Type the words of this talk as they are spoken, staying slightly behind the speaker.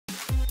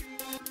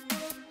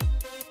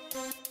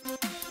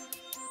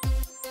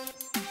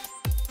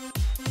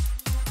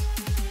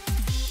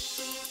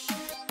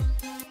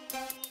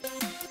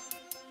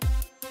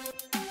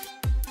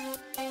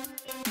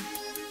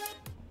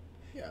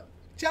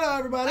Hello,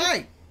 everybody.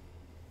 Hey!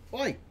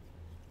 Oi!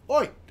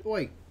 Oi.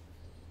 Oi!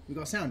 We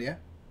got sound, yeah?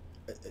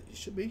 It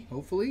should be.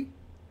 Hopefully.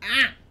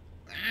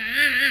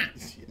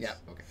 Yes. Yeah,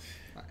 okay.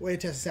 Right. Way to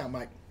test the sound,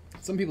 Mike.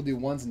 Some people do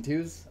ones and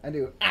twos. I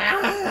do.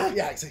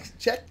 Yeah, exactly.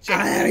 Check.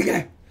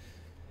 Okay.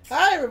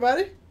 Hi,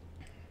 everybody.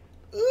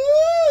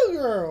 Ooh,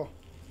 girl.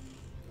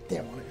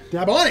 Damn on it.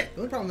 Dab on it! The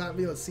only problem not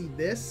being able to see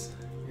this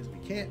is we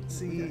can't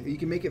see. Okay. You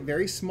can make it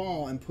very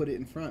small and put it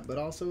in front, but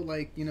also,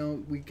 like, you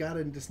know, we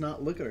gotta just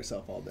not look at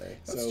ourselves all day.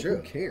 That's so true.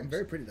 Who cares?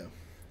 Very pretty, though.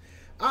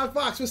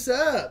 Fox, what's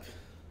up?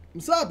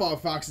 What's up, all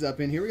Foxes up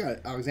in here? We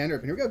got Alexander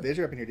up in here. We got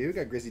Visor up in here, dude. We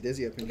got Grizzly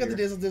Dizzy up in We here. got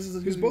the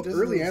Dizzle. Who's both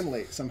early and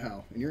late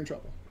somehow, and you're in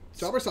trouble.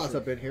 Strawberry Sauce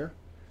up in here.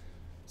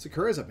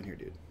 Sakura's up in here,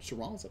 dude.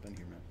 Sherrall's up in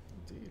here, man.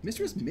 Dude.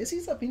 Mistress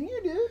Missy's up in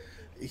here, dude.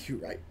 You're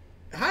right.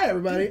 Hi,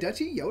 everybody. Dude,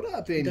 Dutchy Yoda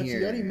up in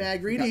here. Dutchy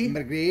Yoda, Magritte.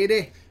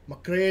 Magritte.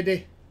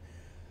 Macready.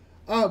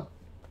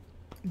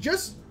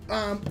 Just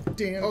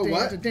damn. Oh,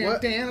 what?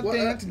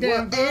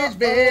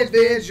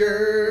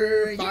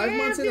 Visor. 5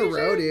 months in a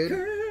row, dude.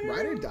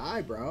 Ride or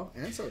die, bro.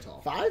 And so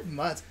tall. 5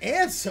 months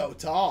and so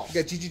tall.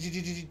 We got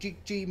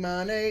G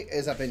Money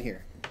is up in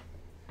here.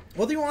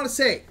 What do you want to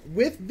say?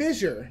 With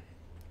Visor,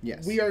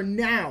 Yes. we are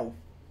now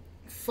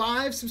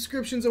 5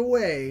 subscriptions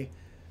away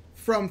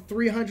from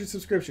 300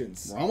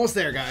 subscriptions, We're almost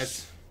there,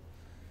 guys.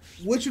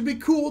 which would be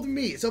cool to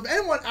me. So if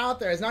anyone out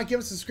there has not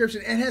given a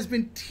subscription and has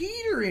been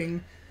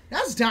teetering,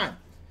 now's the time.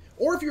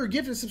 Or if you were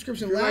gifted a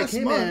subscription You're last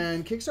like, hey, month,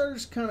 man,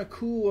 Kickstarter's kind of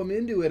cool. I'm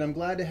into it. I'm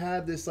glad to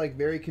have this like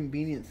very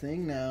convenient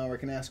thing now where I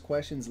can ask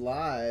questions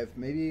live.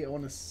 Maybe I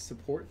want to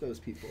support those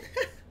people.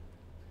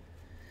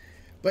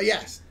 But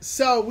yes,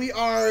 so we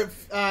are,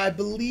 I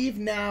believe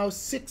now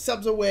 6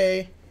 subs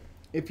away.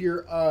 If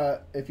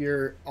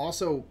you're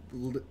also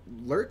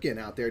lurking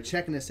out there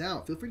checking us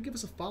out, feel free to give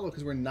us a follow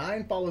because we're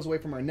 9 follows away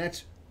from our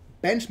next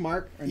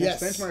benchmark. Our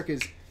next benchmark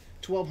is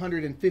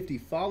 1,250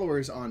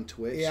 followers on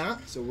Twitch. Yeah.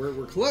 So we're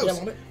close.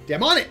 Damn on it.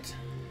 Damn on it.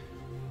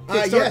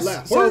 Yes.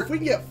 Left. So if we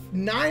can get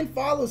 9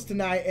 follows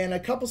tonight and a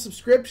couple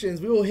subscriptions,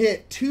 we will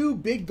hit 2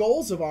 big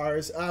goals of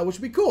ours, which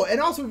would be cool.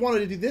 And also, we wanted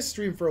to do this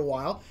stream for a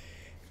while,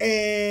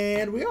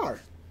 and we are.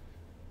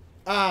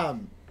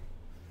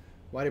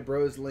 Why did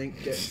Bro's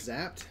link get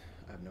zapped?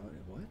 I have no idea.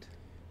 What?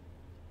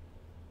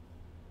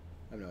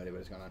 I have no idea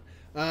what's going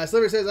on.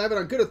 Sliver says, I have it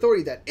on good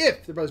authority that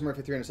if the Brothers Murph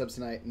hit 300 subs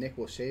tonight, Nick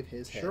will shave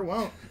his head. Sure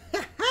won't.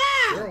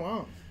 Sure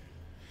won't.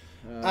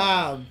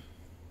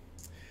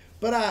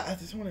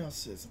 Someone else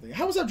said something.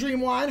 How was up, Dream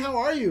Wine? How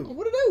are you?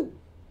 What to do?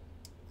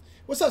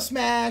 What's up,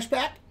 Smash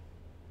Pack?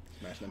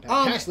 Smashing them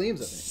past. Cash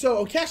Liam's up here.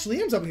 So, Cash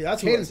Liam's up here.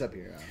 That's Cadence what up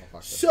here.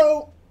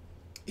 So,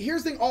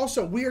 here's the thing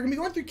also. We are going to be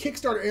going through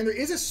Kickstarter, and there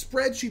is a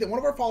spreadsheet that one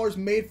of our followers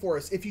made for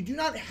us. If you do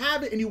not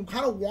have it and you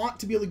kind of want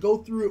to be able to go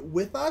through it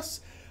with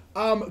us,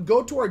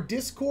 go to our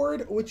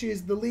Discord, which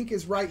is, the link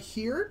is right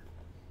here.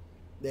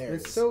 There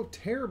It's so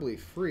terribly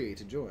free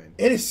to join.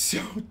 It is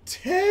so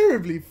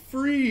terribly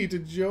free to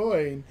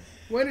join.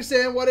 We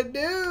understand what it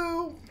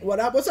do. What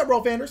up? What's up,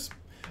 Rolf Anders?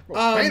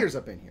 Finders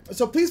up in here.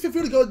 So please feel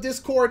free to go to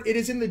Discord. It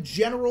is in the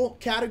general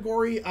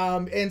category,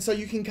 and so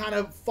you can kind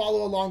of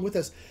follow along with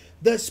us.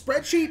 The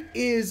spreadsheet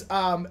is,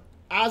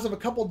 as of a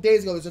couple of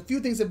days ago, there's a few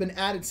things that have been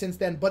added since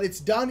then, but it's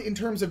done in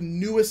terms of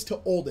newest to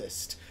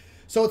oldest.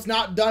 So it's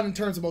not done in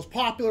terms of most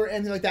popular or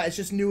anything like that. It's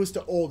just newest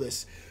to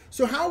oldest.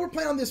 So how we're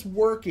planning on this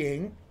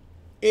working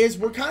is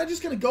we're kind of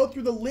just going to go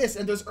through the list,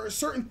 and there's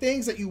certain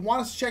things that you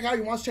want us to check out.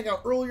 You want us to check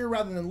out earlier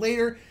rather than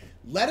later.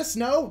 Let us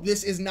know.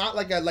 This is not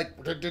like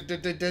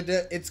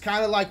it's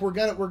kind of like we're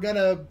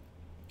gonna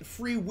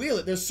free wheel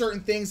it. There's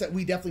certain things that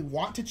we definitely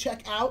want to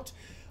check out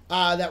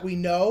that we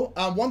know.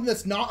 One thing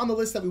that's not on the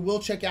list that we will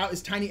check out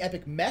is Tiny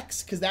Epic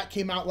Mechs, because that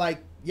came out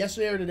like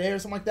yesterday or today or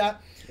something like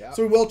that. Yeah.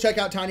 So we will check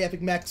out Tiny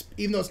Epic Mechs,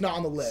 even though it's not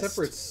on the list. Except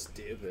for it's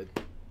stupid.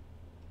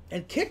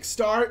 And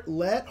Kickstart,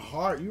 let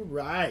heart. You're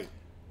right.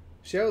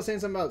 Cheryl was saying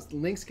something about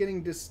links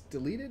getting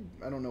deleted.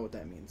 I don't know what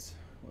that means.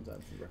 What's that?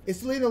 It's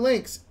deleting the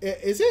links.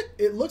 Is it?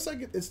 It looks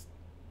like it's...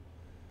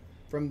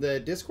 From the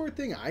Discord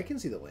thing, I can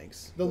see the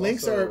links. The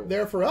links are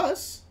there for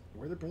us.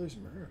 We're the Brothers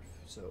Murph,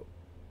 so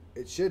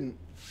it shouldn't,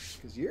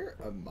 because you're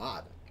a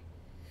mod.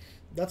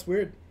 That's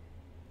weird.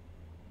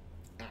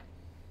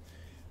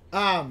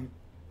 And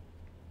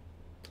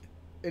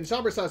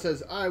Somber Sauce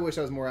says, I wish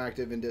I was more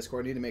active in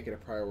Discord. I need to make it a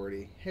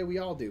priority. Hey, we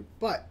all do,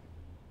 but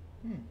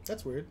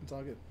That's weird. it's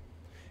all good.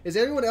 Is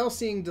everyone else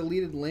seeing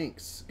deleted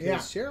links?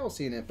 Because Yeah. Cheryl's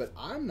seeing it, but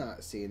I'm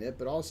not seeing it.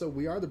 But also,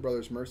 we are the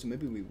Brothers Murph, so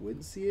maybe we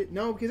would see it.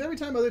 No, because other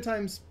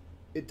times,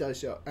 it does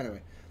show.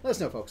 Anyway, let us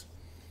know, folks.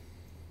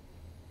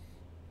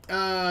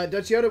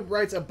 Dutch Yoda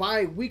writes a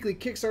bi-weekly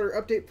Kickstarter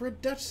update for a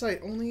Dutch site.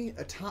 Only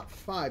a top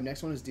 5.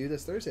 Next one is due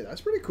this Thursday.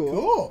 That's pretty cool.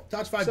 Cool.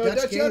 Touch 5 So, Dutch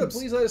Dutch Yoda, games.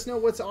 please let us know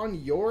what's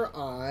on your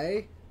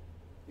eye,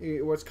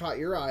 what's caught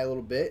your eye a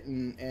little bit,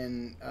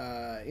 and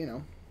you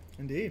know.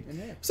 Indeed. And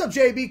yeah. What's up,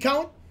 JB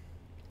Cohen?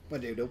 What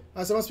do you do?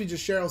 So it must be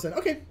just Cheryl saying,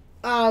 okay.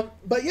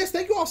 But yes,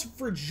 thank you all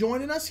for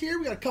joining us here.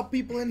 We got a couple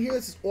people in here.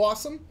 This is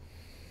awesome.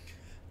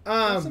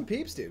 Got some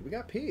peeps, dude. We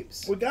got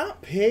peeps. We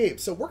got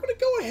peeps. So we're gonna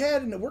go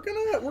ahead and we're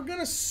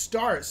gonna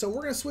start. So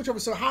we're gonna switch over.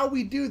 So how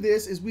we do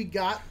this is we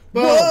got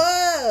boom.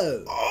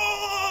 Whoa!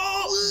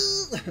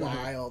 Oh,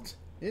 wild.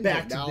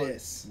 Back to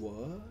this.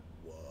 What?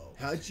 Whoa.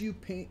 How'd you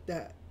paint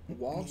that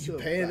wall? You so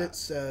painted it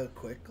fast? so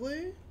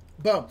quickly.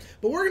 Boom.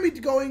 But we're gonna be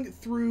going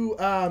through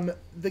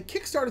the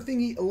Kickstarter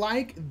thingy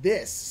like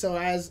this. So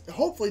as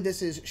hopefully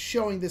this is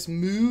showing this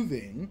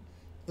moving.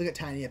 Look at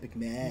Tiny Epic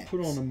Max. Put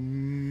on a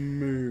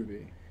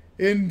movie.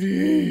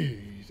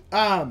 Indeed.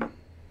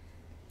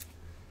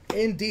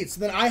 Indeed. So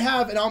then I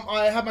have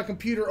I have my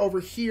computer over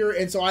here,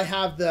 and so I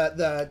have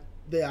the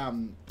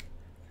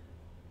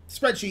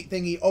spreadsheet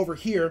thingy over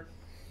here,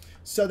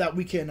 so that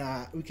we can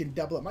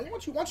double up. Mike, why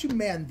don't you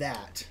man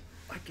that?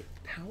 I get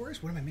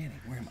powers. What am I manning?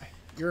 Where am I?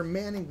 You're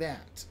manning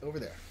that over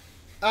there.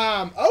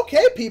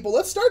 Okay, people,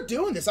 let's start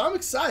doing this. I'm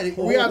excited.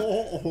 We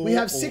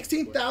have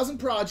 16,000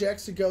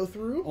 projects to go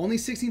through. Only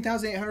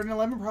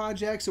 16,811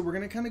 projects, so we're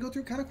gonna kind of go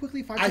through kind of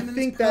quickly. 5-10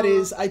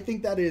 minutes. I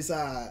think that is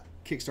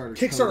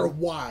Kickstarter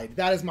wide.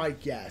 That is my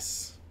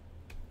guess.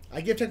 I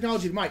give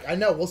technology to Mike. I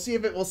know. We'll see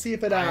if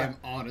it. I am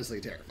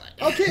honestly terrified.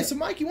 Okay, so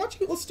Mikey,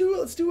 let's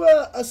do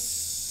a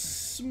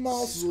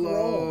small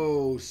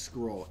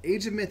scroll.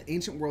 Age of Myth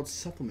Ancient World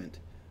supplement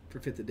for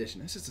 5th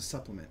edition. That's just a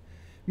supplement.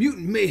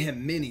 Mutant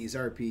Mayhem Minis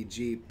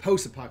RPG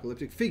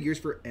post-apocalyptic figures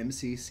for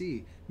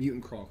MCC.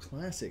 Mutant Crawl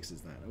Classics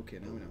is that? Okay,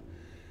 now we know.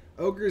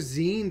 Ogre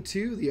Zine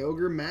 2, the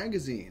Ogre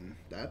Magazine.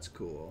 That's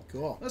cool.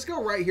 Cool. Let's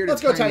go right here to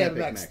Let's go Tiny Epic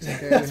Max.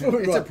 Okay? That's what we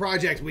It's want. a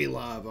project we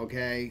love,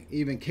 okay?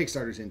 Even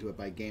Kickstarter's into it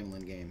by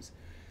Gamelin Games.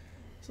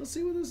 So let's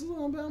see what this is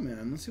all about,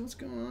 man. Let's see what's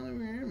going on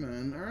over here,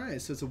 man. All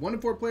right, so it's a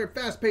 1-to-4 player,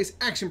 fast-paced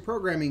action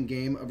programming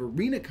game of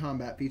arena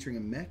combat featuring a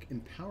mech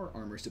and power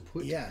armors to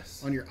put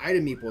on your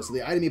item meeples. So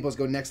the item meeples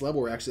go next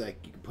level, where actually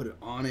you can put it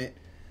on it.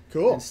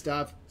 Cool. And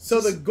stuff.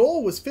 So the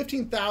goal was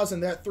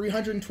 15,000. They're at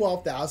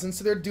 312,000.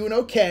 So they're doing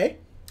okay.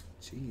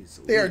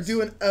 Jeez. They are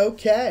doing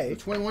okay.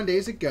 21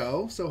 days to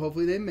go, so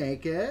hopefully they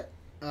make it.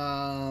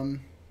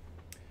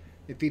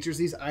 It features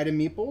these item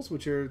meeples,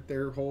 which are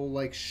their whole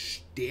like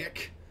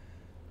shtick.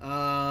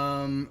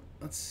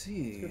 Let's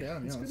see. Let's go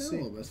down. Let's go down a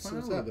little bit. Let's find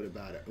out a little bit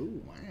about it. Oh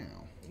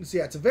wow. So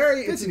yeah, it's a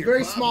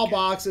very small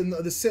box, and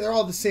they're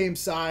all the same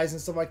size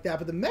and stuff like that.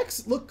 But the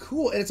mechs look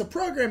cool, and it's a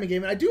programming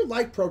game, and I do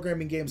like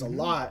programming games a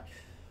lot.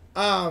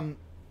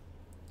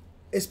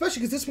 Especially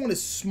because this one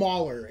is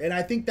smaller, and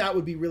I think that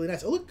would be really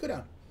nice. Oh, look, go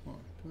down.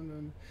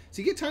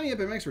 So you get Tiny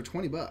Epic Max for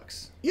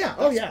 $20.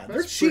 Yeah,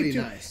 they're cheap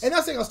too. Nice. And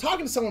that's the thing, I was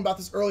talking to someone about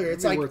this earlier.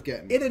 It's like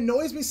it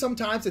annoys me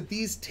sometimes that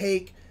these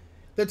take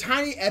the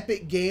Tiny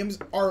Epic games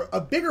are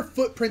a bigger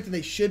footprint than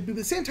they should be, but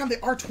at the same time they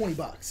are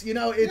 $20. You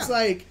know, it's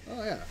like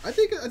I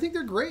think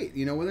they're great.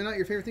 You know, whether or not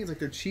your favorite things, like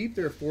they're cheap,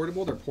 they're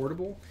affordable, they're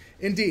portable.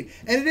 Indeed,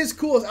 and it is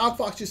cool, as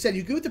Outfox just said.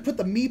 You get to put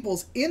the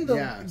meeples in the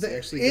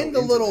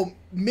little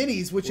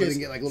minis, which is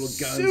get like little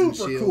guns super and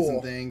shields cool.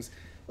 and things.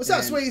 What's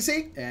up,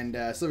 Sweetie? And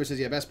Sliver says,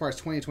 yeah, best part's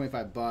 $20 to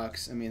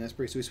 $25. I mean, that's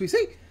pretty sweet.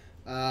 Sweetie.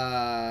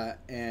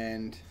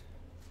 And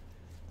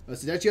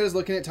Sedecchio's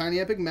looking at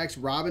Tiny Epic Max,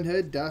 Robin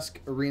Hood, Dusk,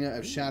 Arena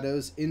of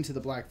Shadows, Into the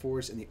Black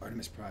Forest, and the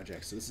Artemis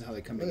Project. So this is how they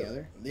come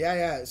together.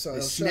 Yeah. So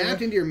it's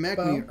snapped into your mech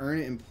when you earn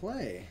it in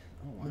play.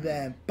 Oh, wow.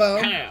 Then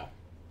boom,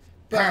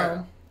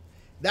 Pow.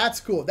 That's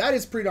cool. That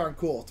is pretty darn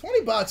cool.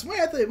 $20. We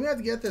have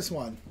to get this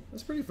one.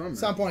 That's pretty fun, man. At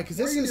some point, because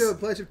this is do a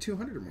pledge of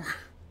 200 or more.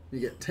 You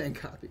get 10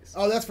 copies.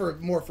 Oh, that's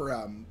more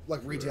for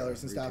like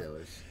retailers and stuff.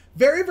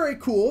 Very, very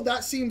cool.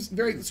 That seems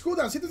very... Scroll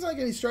down. See if there's like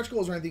any stretch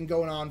goals or anything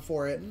going on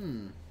for it.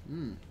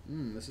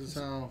 This is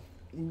how...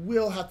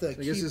 We'll have to keep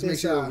this... I guess this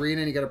makes your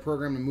arena and you got a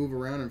program to move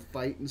around and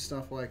fight and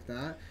stuff like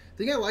that.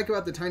 The thing I like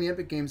about the Tiny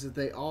Epic games is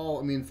that they all,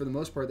 I mean, for the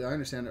most part, that I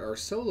understand, are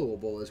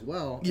soloable as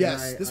well.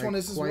 Yes, this one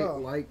is as well. I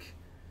quite like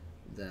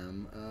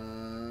them.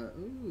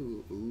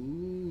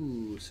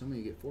 So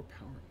many get 4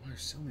 power. Why are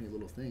so many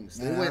little things?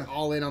 They went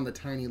all in on the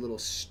tiny little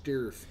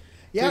stirf.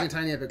 Yeah,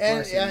 Tiny Epic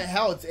and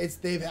hell,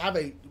 they have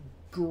a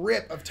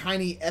grip of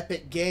Tiny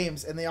Epic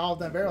games, and they all have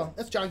done very well.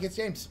 That's John Gets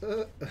James.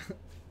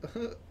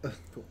 Cool.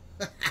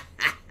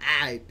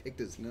 I picked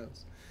his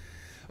nose.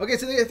 Okay,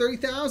 so they get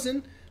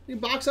 30,000.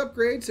 Box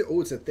upgrades.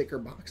 Oh, it's a thicker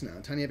box now.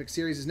 Tiny Epic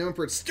series is known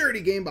for its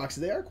sturdy game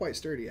boxes. They are quite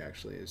sturdy,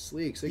 actually. It's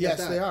sleek. So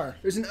yes, they are.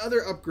 There's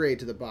another upgrade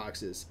to the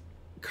boxes.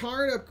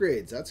 Card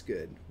upgrades. That's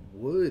good.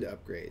 Wood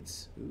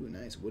upgrades. Ooh,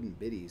 nice. Wooden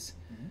biddies.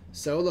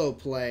 Solo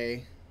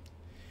play.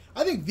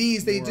 I think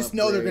they just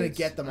know they're going to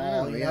get them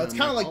all. You know? It's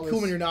kind of like cool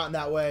when you're not in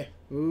that way.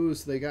 Ooh,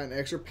 so they got an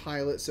extra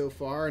pilot so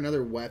far.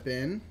 Another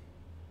weapon.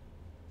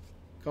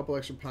 A couple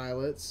extra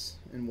pilots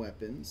and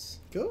weapons.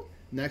 Cool.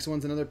 Next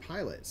one's another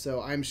pilot.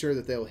 So I'm sure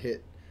that they'll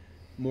hit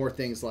more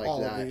things like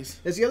all that. Of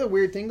these. That's the other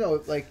weird thing,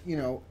 though. Like, you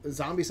know,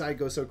 Zombie Side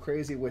goes so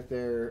crazy with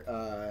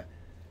their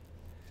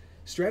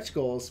stretch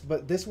goals,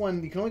 but this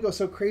one, you can only go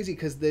so crazy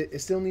because it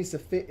still needs to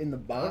fit in the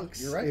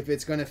box. You're right. If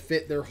it's going to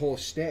fit their whole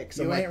shtick.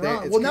 So you ain't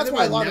wrong. Well, that's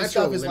why a lot of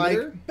stuff is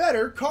like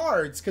better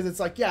cards, because it's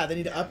like, yeah, they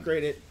need to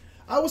upgrade it.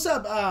 What's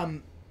up,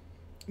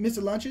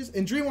 Mr. Lunches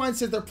and Dreamwine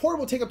says their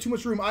portable take up too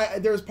much room.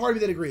 There's part of me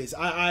that agrees.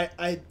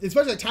 I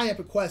especially like Tiny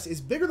Epic Quest is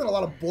bigger than a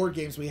lot of board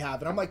games we have,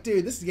 and I'm like,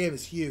 dude, this game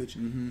is huge.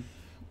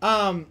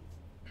 But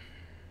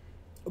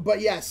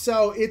yeah,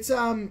 so it's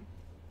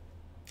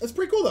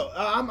pretty cool though.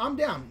 I'm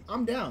down.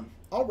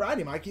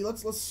 Alrighty, Mikey,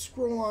 let's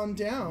scroll on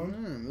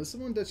down. This is the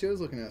one that Joe's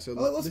looking at. So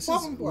let's this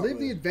pop is them live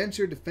the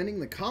adventure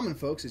defending the common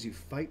folks as you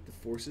fight the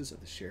forces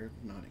of the Sheriff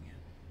of Nottingham.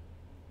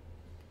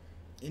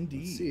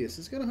 Indeed. Let's see, this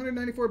has got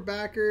 194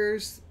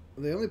 backers.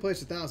 They only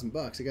pledged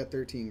 $1,000. They got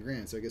 13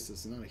 grand, so I guess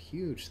this is not a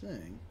huge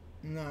thing.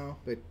 No.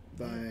 But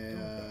by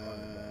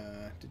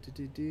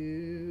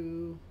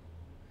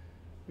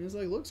it's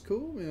like looks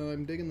cool. You know,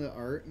 I'm digging the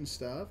art and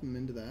stuff. I'm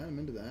into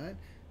that.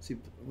 See,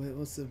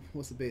 what's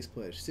the base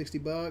pledge?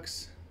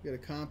 $60. Got a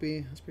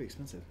copy. That's pretty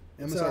expensive.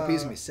 MSRP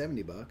is gonna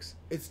be $70.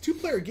 It's a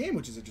 2-player game,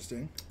 which is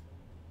interesting.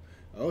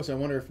 Oh, so I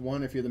wonder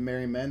if you're the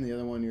Merry Men, the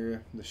other one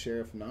you're the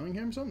Sheriff of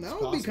Nottingham or something.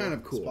 That would be kind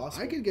of cool.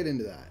 I could get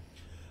into that.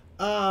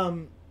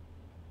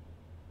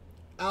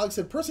 Alex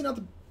said, personally not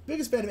the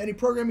biggest fan of any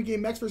programming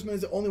game. Mechs vs. Men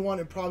is the only one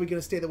and probably going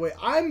to stay that way.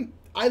 I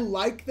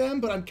like them,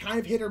 but I'm kind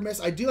of hit or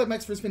miss. I do like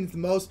Mechs vs. Men the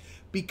most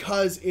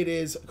because it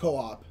is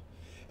co-op.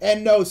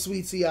 And no,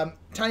 Sweetsy,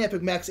 Tiny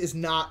Epic Mechs is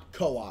not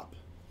co-op.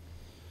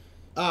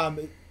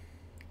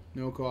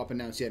 No co-op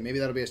announced yet. Maybe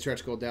that'll be a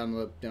stretch goal down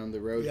the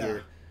road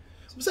here.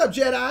 What's up,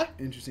 Jedi?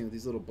 Interesting with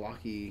these little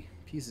blocky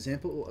pieces.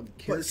 Sample of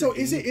so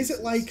is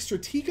it like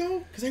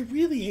Stratego? Because I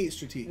really hate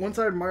Stratego. One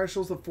side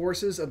marshals the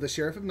forces of the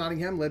Sheriff of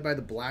Nottingham, led by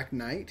the Black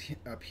Knight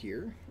up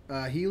here.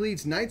 He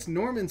leads knights,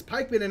 Normans,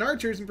 pikemen, and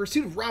archers in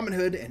pursuit of Robin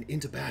Hood and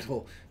into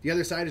battle. The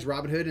other side is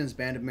Robin Hood and his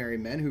band of merry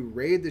men who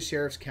raid the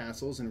sheriff's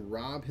castles and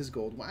rob his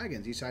gold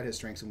wagons. Each side has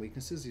strengths and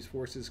weaknesses. These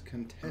forces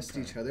contest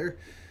each other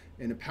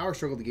in a power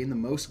struggle to gain the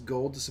most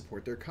gold to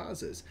support their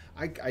causes.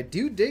 I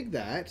do dig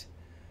that.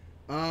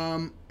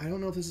 I don't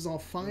know if this is all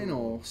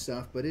final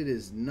stuff, but it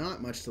is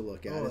not much to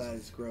look at. Oh, that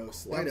is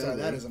gross.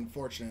 That is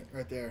unfortunate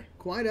right there.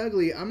 Quite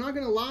ugly. I'm not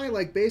going to lie,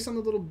 like, based on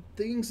the little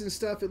things and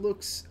stuff, it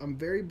looks, I'm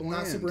very bland.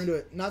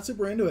 Not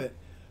super into it.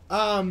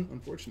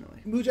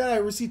 Unfortunately. Mujad, I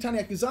received Tiny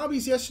Epic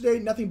Zombies yesterday.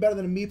 Nothing better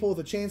than a meeple with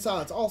a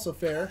chainsaw. It's also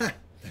fair.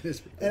 That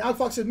is pretty cool. And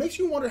Outfox said, makes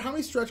you wonder how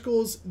many stretch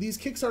goals these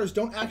Kickstarters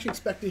don't actually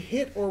expect to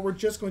hit, or we're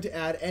just going to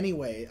add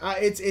anyway.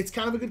 It's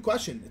kind of a good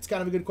question.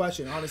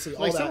 Honestly.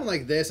 Like something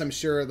like this, I'm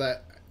sure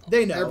that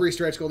they know every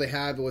stretch goal they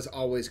had was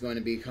always going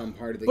to become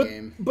part of the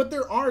game. But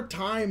there are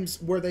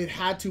times where they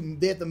have to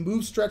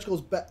move stretch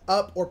goals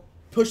up or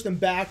push them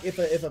back if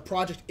a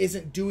project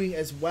isn't doing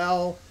as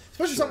well.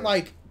 Especially something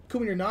like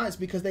Cumin Your Knives,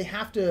 because they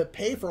have to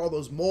pay for all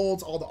those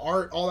molds, all the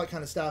art, all that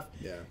kind of stuff.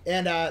 Yeah.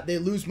 And they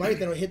lose money if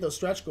they don't hit those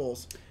stretch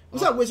goals.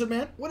 What's up, Wizard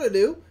Man? What I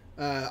do?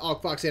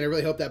 Alk Fox said, I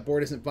really hope that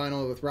board isn't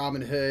final with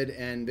Robin Hood.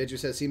 And Vidger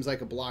says, seems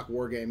like a block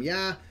war game.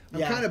 Yeah,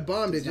 I'm kind of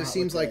bummed. It just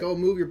seems like,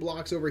 move your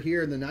blocks over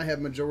here, and then I have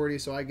majority,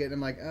 so I get.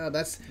 I'm like,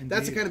 that's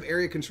the kind of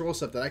area control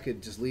stuff that I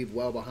could just leave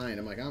well behind.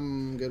 I'm like,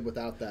 I'm good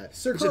without that.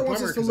 Sir Kurt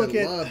wants us to look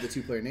at. I love the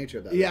 2-player nature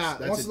of that. Yeah,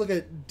 wants to look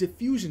at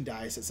diffusion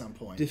dice at some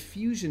point.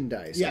 Diffusion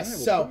dice. Yes, right,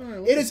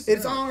 so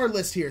it's on our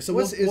list here. So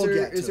we'll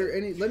get to is there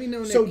any? Let me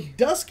know, Nick. So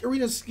Dusk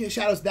Arena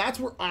Shadows. That's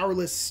where our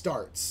list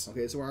starts.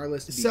 Okay, so our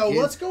list. So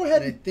let's go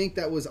ahead. And I think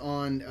that was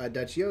on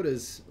Dutch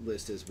Yoda's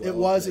list as well. It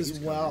was as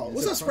well.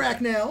 What's up, Sprack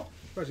now?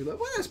 What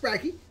up,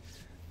 Spracky?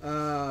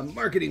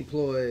 Marketing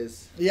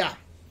ploys. Yeah.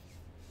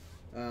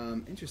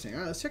 Interesting.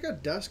 All right, let's check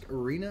out Dusk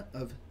Arena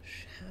of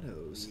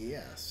Shadows.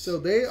 Yes. So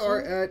they are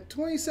at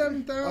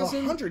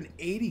 27,000.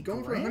 180.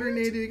 Going for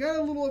 180. They got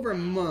a little over a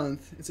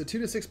month. It's a 2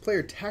 to 6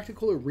 player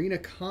tactical arena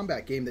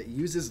combat game that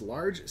uses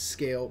large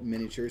scale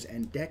miniatures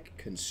and deck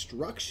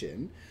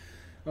construction.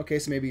 Okay,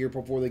 so maybe you're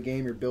before the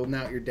game, you're building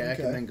out your deck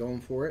and then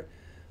going for it.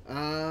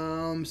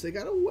 So they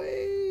got a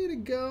way to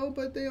go,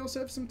 but they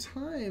also have some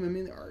time. I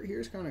mean, the art here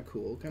is kind of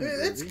cool.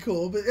 It's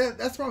cool, but that's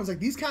the problem. It's like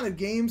these kind of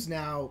games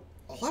now,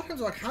 a lot of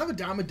times are like kind of a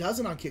dime a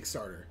dozen on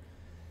Kickstarter.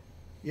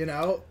 You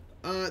know?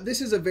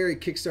 This is a very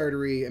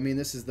Kickstarter-y. I mean,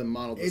 this is the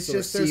model. It's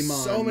just there's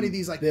so many of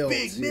these like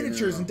big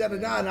miniatures and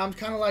da-da-da, and I'm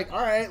kind of like,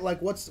 all right,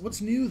 like what's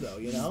new though,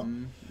 you know? I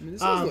mean,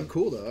 this does look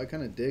cool though. I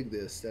kind of dig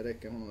the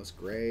aesthetic. I don't know, this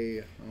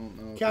gray. I don't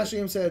know.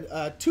 Cashiam said,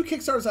 2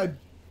 Kickstarters I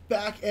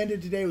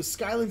back-ended today with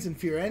Skylands and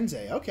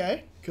Firenze.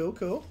 Okay,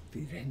 cool.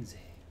 Firenze.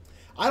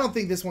 I don't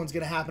think this one's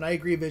going to happen. I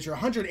agree, Visher.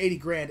 180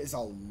 grand is a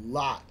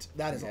lot.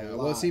 That is a lot.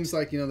 Well, it seems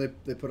like,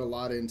 they put a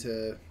lot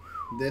into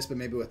this, but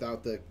maybe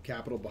without the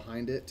capital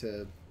behind it.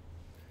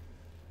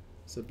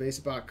 So base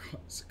about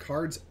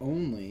cards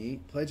only.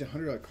 Pledge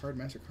 $100 card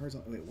master cards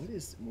only.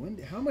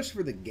 Wait, how much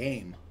for the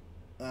game?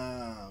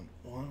 Was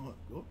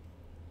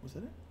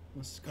that it?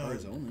 What's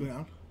cards only? Go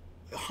down.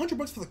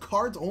 $100 for the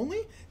cards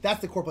only?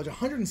 That's the core pledge.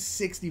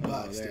 $160,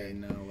 dude.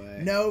 No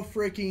way. No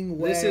freaking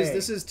way.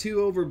 This is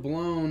too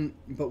overblown,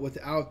 but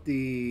without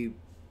the,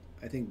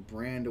 I think,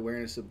 brand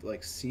awareness of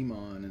like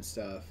Simon and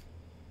stuff.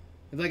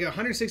 It's like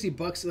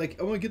 $160. Like,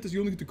 I want to get this. You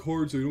only get the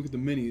cards, so you don't get the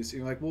minis. And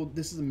you're like, well,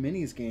 this is a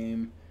minis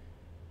game.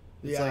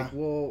 It's like,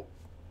 well,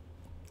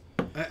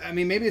 I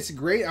mean, maybe it's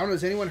great. I don't know.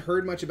 Has anyone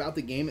heard much about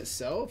the game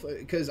itself?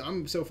 Because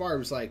I'm so far, I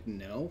was like,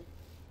 no.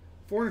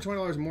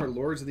 $420 more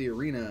Lords of the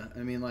Arena. I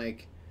mean,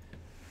 like,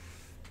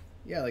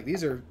 yeah, like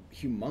these are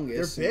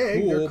humongous. They're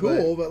big. They're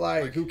cool, but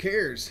like, who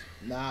cares?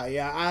 Nah,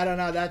 yeah, I don't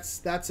know.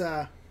 That's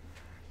I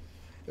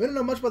don't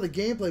know much about the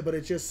gameplay, but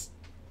it just.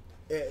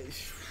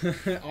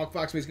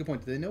 Fox makes a good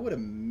point. Do they know what a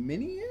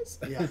mini is?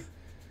 Yeah.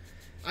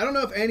 I don't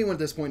know if anyone at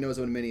this point knows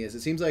what a mini is.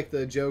 It seems like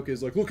the joke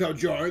is like, look how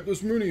giant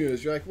this mini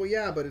is. You're like, well,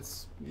 yeah, but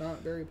it's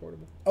not very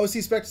portable. OC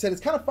Spectre said,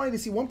 it's kind of funny to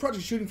see one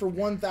project shooting for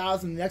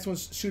 1,000, the next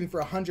one's shooting for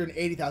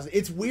 180,000.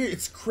 It's weird.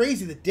 It's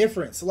crazy, the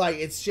difference. Like,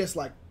 it's just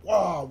like,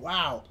 whoa,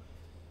 wow.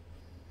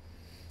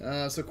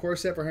 So core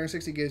set for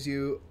 160 gives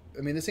you,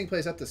 I mean, this thing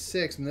plays up to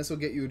 6, and this will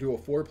get you to a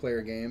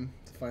 4-player game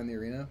to find the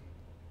arena.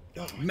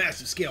 Oh,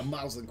 massive scale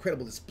models with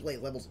incredible display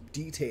levels of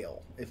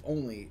detail. If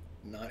only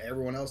not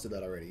everyone else did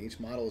that already. Each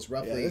model is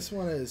roughly this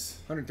one is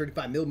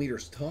 135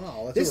 millimeters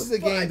tall. That's this is a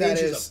game that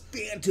is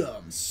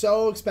Phantom.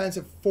 So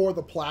expensive for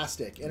the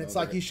plastic, and it's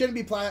like okay. you shouldn't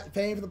be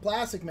paying for the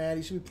plastic, man.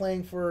 You should be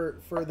playing for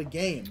the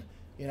game.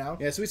 You know?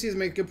 Yeah, so we see this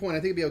make a good point. I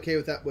think it'd be okay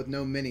with that with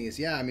no minis.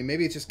 Yeah, I mean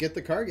maybe it's just get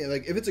the card game.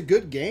 Like if it's a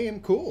good game,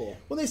 cool.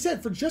 Well, they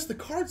said for just the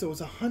cards though, it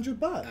was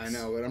 $100. I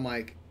know, but I'm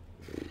like,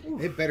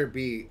 it better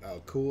be a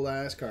cool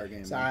ass card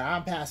game. Sorry,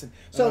 I'm passing.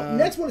 So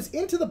next one is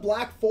Into the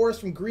Black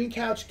Forest from Green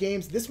Couch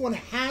Games. This one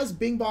has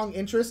Bing Bong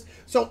interest.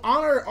 So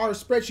on our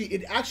spreadsheet,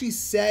 it actually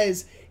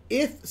says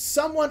if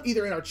someone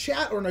either in our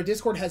chat or in our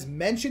Discord has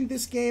mentioned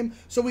this game.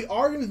 So we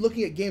are going to be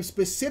looking at games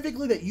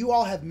specifically that you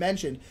all have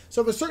mentioned.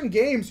 So if there's certain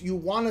games you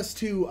want us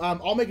to,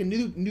 I'll make a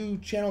new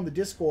channel in the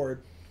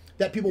Discord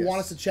that people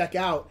want us to check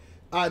out.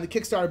 The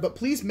Kickstarter, but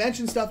please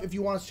mention stuff if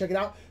you want us to check it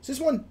out. So this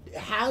one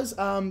has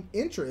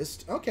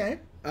interest. Okay.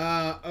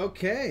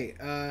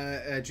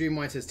 Dream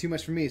White says too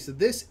much for me. So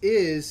this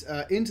is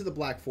Into the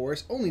Black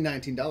Forest, only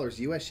 $19,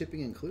 U.S. shipping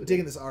included.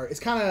 Digging this art. It's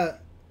kind of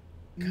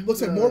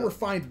looks like more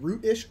refined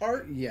root-ish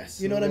art. Yes.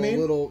 You know what I mean?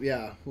 A little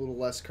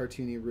less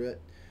cartoony root.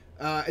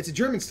 It's a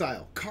German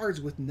style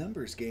cards with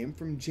numbers game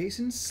from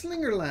Jason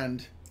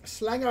Slingerland.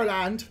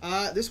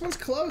 This one's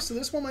close, so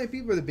this one might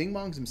be where the Bing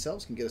Bongs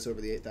themselves can get us over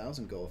the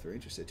 8,000 goal if they're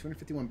interested.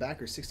 251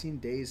 backers, 16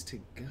 days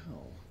to go.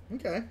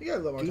 Okay, you got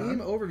a little more Game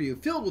time.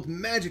 overview. Filled with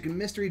magic and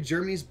mystery,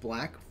 Germany's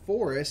Black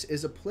Forest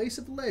is a place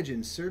of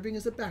legend, serving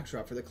as a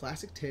backdrop for the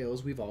classic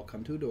tales we've all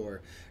come to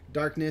adore.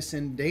 Darkness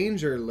and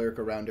danger lurk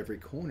around every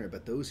corner,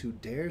 but those who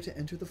dare to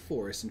enter the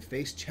forest and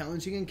face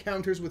challenging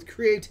encounters with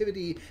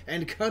creativity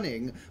and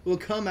cunning will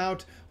come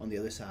out on the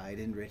other side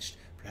enriched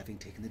for having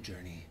taken the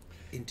journey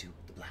into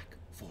the Black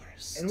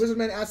Forest. And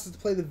Wizardman asked us to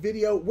play the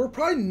video. We're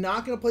probably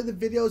not going to play the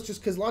videos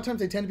just because a lot of times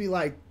they tend to be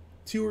like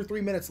 2 or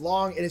 3 minutes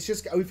long, and it's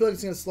just we feel like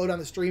it's going to slow down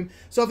the stream.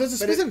 So if there's a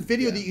specific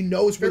video that you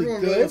know is really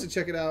everyone good, really wants to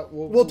check it out,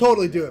 we'll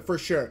totally do it for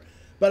sure.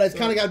 But it's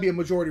kind of got to be a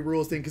majority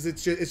rules thing because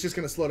it's just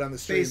going to slow down the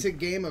stream. Basic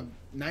game of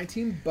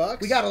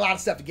 $19. We got a lot of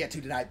stuff to get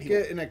to tonight, people.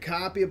 Getting a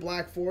copy of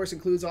Black Forest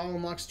includes all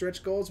unlocked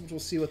stretch goals, which we'll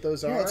see what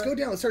those are. Let's go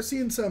down. Let's start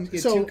seeing some.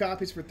 Get 2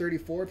 copies for $34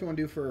 if you want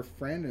to do for a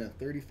friend, and a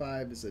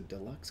 $35 is a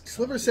deluxe copy.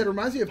 Sliver said,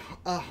 reminds me of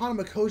a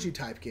Hanamakoji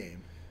type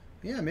game.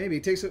 Yeah, maybe.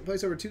 It takes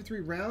place over 2 to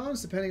 3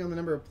 rounds, depending on the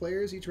number of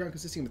players, each round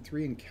consisting of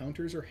 3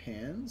 encounters or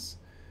hands.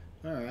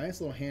 Alright, it's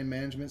a little hand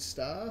management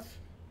stuff.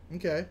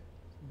 Okay.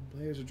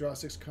 Players will draw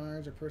 6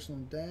 cards or personal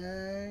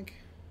deck.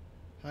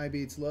 High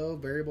beats low,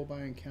 variable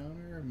by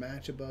encounter,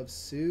 match above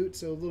suit.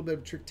 So a little bit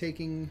of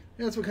trick-taking.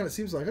 Yeah, that's what it kind of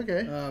seems like.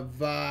 Okay.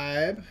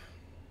 Vibe.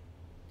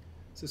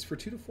 So it's for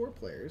 2 to 4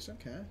 players.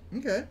 Okay.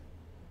 Okay.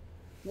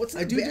 What's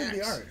the dig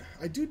the art.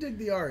 I do dig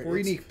the art. 4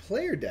 unique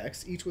player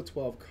decks, each with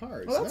 12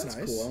 cards. Oh, that's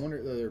nice. Cool. I wonder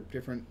if they're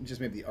different. Just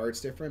maybe the art's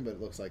different, but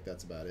it looks like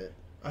that's about it.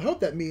 I hope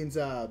that means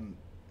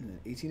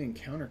 18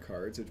 encounter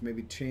cards, which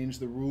maybe change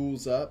the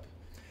rules up.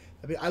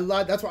 I mean,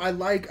 that's why I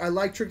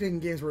like trick-taking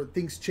games where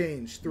things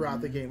change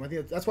throughout the game. I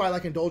think that's why I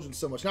like Indulgence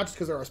so much. Not just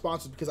because they're our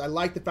sponsors, because I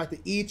like the fact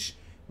that each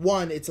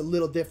one it's a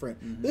little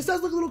different. This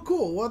does look a little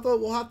cool.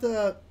 We'll have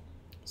to.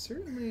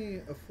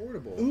 Certainly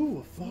affordable. Ooh,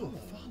 a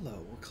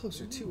follow. We're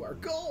closer to our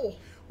goal.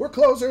 We're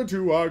closer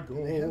to our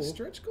goal. They have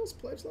stretch goals,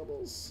 pledge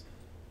levels.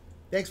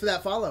 Thanks for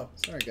that follow.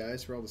 Sorry,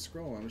 guys, for all the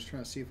scroll. I'm just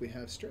trying to see if we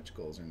have stretch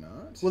goals or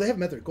not. Well, they haven't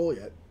met their goal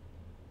yet.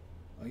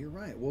 Oh, you're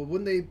right. Well,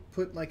 wouldn't they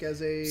put like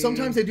as a...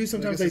 Sometimes they do,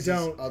 sometimes they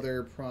don't.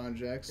 Other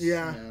projects,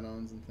 yeah,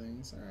 add-ons and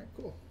things. All right,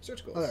 cool.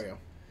 Stretch goals. Oh, there you go.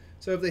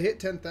 So if they hit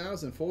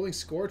 10,000, folding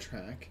score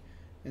track,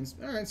 and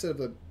all right, instead of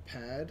a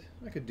pad,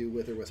 I could do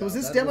with or without. So is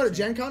this demoed at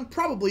Gen Con?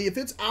 Probably. If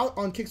it's out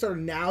on Kickstarter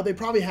now, they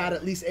probably had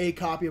at least a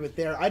copy of it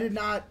there. I did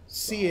not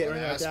see it or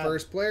anything like that.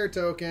 First player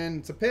token.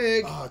 It's a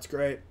pig. Oh, it's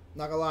great.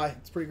 Not gonna lie,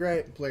 it's pretty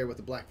great. The player with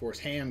the Black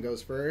Forest hand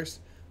goes first.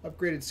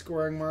 Upgraded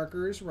scoring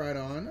markers, right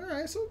on. All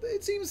right, so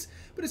it seems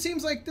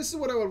like this is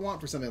what I would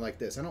want for something like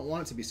this. I don't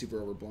want it to be super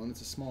overblown.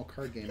 It's a small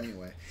card game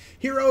anyway.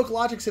 Heroic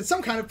Logic said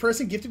some kind of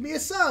person gifted me a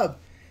sub.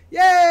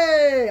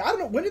 Yay! I don't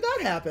know when did that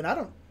happen. I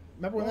don't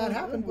remember when that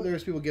happened. Well, there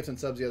was people gifting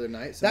subs the other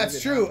night. So that's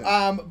true.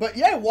 But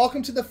yeah,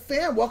 welcome to the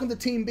fam. Welcome to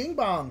Team Bing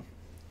Bong.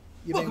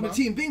 Welcome to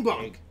Team Bing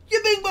Bong.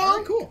 You Bing Bong. All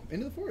right, cool.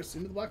 Into the forest.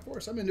 Into the Black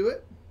Forest. I'm into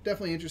it.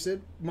 Definitely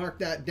interested. Mark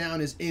that down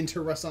as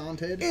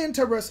interessanted.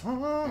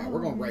 Interessant. Right,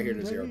 we're going right here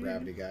to zero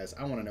gravity, guys.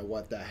 I want to know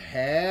what the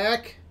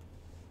heck.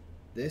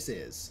 this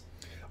is.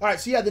 All right,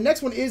 so yeah, the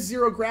next one is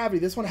Zero Gravity.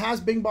 This one has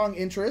Bing Bong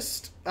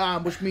interest,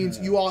 which means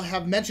you all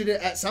have mentioned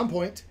it at some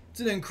point. It's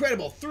an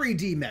incredible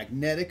 3D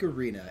magnetic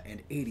arena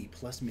and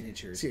 80+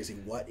 miniatures. Seriously,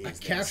 what is this?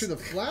 Capture the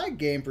Flag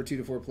game for 2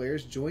 to 4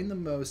 players. Join the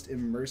most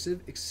immersive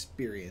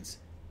experience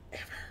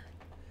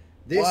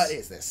ever. What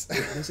is this?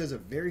 This has a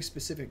very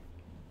specific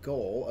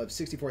goal of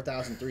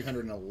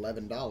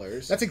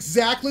 $64,311. That's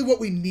exactly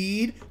what we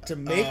need to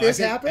make this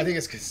happen? I think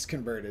it's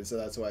converted, so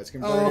that's why. It's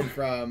converted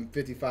from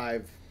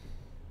 55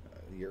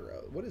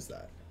 euro. What is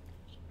that?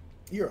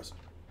 Euros.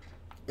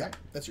 Yeah,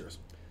 that's euros.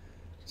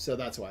 So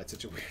that's why it's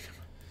such a weird number.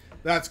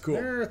 That's cool.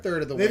 They're a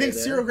third of the way. They think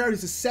Zero Gravity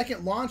is the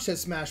second launch at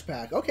Smash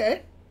Pack.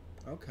 Okay.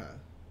 Okay.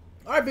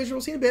 All right,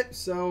 Visual. See you in a bit.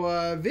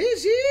 So,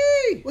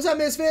 Vigi! What's up,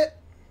 Misfit?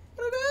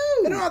 What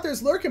do I know out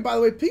there's lurking, by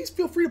the way. Please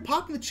feel free to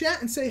pop in the chat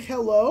and say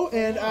hello.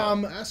 And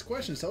ask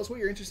questions. Tell us what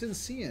you're interested in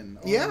seeing.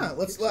 Yeah,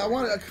 I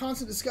want a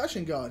constant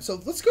discussion going. So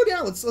let's go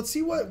down. Let's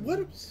see what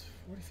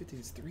 4050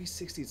 is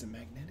 360 is a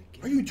magnetic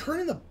game. Are you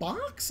turning the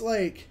box?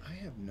 Like, I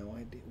have no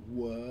idea.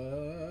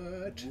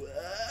 What?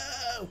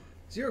 Whoa.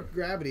 Zero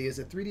Gravity is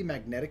a 3D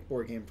magnetic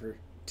board game for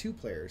 2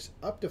 players,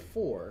 up to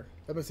 4.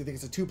 I mostly think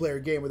it's a 2-player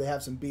game where they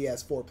have some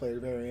BS 4-player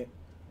variant.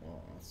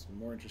 Well, it's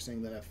more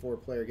interesting than a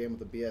 4-player game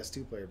with a BS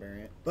 2-player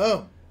variant.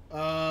 Boom.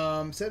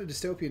 Set a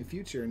dystopian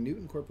future,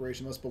 Newton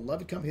Corporation, the most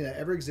beloved company that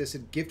ever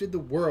existed, gifted the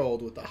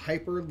world with the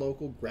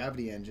hyper-local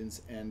gravity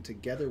engines, and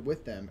together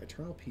with them,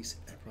 eternal peace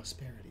and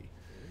prosperity.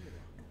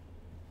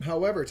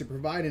 However, to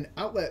provide an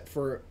outlet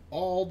for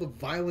all the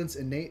violence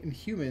innate in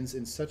humans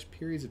in such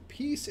periods of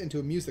peace and to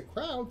amuse the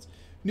crowds,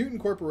 Newton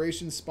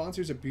Corporation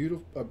sponsors a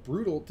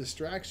brutal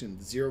distraction,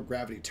 the Zero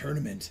Gravity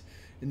Tournament.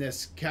 In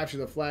this Capture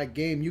the Flag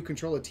game, you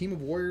control a team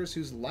of warriors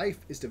whose life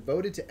is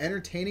devoted to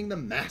entertaining the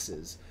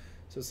masses.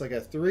 So it's like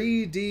a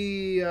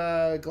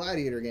 3D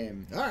gladiator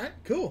game. All right,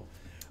 cool.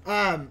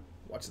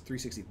 Watch the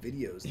 360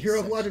 videos.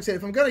 Hero of Logic said,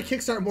 if I'm going to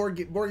kickstart more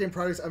board game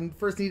products, I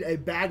first need a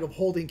bag of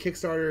holding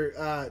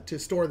Kickstarter to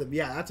store them.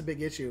 Yeah, that's a big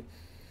issue.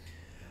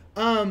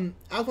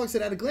 Alpha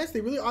said, at a glance,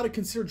 they really ought to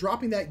consider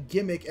dropping that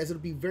gimmick, as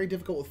it'll be very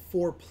difficult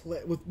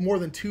with more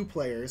than 2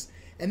 players.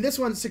 And this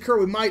one, Sakura,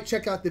 we might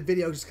check out the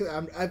video just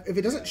because if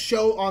it doesn't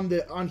show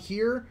on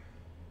here,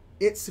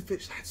 it's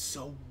sufficient. That's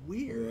so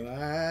weird.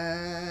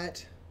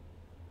 What?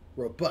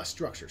 Robust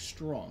structure,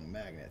 strong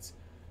magnets.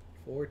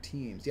 4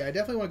 teams. Yeah, I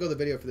definitely want to go to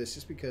the video for this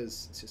just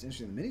because it's just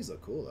interesting. The minis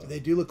look cool, though. They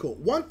do look cool.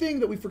 One thing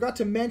that we forgot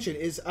to mention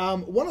is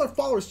one of our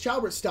followers,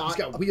 Chalbert Stott,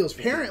 he's got wheels.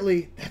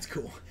 Apparently, that's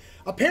cool.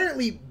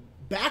 Apparently,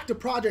 backed a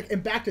project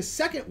and backed a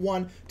second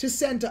one to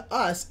send to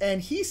us,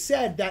 and he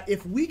said that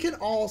if we can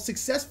all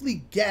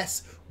successfully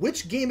guess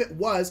which game it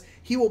was,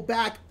 he will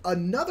back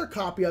another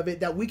copy of it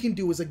that we can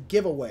do as a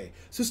giveaway.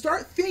 So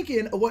start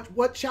thinking of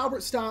what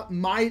Chalbert Stott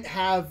might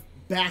have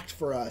backed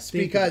for us.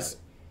 Because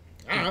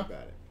I don't know.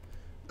 About it.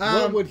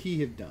 What would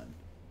he have done?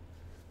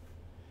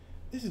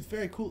 This is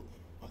very cool.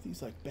 Are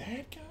these like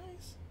bad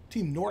guys?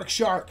 Team Nordic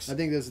Sharks. I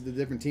think those are the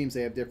different teams.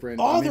 They have different.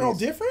 Oh, they're all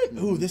different.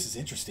 Ooh, this is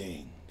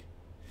interesting.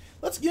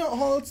 Let's go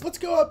up.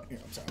 Here,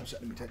 I'm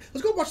sorry.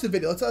 Let's go watch the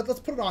video.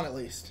 Let's put it on at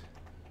least.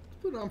 Let's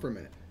put it on for a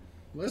minute.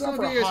 Let us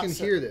know if you guys can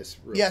hear this.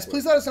 Yes,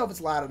 please let us know if it's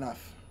loud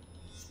enough.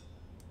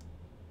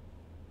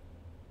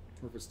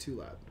 Or if it's too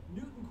loud.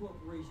 Newton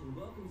Corporation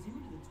welcomes you to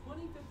the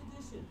 25th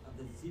edition of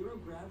the Zero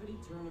Gravity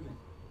Tournament.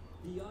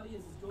 The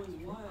audience is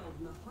going wild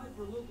and the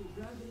hyper-local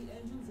gravity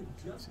engines have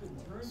just been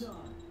turned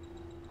on.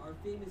 Our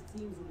famous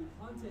teams will be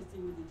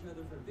contesting with each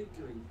other for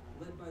victory,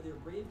 led by their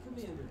brave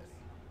commanders.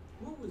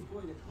 Who was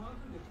going to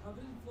conquer the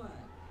coveted flag?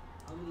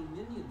 How many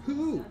minions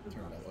will sacrifice?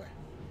 Turn it that way.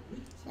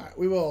 Alright,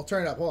 we will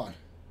turn it up. Hold on.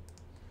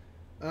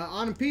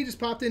 On P just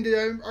popped into.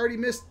 I already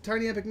missed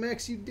Tiny Epic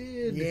Mechs. You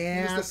did.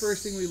 Yeah. It was the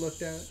first thing we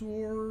looked at.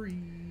 Sorry.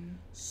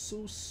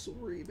 So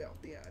sorry about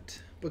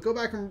that. But go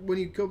back and when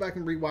you go back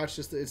and rewatch,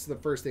 it's the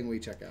first thing we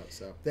check out.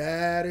 So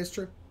that is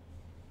true.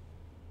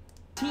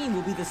 Team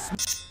will be the.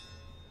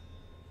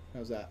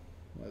 How's that?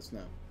 Let us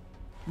know.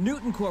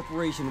 Newton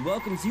Corporation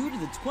welcomes you to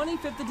the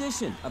 25th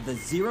edition of the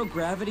Zero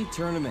Gravity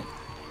Tournament.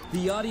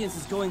 The audience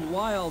is going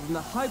wild and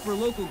the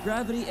hyper-local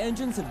gravity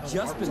engines have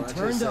just been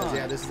turned on.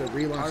 Yeah, this is the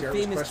relaunch. Our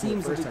famous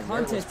teams will be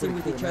contesting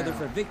with each other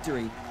for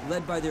victory,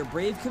 led by their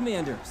brave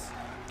commanders.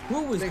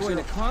 Who was going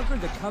to conquer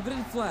the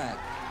coveted flag?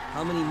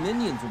 How many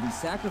minions will be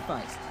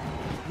sacrificed?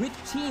 Which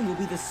team will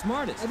be the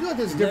smartest, I feel like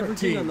there's different leveraging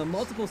teams on the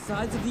multiple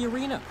sides of the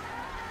arena?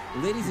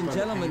 Ladies and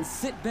gentlemen,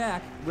 sit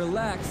back,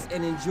 relax,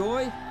 and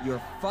enjoy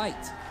your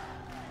fight.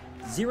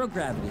 Zero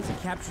Gravity is a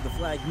Capture the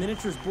Flag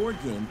miniatures board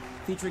game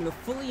featuring a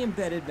fully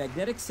embedded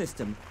magnetic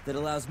system that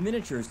allows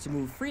miniatures to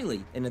move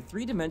freely in a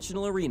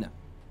 3-dimensional arena.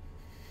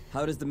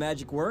 How does the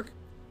magic work?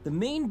 The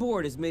main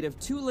board is made of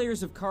 2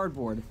 layers of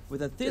cardboard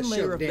with a thin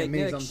layer of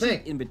magnetic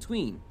sheet in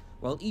between,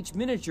 while each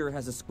miniature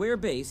has a square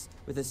base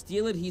with a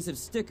steel adhesive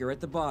sticker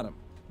at the bottom.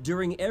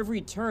 During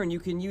every turn, you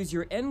can use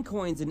your end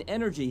coins and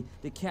energy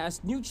to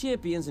cast new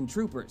champions and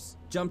troopers,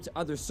 jump to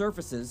other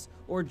surfaces,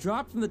 or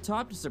drop from the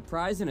top to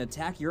surprise and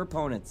attack your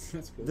opponents.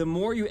 That's cool. The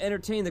more you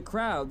entertain the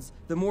crowds,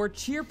 the more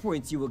cheer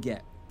points you will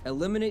get.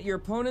 Eliminate your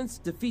opponents,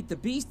 defeat the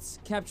beasts,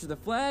 capture the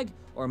flag,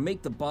 or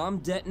make the bomb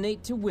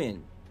detonate to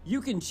win. You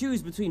can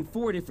choose between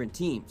 4 different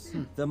teams.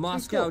 The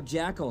Moscow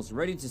Jackals,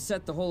 ready to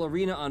set the whole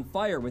arena on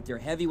fire with their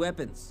heavy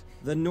weapons.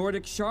 The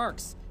Nordic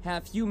Sharks,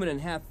 half human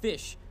and half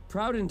fish,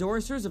 proud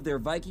endorsers of their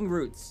Viking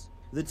roots.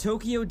 The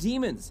Tokyo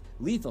Demons,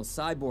 lethal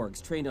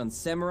cyborgs trained on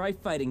samurai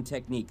fighting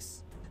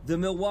techniques. The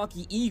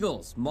Milwaukee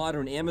Eagles,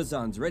 modern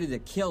Amazons ready to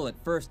kill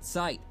at first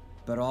sight.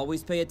 But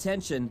always pay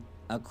attention,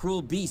 a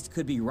cruel beast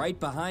could be right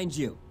behind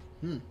you.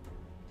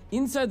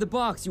 Inside the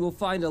box, you will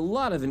find a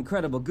lot of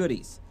incredible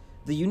goodies.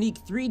 The unique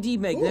 3D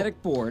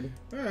magnetic board.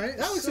 All right,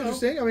 that looks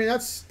interesting. I mean,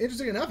 that's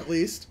interesting enough, at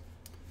least.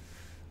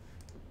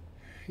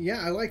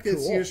 Yeah, I like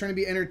this. You're just trying to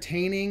be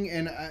entertaining,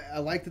 and I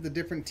like that the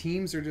different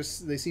teams are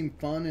just, they seem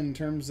fun in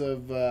terms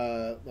of,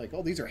 like,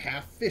 oh, these are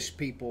half fish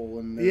people,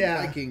 and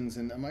they're Vikings,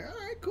 and I'm like, all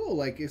right, cool.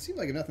 Like, it seemed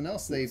like if nothing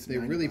else, they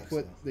really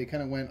put, they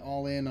kind of went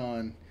all in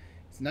on,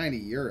 it's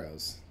 90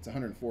 euros. It's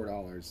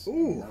 $104.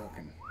 Ooh.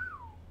 American.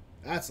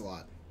 That's a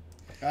lot.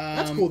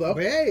 That's cool, though.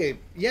 But hey,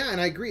 yeah, and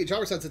I agree.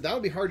 Jobber said that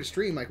would be hard to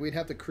stream. Like, we'd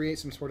have to create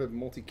some sort of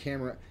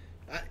multi-camera.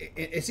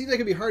 It seems like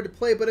it'd be hard to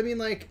play, but I mean,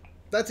 like,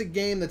 that's a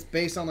game that's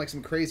based on, like,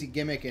 some crazy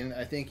gimmick, and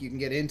I think you can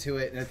get into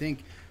it, and I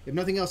think, if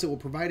nothing else, it will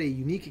provide a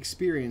unique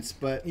experience,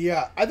 but...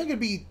 Yeah, I think it'd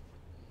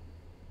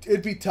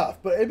be tough,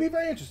 but it'd be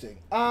very interesting.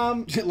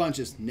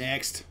 Lunches.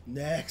 Next.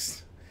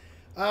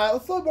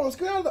 Let's go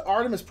down to the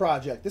Artemis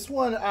project. This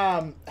one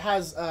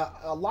has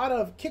a lot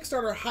of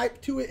Kickstarter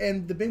hype to it,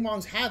 and the Bing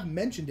Bongs have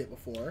mentioned it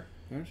before.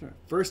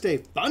 First day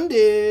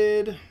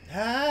funded.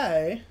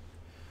 Hi.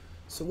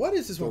 So what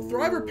is this one?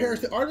 Thriver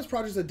Paris. The Artemis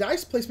project is a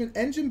dice placement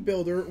engine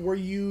builder where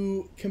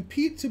you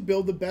compete to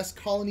build the best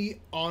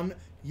colony on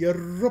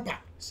Europa.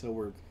 So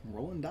we're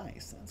rolling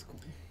dice. That's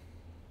cool.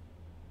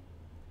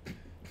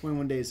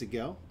 21 days to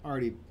go.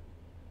 Already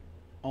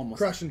almost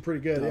crushing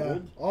pretty good.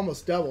 doubled. Yeah,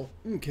 almost double.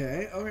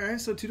 Okay.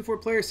 So 2 to 4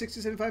 players, 60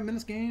 to 75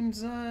 minutes. Game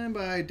designed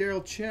by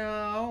Daryl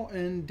Chow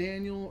and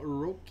Daniel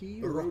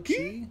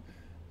Orochi.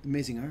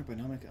 Amazing art, but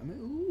not like, I mean,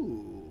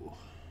 ooh,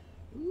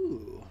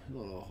 a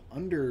little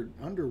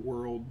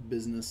underworld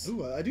business.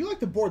 Ooh, I do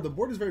like the board. The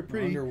board is very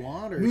pretty.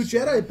 Underwater. New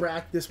Jedi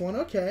brack. This one.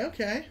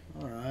 Okay.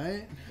 All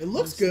right. It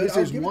looks good.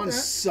 There's one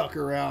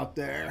sucker out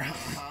there.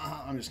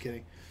 I'm just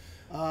kidding.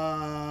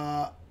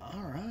 All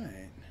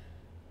right.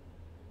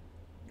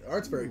 The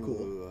art's very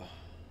cool.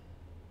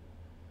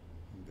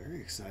 I'm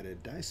very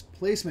excited. Dice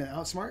placement.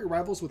 Outsmart your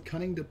rivals with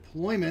cunning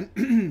deployment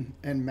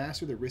and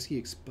master the risky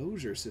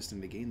exposure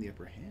system to gain the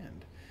upper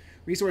hand.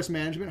 Resource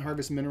management.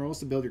 Harvest minerals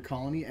to build your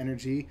colony.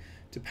 Energy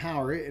to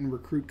power it and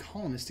recruit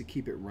colonists to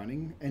keep it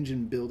running.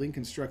 Engine building.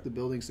 Construct the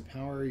buildings to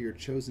power your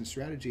chosen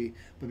strategy,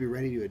 but be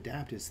ready to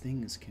adapt as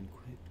things can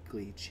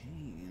quickly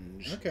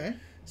change. Okay.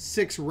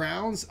 6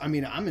 rounds. I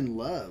mean, I'm in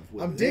love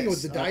with I'm digging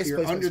with the dice You're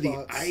placement under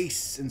spots. the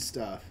ice and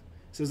stuff.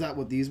 So is that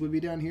what these would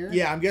be down here?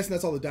 Yeah, I'm guessing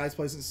that's all the dice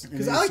placements.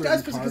 Because I like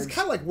dice placements because it's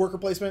kind of like worker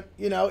placement.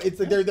 You know, it's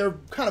like they're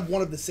kind of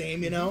one of the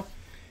same. You know,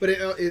 but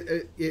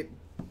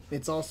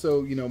it's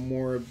also, you know,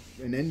 more of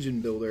an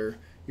engine builder.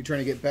 You're trying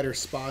to get better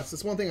spots.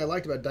 That's one thing I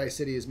liked about Dice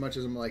City. As much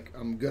as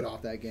I'm good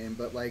off that game,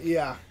 but like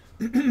yeah.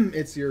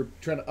 It's you're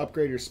trying to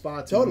upgrade your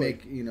spots and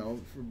make, you know,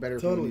 for better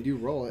when you do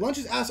roll it. Lunch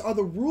has asked, are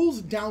the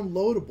rules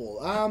downloadable?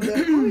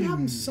 They probably have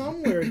them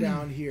somewhere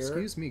down here.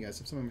 Excuse me,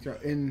 guys. If someone throw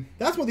in,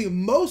 that's one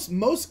thing.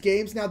 Most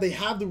games now, they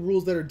have the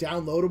rules that are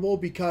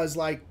downloadable because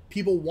like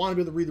people want to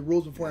be able to read the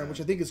rules beforehand, which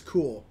I think is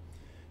cool.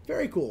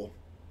 Very cool.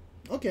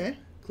 Okay.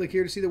 Click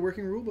here to see the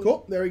working rulebook.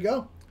 Cool. There we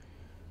go.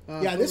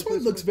 Yeah, this one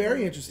looks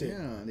very interesting.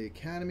 Yeah, the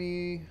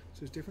Academy. So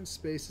there's different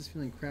spaces,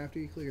 feeling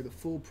crafty. Click here, the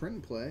full print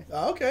and play.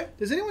 Okay.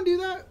 Does anyone do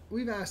that?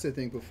 We've asked, I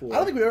think, before. I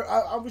don't think we ever.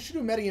 I should do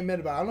a Metting and Mid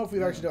about it. I don't know if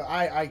we've actually done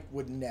it. I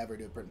would never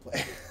do a print and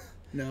play.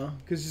 No,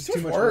 because it's just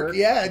too much work.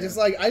 Yeah, just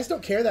like I just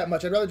don't care that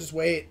much. I'd rather just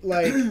wait.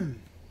 Like,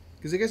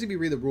 because I guess if you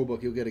read the rule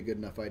book, you'll get a good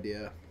enough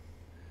idea.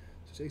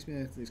 So it takes me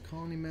to these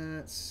colony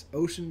mats,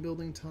 ocean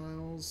building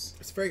tiles.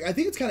 It's very. I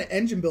think it's kind of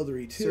engine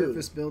buildery too.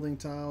 Surface building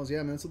tiles. Yeah,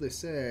 I mean that's what they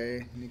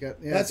say. And you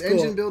got that's cool.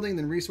 Engine building,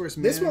 then resource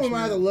management. This one we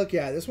might have to look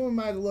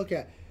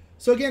at.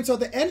 So again, so at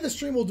the end of the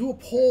stream, we'll do a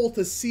poll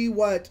to see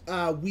what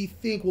we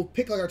think. We'll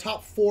pick like our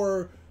top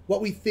 4.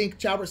 What we think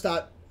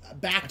Chowberstot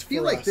backed. I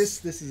feel for like us.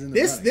 this is in the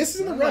running. This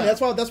is in the run.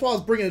 That's why I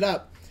was bringing it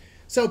up.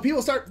 So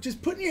people start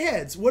just putting your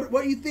heads.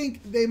 What you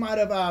think they might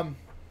have.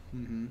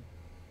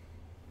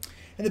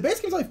 And the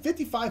base game's only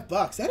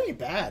 $55. That ain't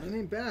bad. That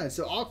ain't bad.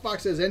 So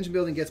Alkbox says engine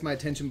building gets my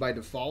attention by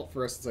default.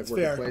 For us, it's like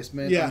worker fair.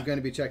 placement. Yeah. I'm going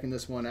to be checking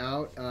this one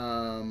out.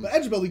 But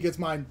engine building gets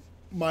my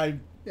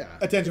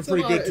attention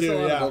pretty good too. It's a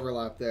lot of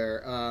overlap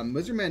there.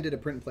 Wizardman did a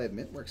print and play of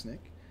Mintworks,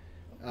 Nick.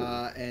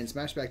 And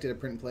Smashback did a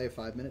print and play of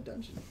 5-Minute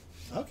Dungeon.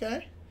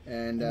 Okay.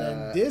 And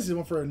then Diz is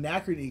one for a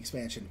Nacrity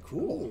expansion.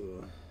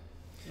 Cool.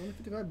 Only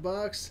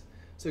 $55.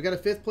 So we got a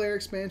 5th player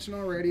expansion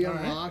already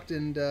unlocked,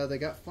 and they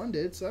got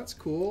funded, so that's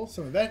cool.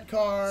 Some event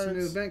cards. Some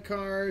new event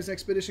cards,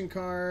 expedition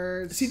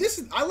cards. See,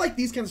 I like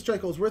these kinds of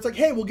strike goals where it's like,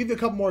 hey, we'll give you a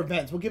couple more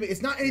events. We'll give it.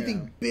 It's not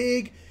anything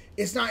big.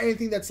 It's not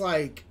anything that's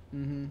like.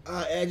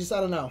 I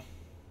don't know.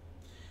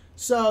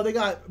 So they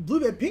got Blue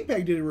Bed Pink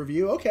Peg did a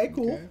review. Okay,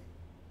 cool. Okay.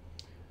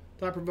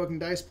 Thought-provoking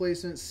dice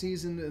placement,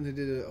 seasoned, and they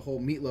did a whole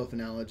meatloaf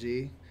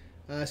analogy.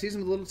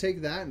 Seasoned with a little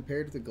take that and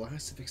paired with a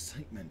glass of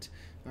excitement.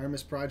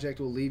 Artemis Project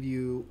will leave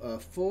you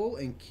full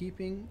and keep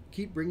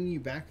bringing you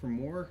back for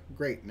more.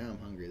 Great, now I'm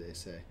hungry, they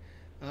say.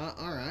 All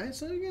right,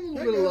 so you're getting a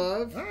little bit of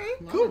love. All right,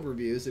 a lot cool. of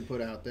reviews they put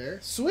out there.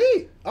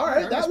 Sweet. All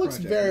right, Artemis that looks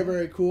Project, very, man.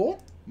 very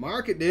cool.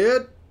 Mark it,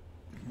 dude.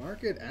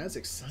 Mark it as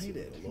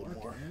excited. A little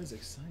Mark more. it as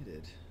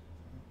excited.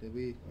 Did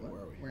we? Where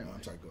are we? Where am I?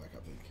 I'm sorry, go back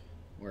up.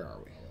 Where are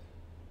we?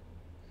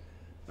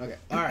 Okay.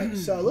 All right,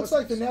 so it looks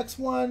like the next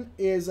one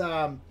is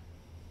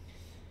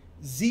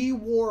Z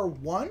War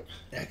 1.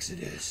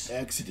 Exodus.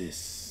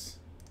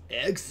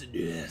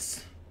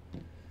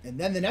 And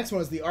then the next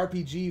one is the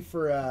RPG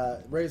for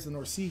Raiders of the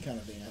North Sea kind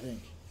of thing, I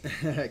think.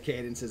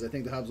 Caden says, I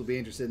think the Hubs will be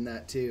interested in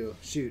that too.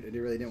 Shoot, I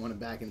really didn't want to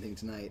back anything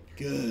tonight.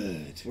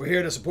 Good. We're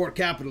here to support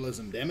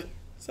capitalism, damn it.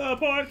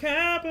 Support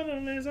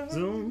capitalism.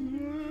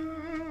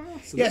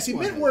 So Yeah, this see,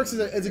 one Mint has Works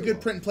done is a very good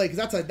well. print and play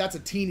because that's a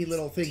teeny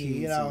little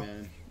thingy, you Teensy, know.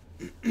 man.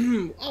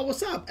 Oh,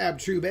 what's up,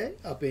 Abtrube?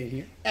 Up in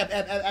here.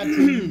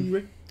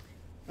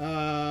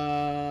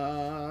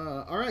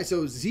 All right,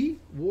 so Z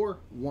War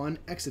 1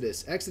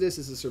 Exodus. Exodus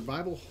is a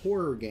survival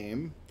horror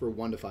game for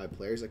 1 to 5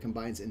 players that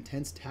combines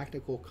intense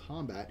tactical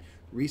combat,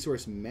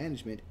 resource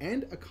management,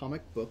 and a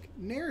comic book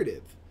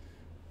narrative.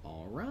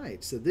 All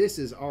right, so this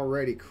has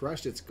already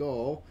crushed its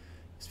goal.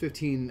 It's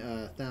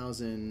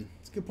 15,000.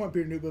 It's a good point,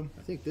 Peter Newbom.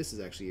 I think this is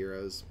actually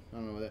euros. I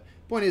don't know what that.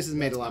 Point is, it's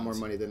made That's a lot more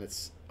pounds. money than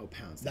it's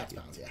pounds. That's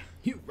Thank pounds, you. yeah.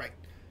 You right.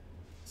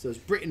 So it's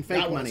Britain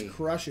fake That money. one's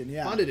crushing,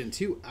 yeah. Funded in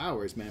 2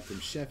 hours, man, from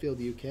Sheffield,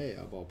 UK,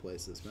 of all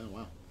places. Man,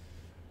 wow.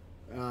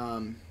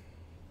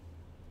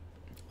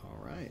 All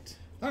right.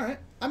 All right.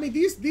 I mean,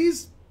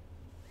 these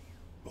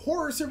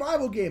horror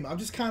survival game. I'm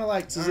just kind of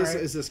like, So all right.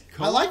 is this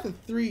I like the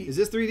co-op? 3. Is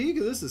this 3D?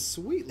 Because this is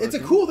sweet. It's a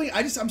looking. cool thing.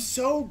 I'm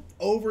so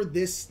over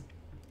this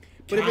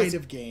But if kind it's-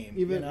 of game.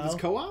 Even you know? if it's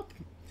co-op.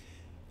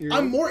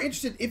 I'm more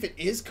interested if it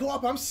is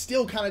co-op. I'm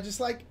still kind of just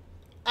like,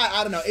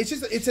 I don't know. It's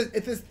just it's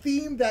a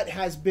theme that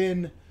has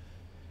been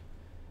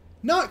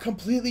not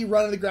completely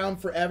run to the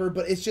ground forever,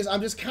 but it's just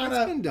I'm just kind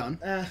of It's been done.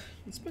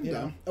 It's been you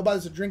done. know. Oh, but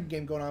there's a drinking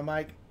game going on,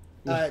 Mike.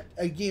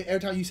 Again, every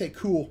time you say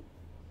cool,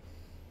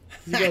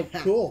 you go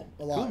cool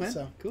a lot. Cool, man.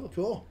 So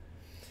Cool.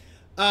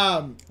 I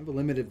I have a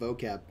limited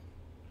vocab.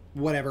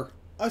 Whatever.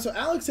 So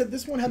Alex said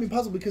this one had me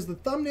puzzled because the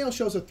thumbnail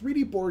shows a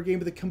 3D board game,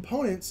 but the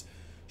components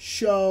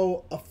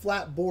show a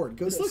flat board.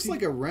 This looks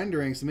like a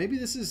rendering, so maybe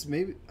this is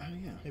maybe. Oh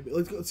yeah. Maybe.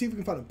 Let's see if we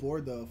can find a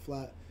board though,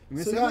 flat. I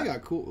mean, So it's we definitely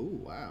got cool.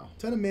 Ooh, wow.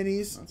 ton of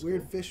minis, That's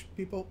weird cool. fish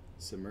people.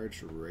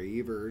 Submerged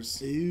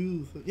ravers.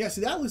 Ew. Yeah, see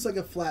that looks like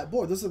a flat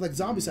board. Those look like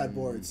zombie side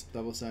boards.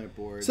 Double-sided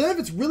board. So then if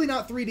it's really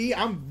not 3D,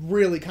 I'm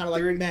really kind of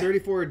like, meh.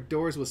 34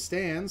 doors with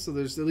stands, so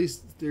there's at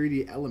least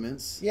 3D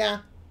elements. Yeah.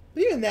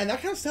 But even then,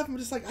 that kind of stuff, I'm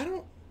just like, I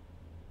don't...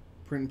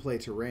 Print and play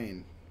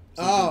terrain.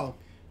 So Oh.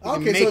 you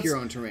can okay, make so your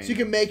it's- own terrain. So you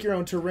can make your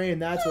own terrain.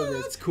 That's what it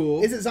is. That's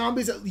cool. Is it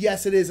zombies?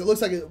 Yes, it is. It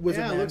looks like a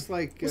wizard Yeah, man. it looks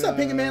like. What's up,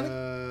 Pink and Manly?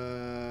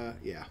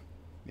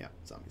 Yeah,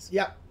 zombies.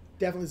 Yeah,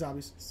 definitely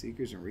zombies.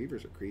 Seekers and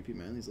reavers are creepy,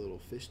 man. These little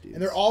fish dudes.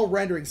 And they're all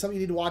rendering. Something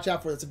you need to watch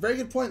out for. That's a very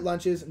good point,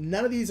 Lunches.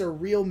 None of these are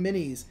real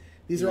minis.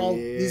 These are all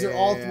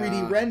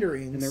 3D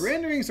renderings. And the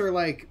renderings are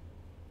like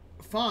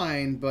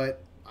fine,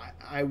 but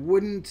I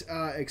wouldn't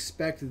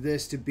expect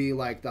this to be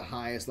like the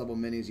highest level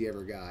minis you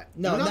ever got.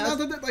 No, not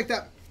that like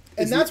that.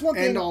 And is that's the one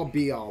thing- End all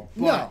be all.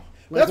 But No. like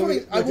That's one when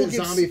thing I will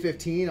give Zombie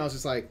 15. I was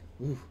just like,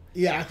 ooh.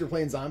 Yeah. After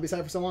playing Zombie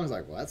Side for so long, I was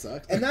like, well, that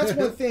sucks. And that's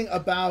one thing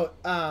about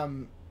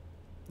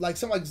like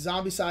something like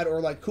Zombicide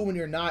or like Cool When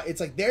You're Not. It's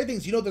like their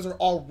things. You know, those are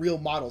all real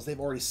models. They've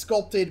already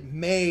sculpted,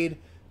 made,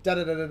 da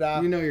da da da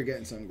da. You know you're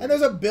getting some. And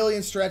there's a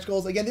billion stretch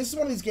goals. Again, this is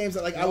one of these games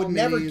that like I would All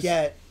never minis.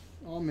 get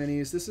all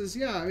minis. This is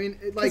I mean,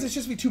 because like it's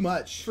just be too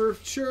much. for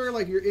sure,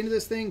 like you're into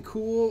this thing,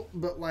 cool,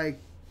 but like,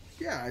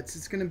 yeah,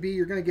 it's gonna be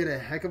you're gonna get a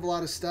heck of a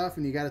lot of stuff,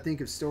 and you got to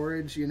think of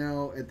storage. You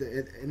know,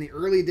 in the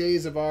early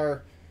days of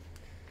our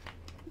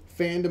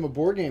fandom of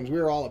board games, we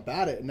were all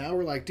about it, and now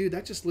we're like, dude,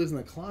 that just lives in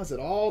the closet.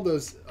 All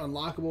those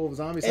unlockable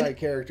zombie side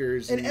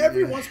characters, And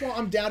every once in a while,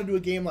 I'm down to do a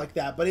game like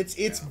that, but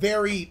it's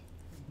very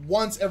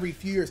once every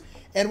few years.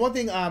 And one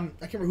thing, I can't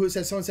remember who it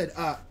said. Someone said,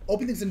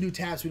 "Open things in new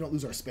tabs, so we don't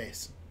lose our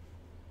space."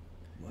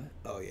 What?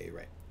 Oh yeah, you're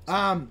right.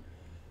 All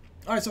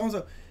right, so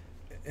also,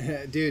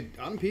 Dude,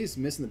 Autumn Peace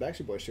missing the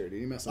Backstreet Boys shirt. Did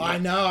you mess up? I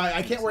know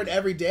I can't wear it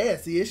every day.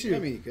 That's the issue. I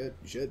mean, you could.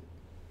 You should.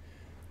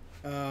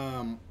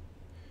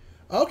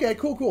 Okay,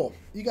 cool.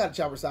 You got it,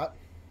 Chopper Stop.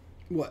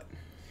 What?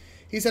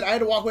 He said, I had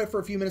to walk away for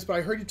a few minutes, but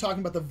I heard you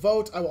talking about the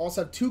vote. I will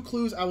also have 2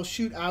 clues I will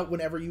shoot out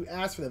whenever you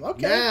ask for them.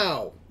 Okay.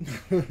 Now.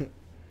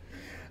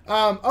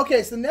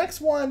 Okay, so the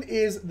next one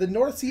is the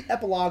North Sea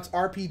Epilogues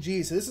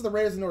RPG. So this is the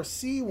Raiders of the North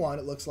Sea one,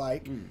 it looks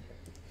like.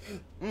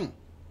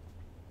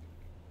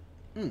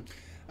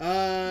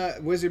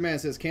 Wizard Man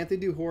says, can't they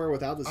do horror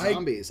without the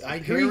zombies? I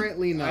agree.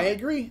 Apparently not. I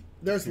agree.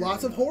 There's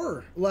lots of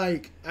horror.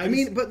 Like, I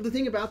mean, but the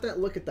thing about that,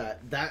 look at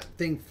that. That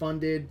thing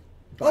funded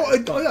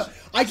Yeah.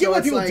 I get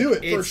why people do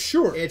it, for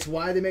sure. It's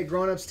why they make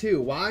grown-ups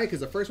too. Why? Because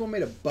the first one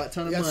made a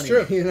butt-ton of money. That's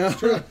true. You know? That's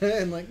true.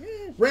 And like,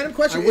 random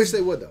question. I wish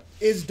they would, though.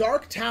 Is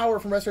Dark Tower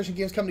from Restoration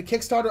Games coming to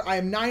Kickstarter? I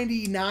am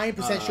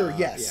 99% sure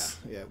yes.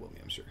 Yeah, it will be,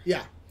 I'm sure.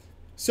 Yeah.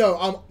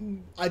 So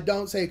I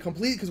don't say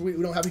complete because we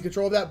don't have any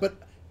control of that, but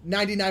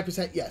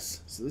 99%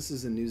 yes. So this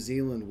is a New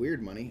Zealand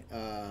weird money,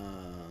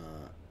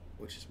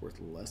 which is worth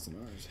less than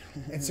ours.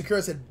 And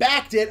Sakura said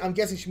backed it. I'm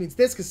guessing she means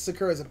this because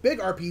Sakura is a big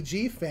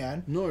RPG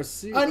fan. North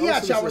Sea. And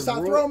yeah, Shower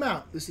Stop, throw them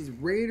out. This is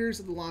Raiders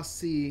of the Lost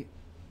Sea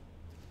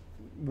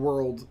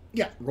world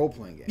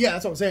role-playing game. Yeah,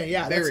 that's what I'm saying.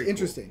 Yeah, very that's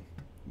interesting.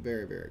 Cool.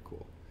 Very, very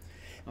cool.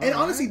 And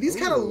honestly, these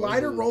kind of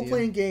lighter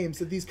role-playing games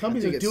that these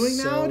companies are doing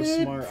now,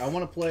 dude. Smart. I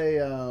want to play...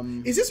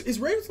 Is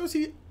Raiders of the North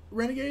Sea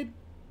Renegade?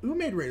 Who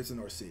made Raiders of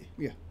the North Sea?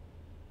 Yeah.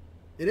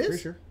 It is?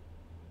 Pretty sure.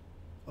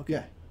 Okay.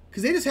 Yeah.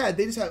 Because they just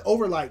had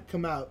Overlight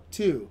come out,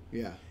 too.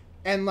 Yeah.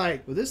 And,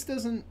 like... Well, this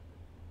doesn't...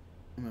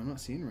 I'm not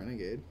seeing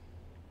Renegade.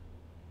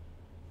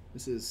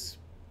 This is...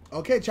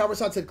 Okay,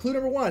 Chalbersad said, clue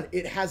number 1,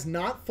 it has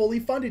not fully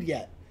funded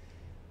yet.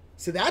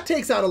 So that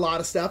takes out a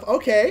lot of stuff.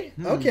 Okay.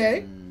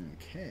 Okay.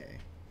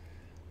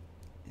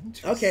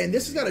 Okay, and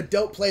this has got a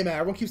dope playmat.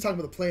 Everyone keeps talking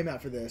about the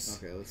playmat for this.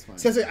 Okay, let's find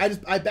it. Says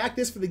I backed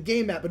this for the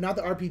game mat, but not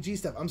the RPG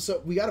stuff.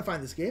 We got to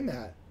find this game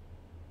mat.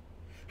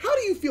 How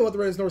do you feel about the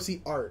Raiders of the North Sea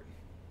art?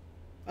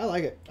 I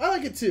like it. I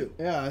like it too.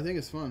 Yeah, I think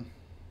it's fun.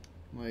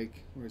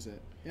 Like, where is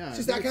it? Yeah, it's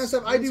just that kind of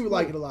stuff. I do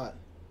like it a lot.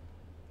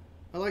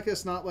 I like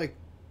it's not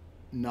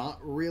not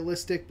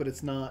realistic, but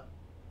it's not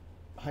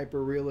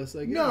hyper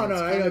realistic. No, it's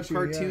I kind know of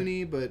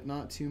cartoony, but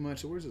not too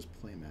much. Where's this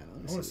playmat?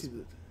 I want to see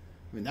the.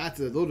 I mean, that's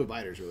the little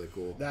divider's really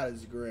cool. That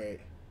is great.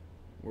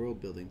 World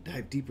building.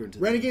 Dive deeper into.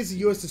 Renegade's the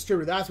U.S.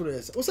 distributor. That's what it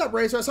is. What's up,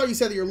 Racer? I saw you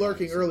said that you're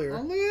lurking earlier. Oh,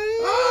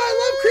 I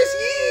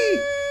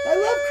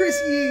love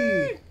Chris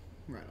Yee.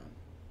 Right on.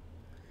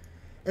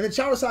 And then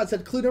Showerside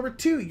said, clue number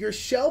 2, your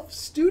shelf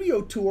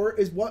studio tour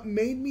is what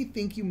made me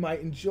think you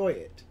might enjoy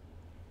it.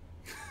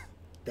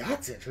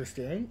 That's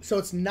interesting. So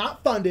it's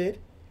not funded,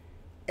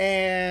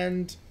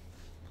 and...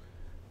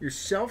 Your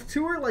shelf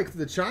tour? Like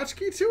the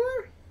Tchotchke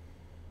tour?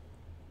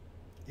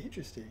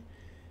 Interesting.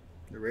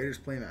 The Raiders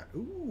playmat.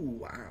 Ooh,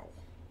 wow.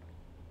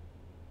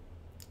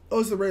 Oh,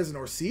 is the Raiders of the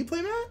North Sea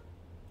playmat?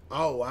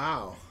 Oh,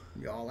 wow.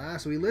 Y'all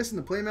asked. So we listen.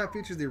 The playmat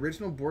features the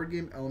original board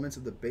game elements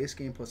of the base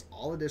game plus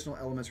all additional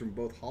elements from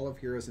both Hall of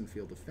Heroes and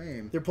Field of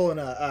Fame. They're pulling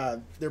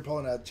a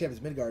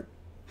Champions Midgard.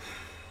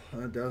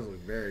 That does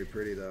look very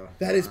pretty, though.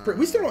 That is pretty.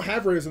 We still don't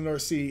have Raiders of the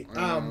North Sea.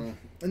 And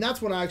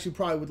that's one I actually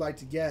probably would like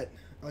to get.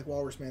 I like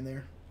Walrus Man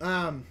there.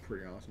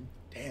 Pretty awesome.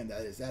 Damn,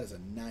 that is a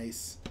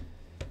nice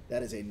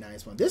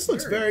one. This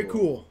looks very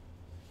cool.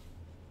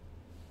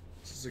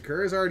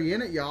 Sakura's already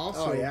in it, y'all.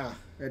 Oh, yeah.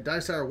 At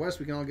Dice Tower West,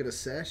 we can all get a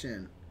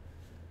session.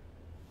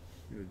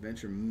 New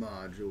adventure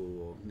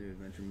module.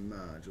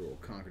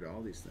 Conquered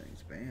all these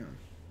things. Bam.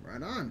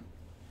 Right on.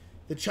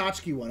 The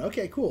Tchotchke one.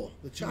 Okay, cool.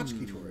 The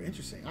Tchotchke tour.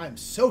 Interesting. I'm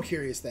so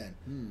curious then.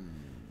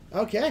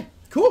 Okay,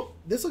 cool.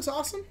 This looks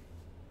awesome.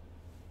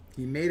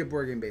 He made a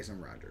board game based on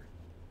Roger.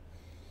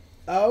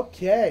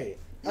 Okay.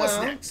 What's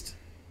next?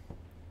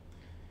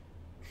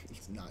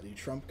 Let's not do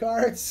trump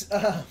cards.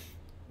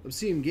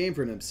 Obscene game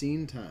for an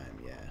obscene time,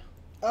 yeah.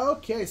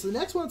 Okay, so the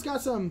next one's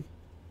got some...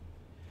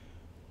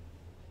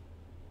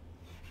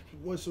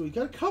 Well, so we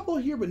got a couple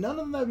here, but none of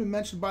them have been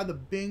mentioned by the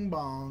Bing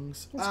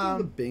Bongs. Let's go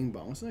to the Bing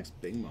Bong. What's the next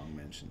Bing Bong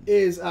mentioned?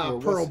 Is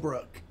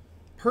Pearlbrook.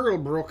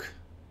 Pearlbrook.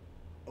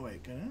 Oh,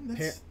 wait,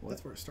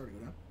 that's where it started.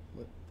 Go down.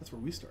 What? That's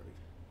where we started.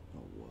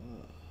 Oh, whoa.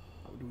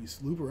 Oh, do we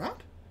loop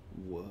around?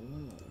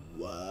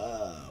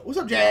 Whoa. What's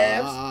up,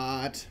 Jabs?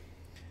 What?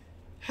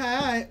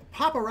 Hi.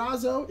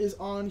 Paparazzo is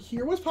on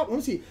here. What's Papa? Let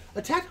me see.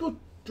 A tactical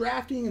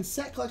drafting and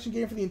set collection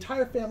game for the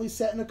entire family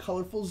set in a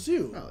colorful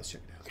zoo. Oh, let's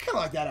check it out. I kind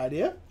of like that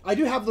idea. I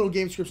do have little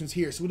game descriptions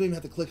here, so we don't even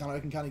have to click on it. I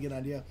can kind of get an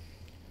idea.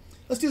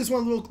 Let's do this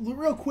one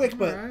real quick.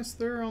 But all right, so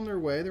they're on their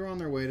way. They're on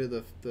their way to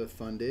the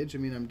fundage. I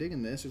mean, I'm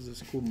digging this. There's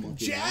this cool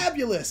monkey.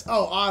 Jabulous.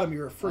 Oh, Autumn,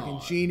 you're a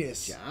freaking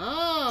genius.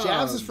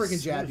 Jabs is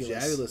freaking Jabulous.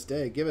 Jabulous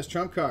day. Give us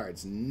trump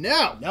cards.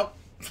 No. Nope.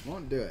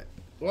 Won't do it.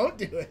 Won't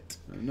do it.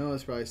 I know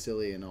it's probably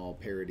silly and all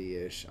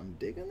parody-ish. I'm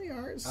digging the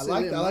art. I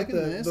like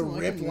the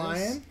ripped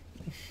lion.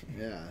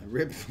 Yeah,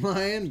 ripped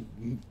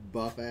lion,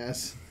 buff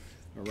ass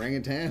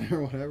orangutan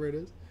or whatever it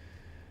is.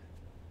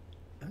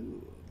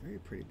 Ooh, very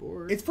pretty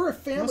board. It's for a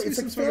family. It's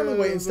like family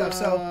weight and stuff.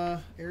 So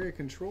area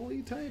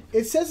control-y type.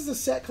 It says it's a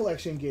set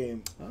collection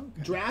game.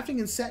 Okay. Drafting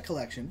and set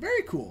collection.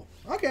 Very cool.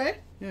 Okay.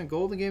 Yeah,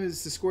 goal of the game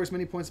is to score as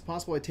many points as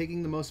possible by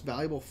taking the most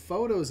valuable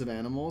photos of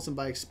animals and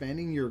by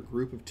expanding your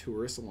group of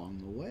tourists along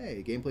the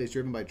way. Gameplay is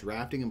driven by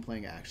drafting and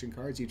playing action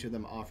cards, each of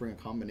them offering a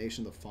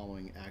combination of the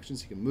following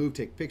actions. You can move,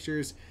 take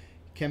pictures,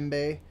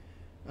 kembe,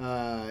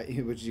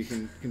 which you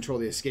can control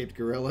the escaped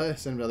gorilla,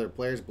 send them to other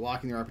players,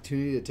 blocking their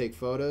opportunity to take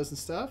photos and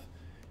stuff.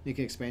 You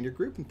can expand your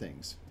group and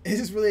things. Is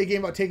this really a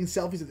game about taking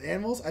selfies with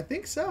animals? I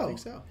think so. I think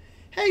so.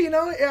 Hey,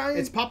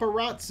 it's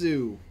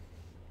paparazzo.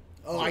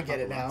 Oh, I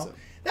get it now.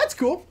 That's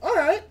cool. All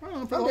right. For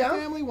the whole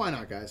family, why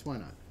not, guys?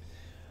 Why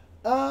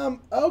not?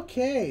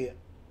 Okay.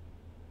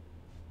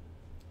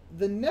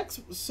 The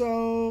next,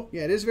 so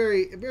Yeah, it is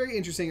very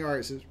interesting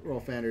art, says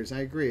Rolf Anders. I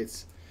agree.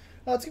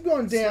 let's keep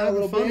going down a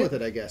little fun bit. with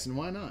it, I guess, and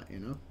why not? You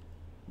know,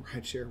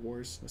 Rideshare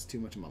Wars. That's too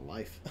much of my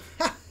life.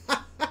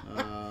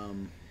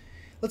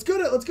 Let's go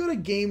to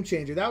Game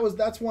Changer.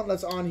 That's one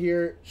that's on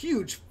here.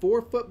 Huge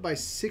 4 foot by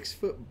 6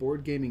 foot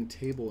board gaming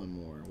table and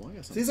more. Well, I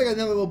guess So he's like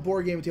another little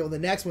board game table. The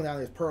next one down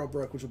there is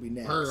Pearlbrook, which will be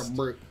next.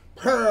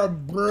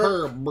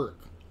 Pearlbrook.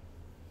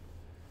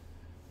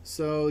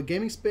 So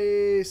gaming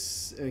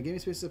space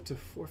is up to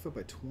 4 foot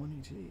by 20.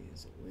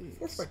 Jeez,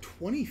 4 foot by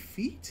 20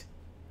 feet?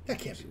 That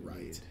can't be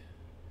right.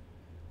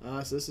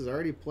 So this is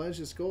already pledged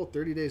its goal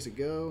 30 days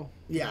ago.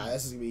 Yeah,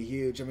 this is gonna be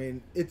huge. I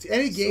mean, it's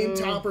any game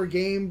topper,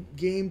 game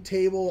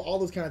table, all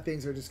those kind of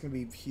things are just gonna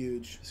be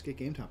huge. Just get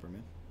Game Topper,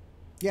 man.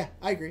 Yeah,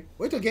 I agree.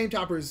 Wait till Game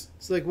Toppers.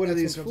 So like, what are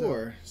these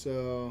for?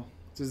 So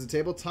this is a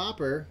table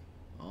topper.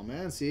 Oh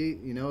man, see,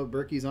 you know,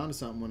 Berkey's onto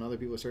something when other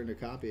people are starting to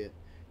copy it.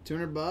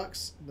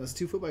 $200. That's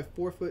 2 foot by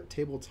 4 foot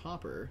table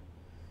topper.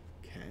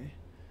 Okay.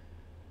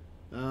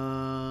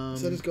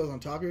 So this goes on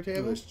top of your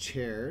table. There's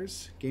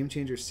chairs. Game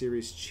Changer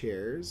series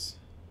chairs.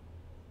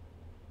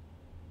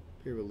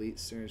 Pair of Elite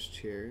Stars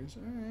chairs.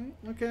 All right.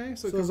 Okay.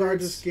 So those are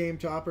just game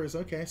toppers.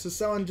 Okay. So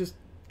someone just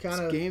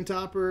kind of game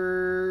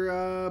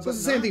topper. So it's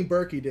the same thing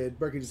Berkey did.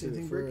 Berkey just did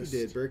it first.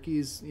 Berkey did.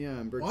 Berkey's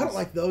Well, I don't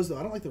like those though.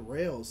 I don't like the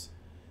rails.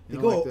 They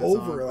You go don't like those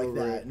over like over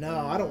that. it? No,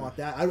 Yeah. I don't want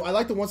that. I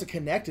like the ones that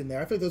connect in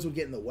there. I feel like those would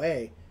get in the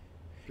way.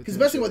 Because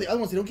especially with the other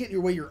ones, they don't get in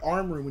your way your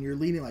arm room when you're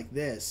leaning like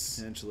this.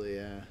 Potentially,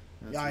 yeah.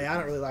 Yeah, I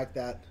don't really like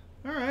that.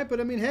 All right, but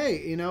I mean,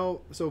 hey, you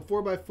know, so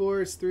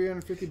 4x4 is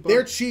 $350.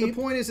 They're cheap.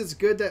 The point is, it's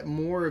good that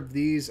more of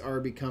these are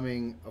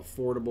becoming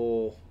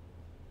affordable,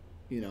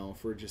 you know,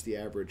 for just the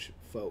average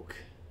folk.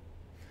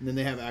 And then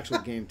they have actual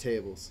game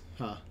tables,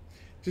 huh?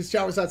 Just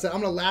Chowers said, I'm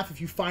gonna laugh if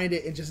you find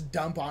it and just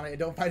dump on it and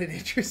don't find it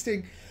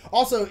interesting.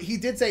 Also, he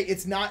did say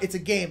it's a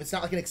game. It's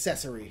not like an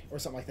accessory or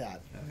something like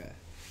that. Okay.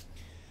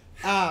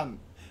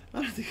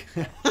 I I don't think.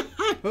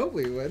 I hope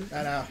we would.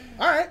 know.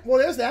 All right. Well,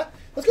 there's that.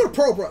 Let's go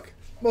to Pearlbrook.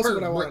 Most of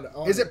what I wanted.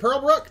 Is it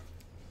Pearlbrook?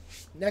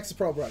 Next is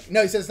Pearlbrook.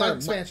 No, he says it's not an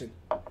expansion.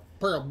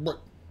 Pearlbrook.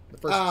 The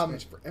first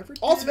expansion for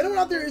everything. Also, if anyone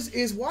out there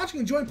is watching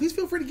and enjoying, please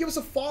feel free to give us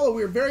a follow.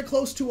 We are very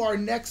close to our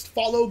next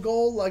follow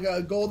goal, like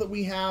a goal that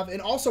we have.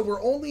 And also,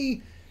 we're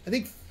only, I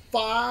think,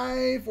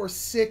 5 or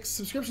 6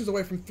 subscriptions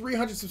away from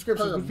 300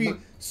 subscriptions. Would be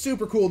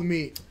super cool to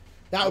meet.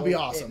 That would be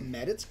awesome. It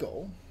met its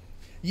goal.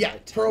 Yeah,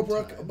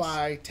 Pearlbrook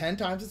by 10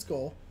 times its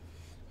goal.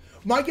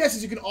 My guess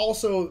is you can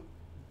also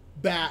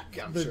back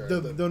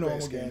the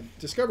normal game.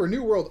 Discover a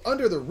new world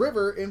under the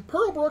river in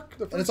Pearlbrook.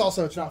 And it's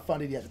not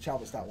funded yet. The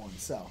Chalbus.1,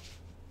 so.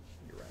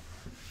 You're right.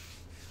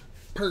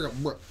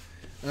 Pearlbrook.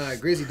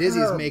 Grizzy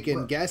Dizzy's making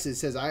Pearlbrook. guesses.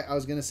 Says I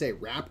was gonna say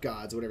Rap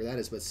Gods, whatever that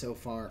is, but so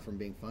far from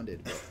being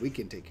funded, but we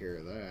can take care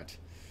of that.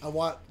 I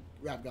want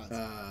Rap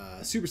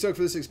Gods. Super stoked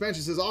for this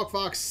expansion. Says Alk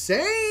Fox.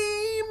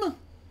 Same.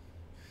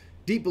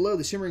 Deep below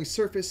the shimmering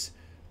surface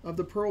of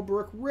the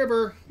Pearlbrook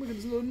River. Look at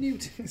this little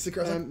newt. It's the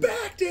girl's like,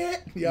 backed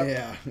it!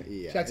 Yep.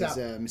 Yeah. Checks out.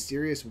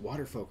 Mysterious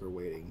waterfolk are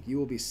waiting. You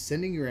will be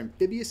sending your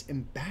amphibious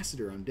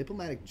ambassador on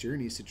diplomatic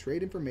journeys to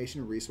trade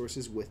information and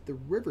resources with the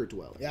river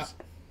dwellers. Yeah.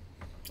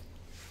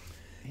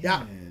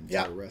 Yeah.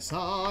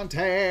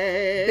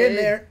 Interessante. Been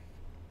there.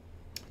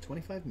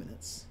 25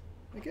 minutes.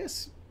 I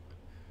guess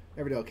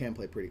Everdell can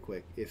play pretty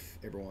quick if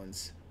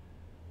everyone's...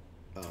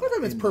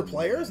 25 minutes per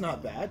player is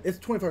not bad. It's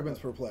 25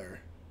 minutes per player.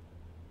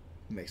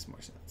 Makes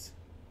more sense.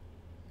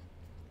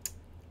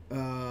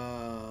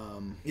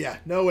 Yeah,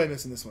 no way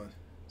missing this one.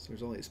 So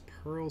there's all these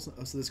pearls.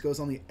 Oh, so this goes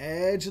on the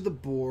edge of the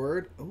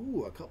board.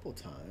 Oh, a couple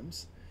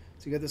times.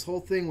 So you got this whole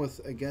thing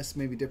with, I guess,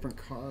 maybe different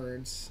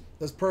cards.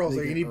 Those pearls,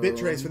 you need bit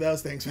trays for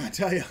those things, I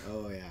tell you.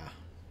 Oh, yeah.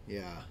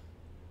 Yeah.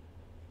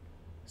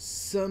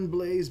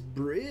 Sunblaze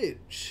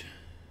Bridge.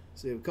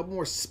 So you have a couple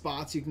more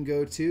spots you can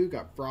go to.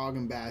 Got frog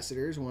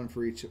ambassadors, one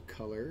for each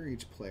color,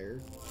 each player.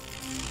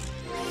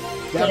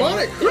 Dab on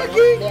it,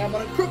 crookie! Dab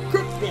on it, crook,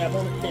 crook. Dab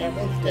on it, dab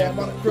on it, dab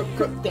on it, crook,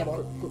 crook. Dab on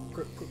it, crook,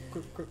 crook, crook,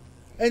 crook, crook.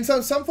 And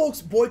some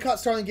folks boycott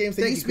Starling Games.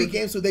 They used to be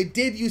Game Salute. They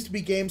did used to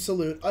be Game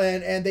Salute.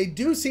 And they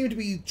do seem to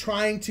be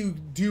trying to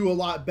do a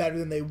lot better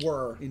than they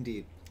were.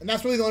 Indeed. And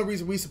that's really the only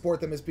reason we support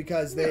them is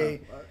because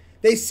they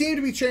seem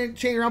to be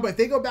changing around. But if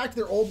they go back to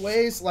their old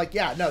ways, like,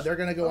 yeah, no, they're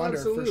going to go under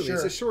for sure.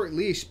 It's a short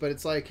leash, but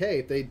it's like, hey,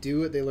 if they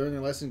do it, they learn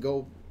their lesson,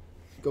 go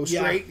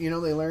straight, you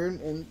know, they learn,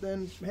 and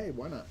then, hey,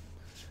 why not?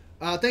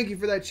 Thank you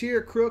for that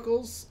cheer,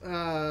 Crookles.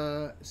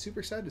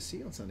 Super excited to see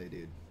you on Sunday,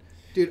 dude.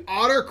 Dude,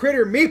 Otter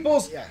Critter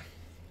Meeples. Yeah.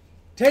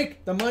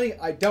 Take the money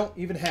I don't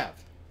even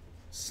have.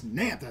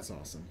 Snap, that's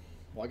awesome.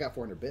 Well, I got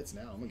 400 bits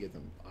now. I'm going to give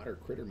them Otter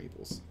Critter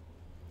Meeples.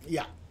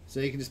 Yeah.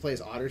 So you can just play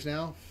as otters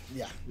now?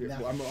 Yeah.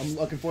 I'm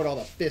looking forward to all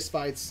the fist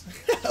fights.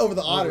 Over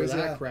the otters,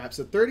 that crap.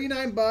 So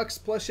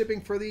 $39 plus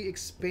shipping for the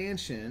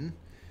expansion.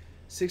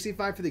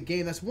 $65 for the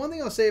game. That's one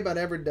thing I'll say about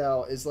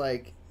Everdell is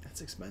like,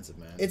 that's expensive,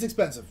 man. It's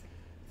expensive.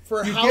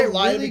 For you how get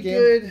light really of a game.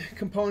 good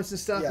components and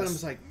stuff, and I'm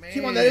just like, man.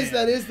 Come on, that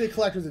is the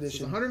collector's edition.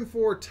 So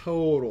 104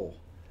 total.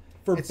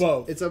 For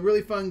both. It's a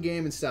really fun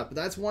game and stuff, but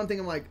that's one thing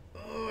I'm like,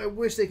 oh, I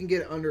wish they can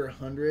get it under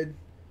 100.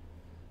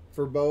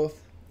 for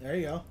both. There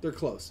you go. They're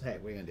close. Hey,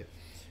 what are you gonna do?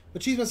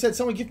 But Cheeseman said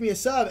someone gifted me a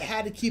sub,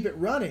 had to keep it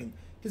running.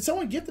 Did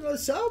someone gift another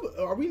sub?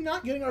 Are we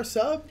not getting our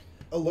sub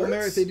alerts? Well,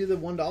 Mary, if they do the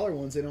 $1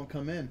 ones, they don't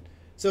come in.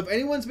 So if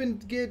anyone's been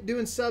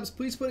doing subs,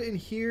 please put it in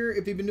here.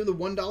 If you've been doing the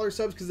 $1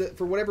 subs, because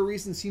for whatever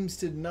reason seems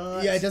to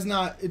not. Yeah, it does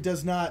not. It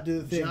does not do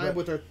the thing. Jive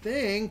with our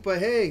thing. But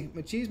hey,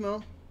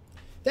 Machismo.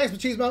 Thanks,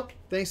 Machismo.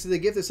 Thanks to the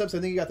gifted subs.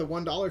 I think you got the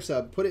 $1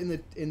 sub. Put it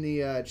in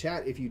the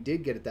chat if you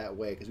did get it that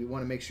way, because we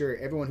want to make sure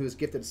everyone who was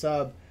gifted a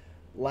sub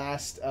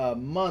last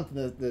month,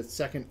 the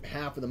second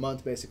half of the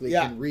month, basically,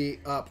 can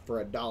re-up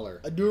for $1.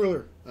 A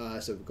dollar.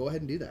 So go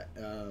ahead and do that.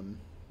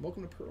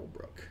 Welcome to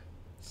Pearlbrook.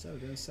 So we're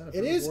going to set up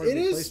it is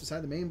placed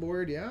beside the main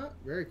board. Yeah,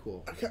 very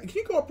cool. Can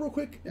you go up real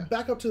quick? Yeah.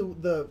 Back up to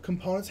the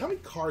components. How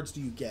many cards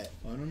do you get?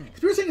 I don't know.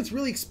 If you're saying it's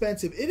really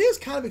expensive, it is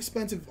kind of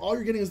expensive. All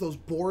you're getting is those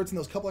boards and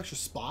those couple extra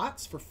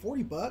spots for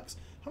 $40.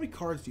 How many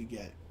cards do you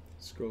get?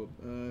 Scroll.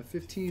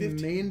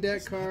 15 main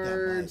deck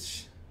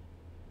cards.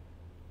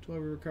 12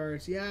 river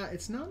cards. Yeah,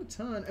 it's not a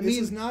ton. I mean,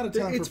 it's not a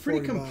ton. It's for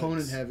pretty $40.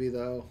 component heavy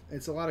though.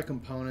 It's a lot of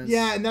components.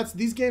 Yeah, and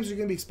these games are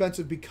going to be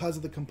expensive because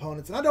of the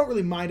components, and I don't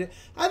really mind it.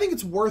 I think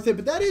it's worth it,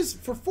 but that is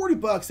for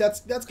 $40. That's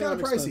kind of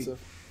pricey.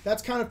 Expensive.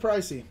 That's kind of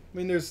pricey. I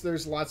mean,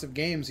 there's lots of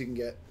games you can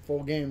get,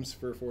 full games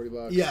for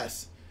 $40.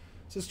 Yes.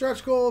 So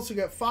stretch goals. So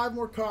you got 5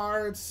 more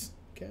cards.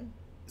 Okay.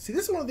 See,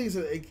 this is one of the things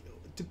that,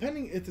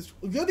 depending if this.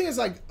 The other thing is,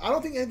 like, I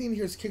don't think anything in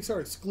here is Kickstarter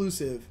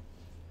exclusive.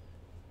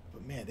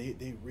 But man,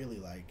 they really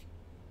like.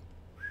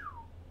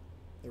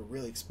 They're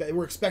really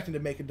we're expecting to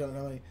make a ton of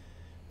money.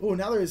 Oh,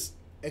 now there's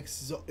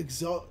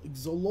axolotl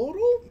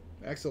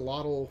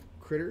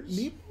critters.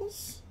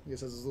 Meeples. I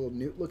guess those little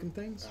newt looking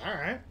things. All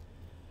right.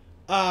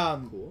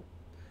 Cool.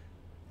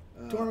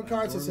 Dormant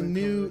cards. It's a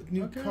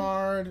new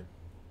card.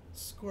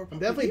 Score. I'm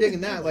definitely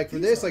digging that. Like for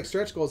this, like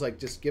stretch goals, like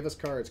just give us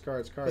cards.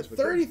 But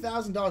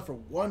 $30,000 for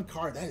one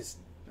card. That is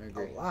a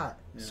lot.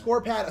 Yeah.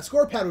 A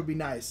score pad would be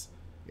nice.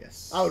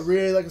 Yes. I would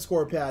really like a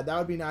score pad. That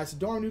would be nice. A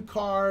dorm new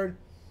card.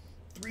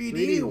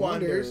 3D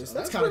Wonders.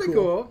 That's kind of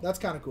cool. That's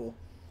kind of cool.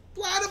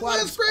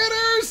 Platypus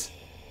critters!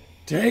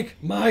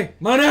 Take my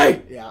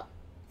money! Yeah.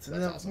 So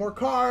that's awesome. More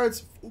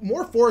cards.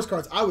 More forest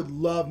cards. I would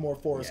love more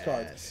forest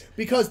cards.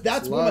 Because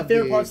that's one of my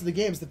favorite parts of the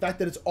game is the fact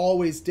that it's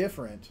always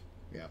different.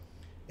 Yeah.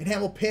 And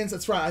Hamill pins.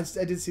 That's right.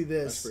 I did see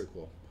this. That's pretty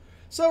cool.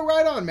 So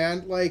right on,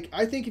 man. Like,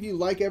 I think if you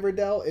like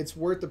Everdell, it's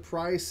worth the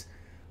price.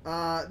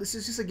 This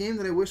is just a game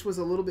that I wish was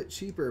a little bit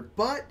cheaper.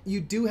 But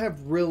you do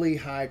have really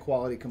high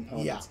quality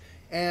components.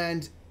 Yeah.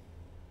 And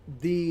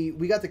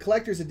we got the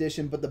collector's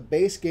edition, but the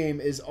base game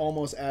is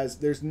almost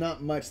there's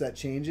not much that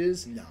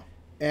changes. No.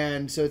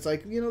 And so it's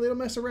like, they don't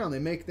mess around. They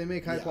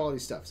make high quality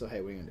stuff. So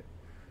hey, what are you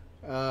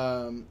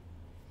gonna do?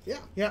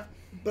 Yeah.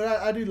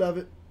 But I do love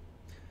it.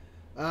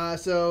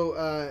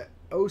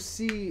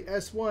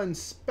 OCS1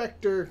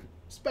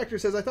 Spectre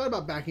says, I thought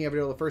about backing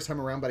Everdell the first time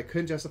around, but I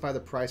couldn't justify the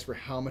price for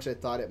how much I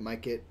thought it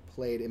might get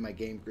played in my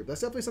game group.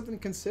 That's definitely something to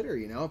consider.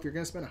 If you're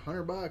gonna spend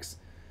 $100,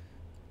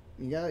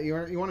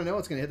 you want to know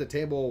it's gonna hit the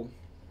table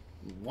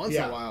once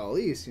in a while at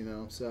least.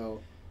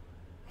 So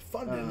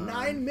fun in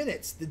 9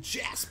 minutes. The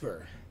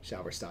Jasper.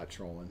 Shalver stopped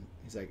trolling.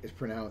 He's like, it's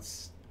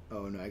pronounced.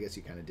 Oh no, I guess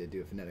you kind of did do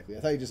it phonetically.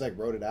 I thought you just like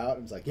wrote it out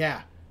and was like,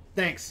 yeah,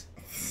 thanks.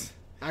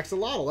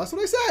 Axolotl. That's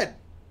what I said.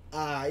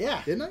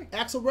 Yeah. Didn't I?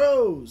 Axel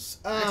Rose.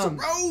 Axel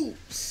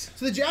Rose.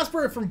 So the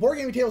Jasper from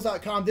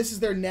BoardGamingTables.com, this is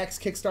their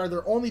next Kickstarter.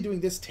 They're only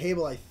doing this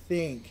table, I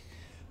think.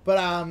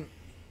 But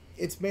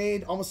it's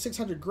made almost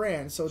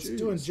 $600,000, so it's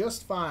doing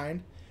just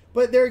fine.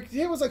 But their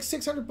table was like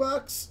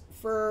 $600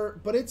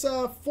 but it's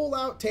a full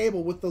out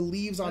table with the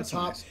leaves on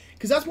top.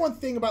 Because that's one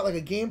thing about like a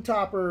game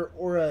topper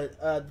or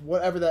a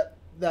whatever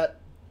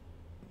that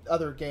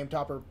other game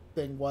topper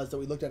thing was that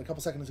we looked at a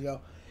couple seconds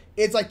ago.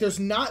 It's like there's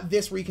not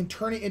this where you can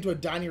turn it into a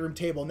dining room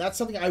table, and that's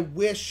something I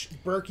wish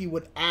Berkey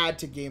would add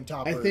to game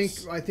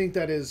toppers. I think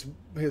that is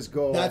his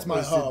goal. That's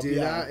my hope. To do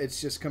that.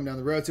 It's just come down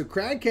the road. So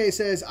Crag K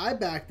says, I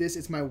back this.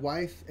 It's my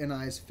wife and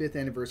I's 5th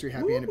anniversary.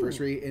 Happy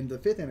anniversary. And the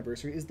 5th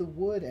anniversary is the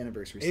wood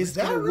anniversary. So is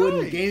that right?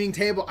 Wooden gaming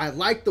table. I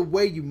like the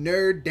way you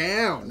nerd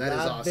down. That is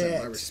awesome.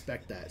 I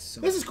respect that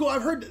so much. This is cool.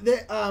 I've heard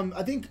that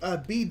I think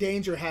B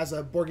Danger has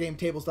a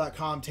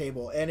BoardGameTables.com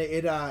table, and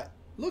it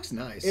looks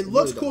nice. It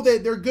looks really cool.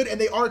 They're good, and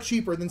they are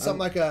cheaper than something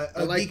like a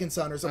Geek and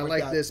Son or something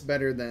like that. I like this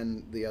better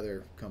than the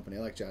other company. I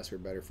like Jasper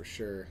better for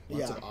sure.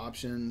 Lots of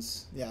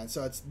options. Yeah,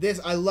 so it's this.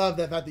 I love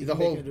that fact that you can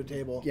make it into a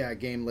table. Yeah,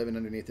 game living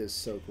underneath is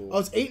so cool. Oh,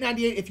 it's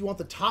 $8.98 if you want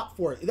the top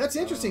for it. That's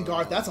interesting,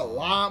 Garth. That's a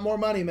lot more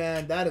money,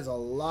 man. That is a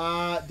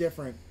lot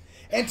different.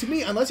 And to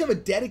me, unless you have a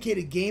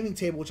dedicated gaming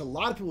table, which a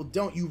lot of people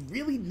don't, you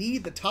really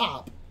need the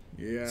top.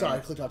 Yeah. Sorry, I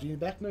clicked off. Do you need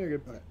back? No, you're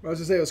good. I was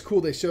gonna say it was cool.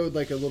 They showed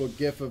like a little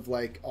GIF of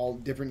like all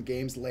different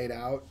games laid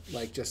out,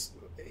 like just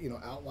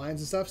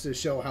outlines and stuff to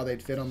show how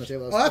they'd fit on the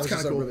table. That's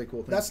kind of cool. Really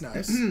cool thing. That's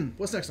nice.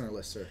 What's next on our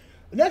list, sir?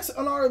 Next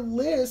on our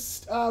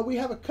list, we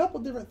have a couple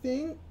different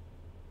things.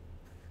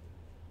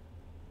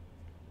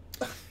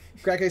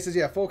 Crackhead says,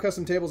 yeah, full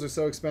custom tables are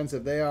so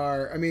expensive. They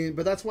are. I mean,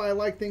 but that's why I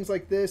like things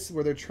like this,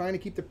 where they're trying to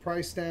keep the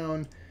price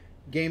down,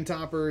 Game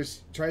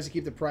Toppers tries to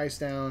keep the price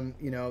down.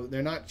 You know,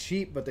 they're not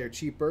cheap, but they're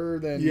cheaper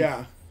than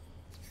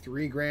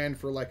 $3,000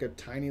 for like a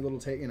tiny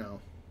little you know.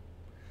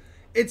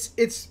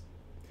 It's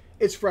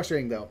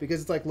frustrating though,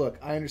 because it's like, look,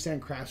 I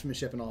understand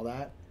craftsmanship and all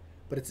that,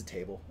 but it's a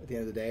table at the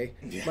end of the day.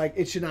 Yeah. Like,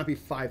 it should not be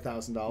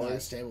 $5,000. No,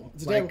 it's a table.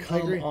 It's a like,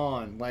 table. come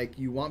on. Like,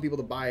 you want people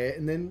to buy it,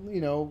 and then, you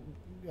know,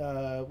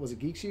 was it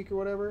Geek Chic or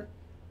whatever?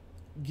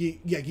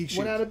 Geek Chic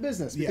went out of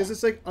business because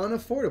it's like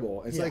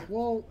unaffordable. It's like,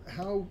 well,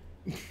 how?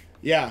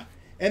 Yeah,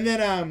 and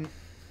then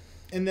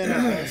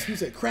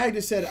excuse me, Craig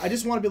just said, I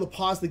just want to be able to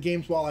pause the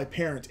games while I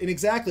parent. And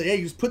exactly, hey,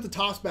 you just put the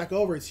tops back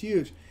over. It's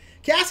huge.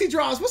 Cassie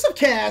draws. What's up,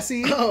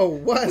 Cassie? Oh,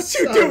 what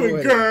you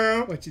doing,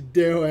 girl? What you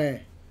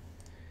doing?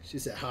 She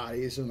said,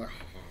 "Hottie." She's like,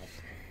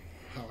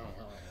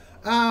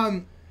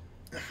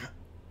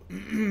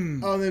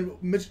 Oh, and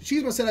then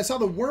Cheeseman said, I saw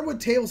the Wormwood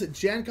tables at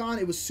Gen Con.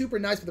 It was super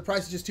nice, but the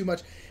price is just too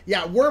much.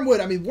 Yeah, Wormwood,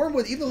 even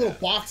the little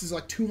boxes are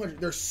like 200.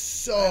 They're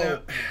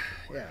so...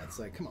 Yeah, it's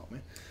like, come on,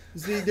 man.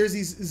 There's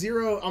these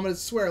zero... I'm going to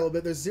swear a little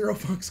bit. There's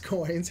 $0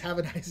 coins. Have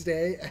a nice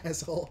day,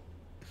 asshole.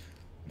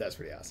 That's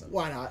pretty awesome.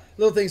 Why not?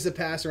 Little things to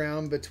pass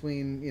around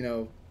between, you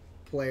know,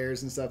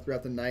 players and stuff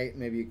throughout the night.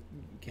 Maybe you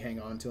can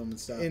hang on to them and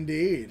stuff.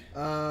 Indeed.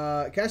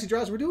 Cassie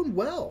Draws, we're doing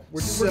well.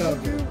 We're so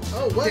good.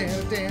 Oh, what?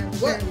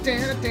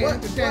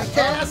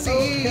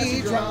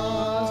 Cassie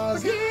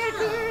Draws.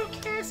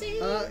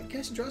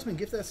 Cassie Draws, man,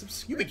 gift that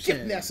subscription. You've been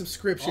gifting that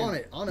subscription. On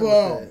it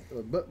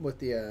with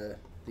the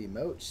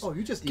emotes. Oh,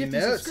 you just gifting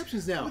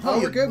subscriptions now. Oh,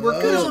 we're good.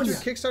 We're good.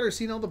 Kickstarter,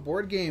 seeing all the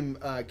board game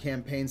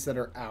campaigns that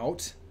are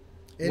out.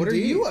 Indeed. What are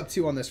you up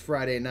to on this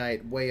Friday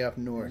night way up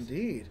north?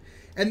 Indeed.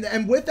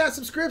 And with that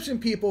subscription,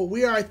 people,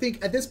 we are, I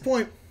think, at this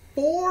point,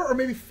 4 or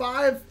maybe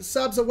 5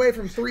 subs away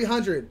from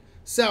 300.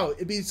 So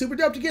it'd be super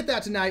dope to get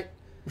that tonight.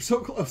 We're so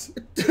close.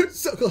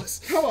 So close.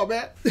 Come on,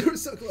 man. We're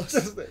so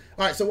close. All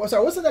right, so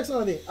sorry, what's the next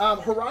one?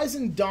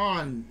 Horizon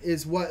Dawn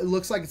is what it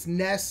looks like it's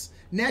next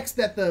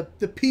that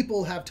the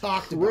people have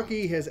talked about.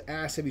 Rookie has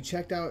asked, have you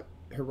checked out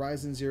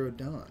Horizon Zero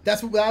Dawn?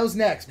 That was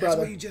next, brother.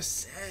 That's what you just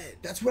said.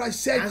 That's what I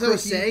said, As I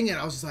was saying it,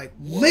 I was just like,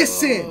 whoa,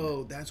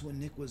 listen. That's what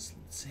Nick was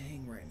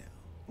saying right now.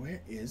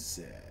 Where is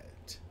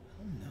it?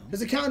 I don't know.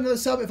 Does it count another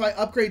sub if I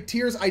upgrade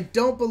tiers? I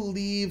don't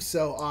believe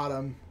so,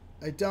 Autumn.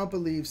 I don't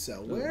believe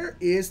so. Where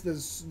is the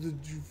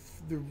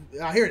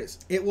here it is.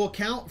 It will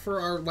count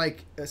for our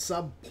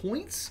sub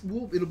points.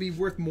 It'll be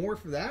worth more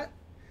for that.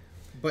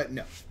 But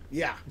no.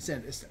 Yeah.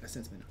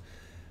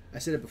 I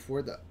said it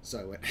before though,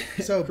 so I went.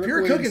 So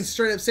Pure Cooking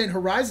straight up saying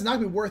Horizon's not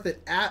gonna be worth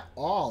it at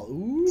all.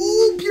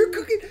 Ooh, Pure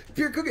Cooking.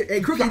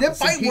 Hey, Crookie, that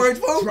fight words,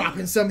 folks.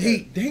 Dropping some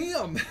heat.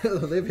 Damn,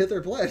 they've hit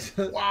their pledge.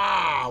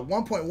 Wow,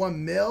 1.1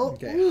 mil.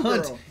 Okay, ooh,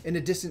 Hunt girl. in a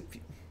distant.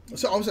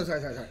 So I'm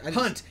sorry.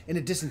 Hunt in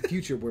a distant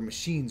future where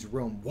machines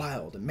roam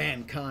wild and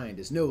mankind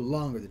is no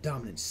longer the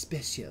dominant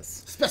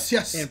species.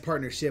 In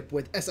partnership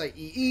with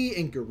SIEE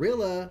and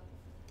Guerrilla.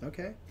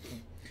 Okay.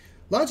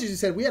 Lunches, he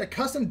said, we had a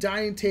custom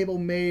dining table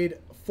made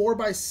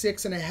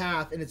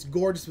 4x6.5, and it's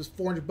gorgeous. It was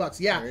 $400.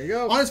 Yeah. There you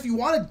go. Honest, if you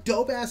want a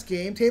dope-ass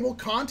game table,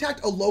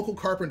 contact a local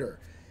carpenter.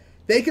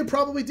 They could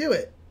probably do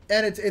it,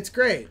 and it's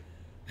great.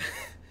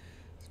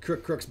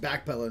 Crook's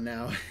backpedaling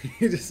now.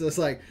 He just was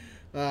like,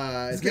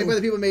 it's made by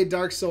the people who made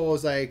Dark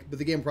Souls, but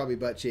the game probably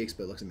butt cheeks,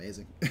 but it looks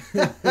amazing.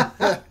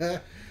 I've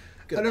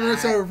never heard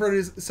someone refer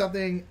to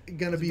something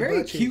gonna be very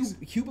butt cheeks.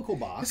 cubicle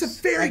box. It's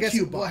a very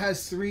cute box. It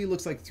has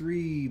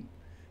three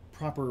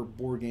proper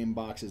board game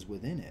boxes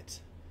within it.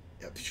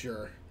 Yep,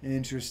 sure.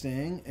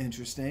 Interesting.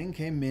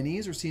 Okay,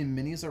 minis. We're seeing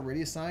minis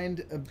already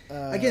assigned.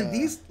 Again,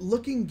 these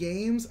looking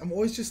games, I'm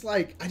always just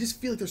like, I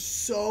just feel like there's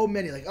so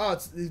many.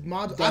 It's these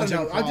mods. I don't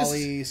know. I just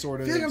feel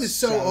like I'm just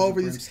so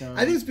over these.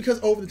 I think it's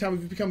because over the time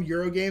we've become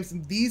Euro games,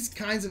 and these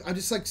kinds of, I'm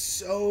just like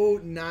so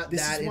not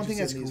this that. This is one thing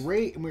that's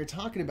great, and we were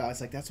talking about.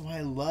 It's like that's why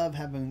I love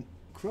having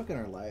Crook in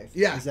our life.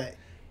 Yeah, is that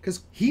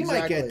because he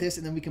might get this,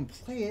 and then we can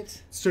play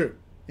it. It's true.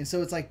 And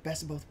so it's like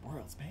best of both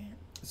worlds, man.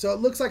 So it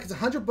looks like it's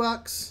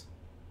 $100.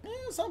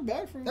 It's not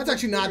bad for. That's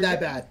actually not that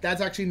bad.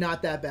 That's actually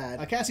not that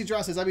bad. Cassie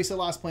Draw says, I'd be so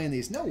lost playing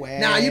these. No way.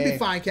 Nah, you'd be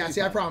fine,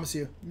 Cassie. I promise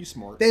you. You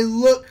smart. They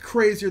look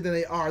crazier than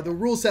they are. The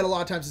rule set a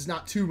lot of times is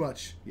not too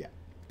much. Yeah.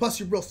 Plus,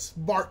 you're real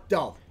smart,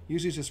 though.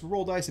 Usually it's just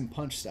roll dice and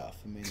punch stuff.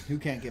 I mean, who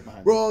can't get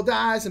behind roll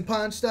dice and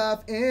punch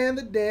stuff in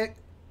the dick.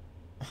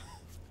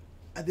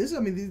 These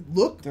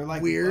look they're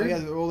like weird. Oh yeah,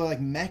 they're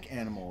like mech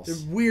animals.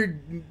 They're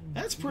weird.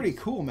 That's pretty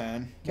cool,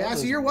 man.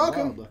 Cassie, you're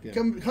welcome.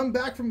 Come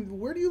back from,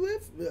 where do you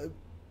live?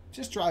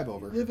 Just drive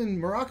over. You live in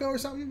Morocco or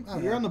something?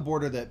 You're on the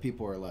border that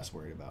people are less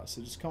worried about,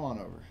 so just come on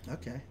over.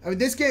 Okay. I mean,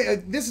 this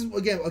game, this is,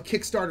 again, a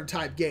Kickstarter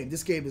type game.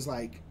 This game is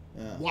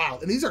wow.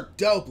 And these are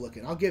dope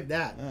looking. I'll give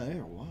that.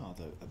 They're wild.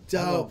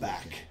 Dope.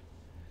 Back.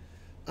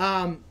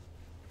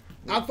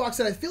 Outfox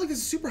said, I feel like this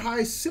is super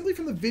high simply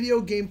from the video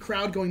game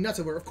crowd going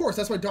nuts over. Of course,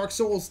 that's why Dark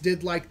Souls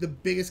did the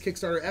biggest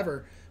Kickstarter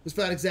ever. Was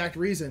for that exact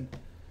reason.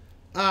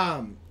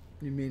 You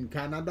mean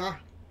Canada?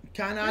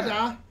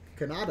 Canada.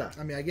 Canada.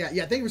 I mean,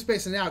 thank you for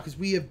spacing it out because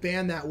we have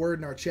banned that word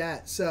in our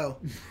chat. So,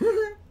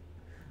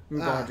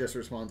 Mubon just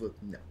responds with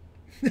no.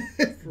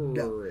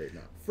 Right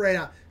now. Right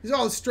now. These are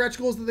all the stretch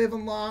goals that they've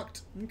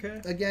unlocked.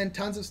 Okay. Again,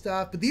 tons of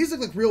stuff. But these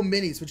look like real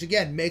minis, which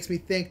again makes me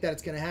think that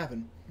it's going to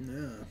happen.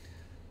 Yeah.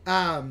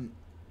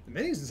 The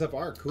minis and stuff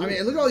are cool. I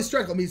mean, look at all these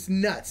stretch goals. I mean, it's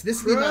nuts. This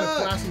is the amount of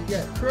plastic you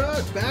get.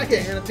 Crush back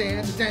Tier 2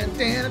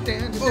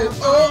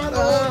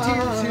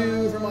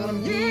 from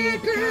Autumn. Yeah,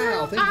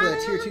 girl. Thank you for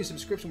that tier 2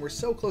 subscription. We're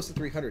so close to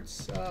 300.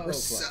 We're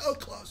so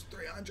close to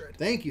 300.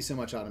 Thank you so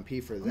much, Autumn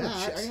P, for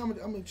that. I'm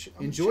gonna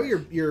Enjoy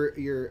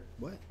your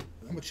what?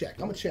 I'm gonna check.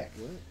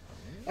 What?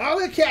 Oh,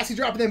 look at Cassie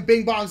dropping them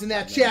bing bongs in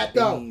that chat,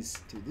 though.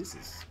 Dude, this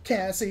is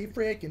Cassie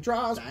freaking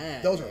draws.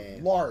 Fat. Those are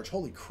large.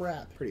 Holy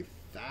crap. pretty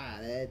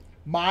fat.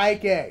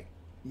 Mikey.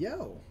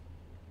 Yo.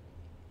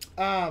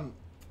 I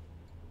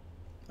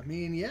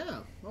mean, yeah.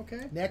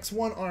 Okay. Next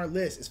one on our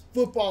list is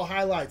football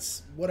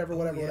highlights. Whatever.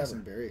 Yes,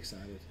 I'm very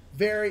excited.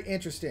 Very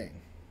interesting.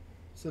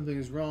 Something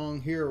is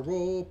wrong here. A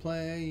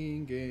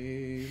role-playing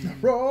game.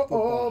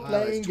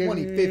 Role-playing game.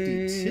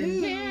 2052.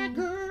 Yeah,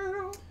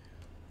 girl.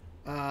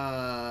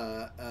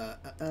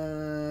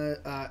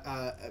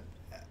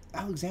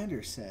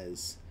 Alexander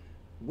says,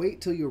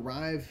 wait till you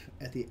arrive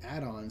at the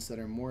add-ons that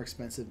are more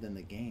expensive than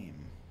the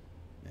game.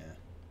 Yeah.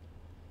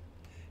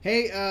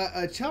 Hey,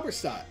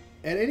 Chopperstot,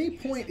 at any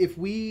point if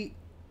we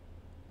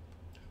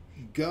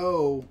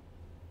go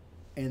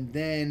and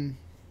then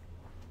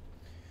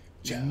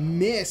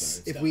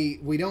miss, if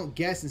we don't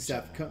guess and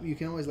stuff, you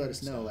can always let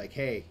us know, like,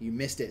 hey, you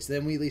missed it. So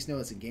then we at least know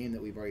it's a game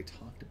that we've already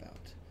talked about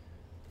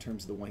in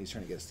terms of the one he's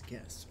trying to get us to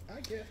guess. I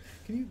guess.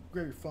 Can you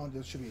grab your phone?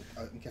 There should be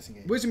a guessing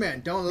game. Wizard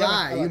Man, don't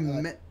lie.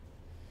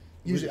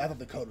 Usually, I thought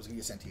the code was going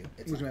to get sent to you.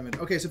 Wizard Man.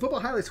 Okay, so Football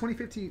Highlights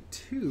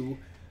 2052.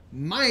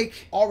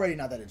 Mike. Already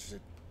not that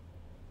interested.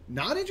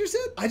 Not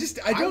interested?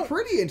 I'm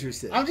pretty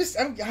interested. I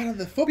don't know,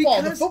 the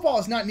football. The football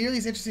is not nearly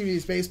as interesting to me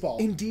as baseball.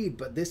 Indeed,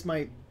 but this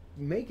might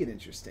make it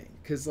interesting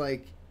because,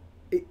 like,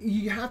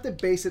 you have to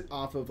base it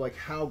off of like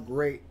how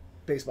great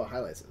Baseball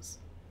Highlights is.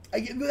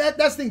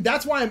 That's the thing.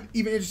 That's why I'm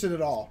even interested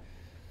at all.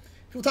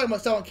 People talking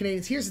about selling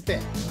Canadians. Here's the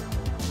thing.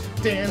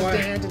 There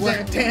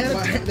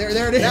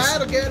it is.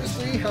 That'll get us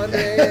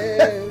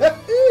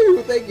 300.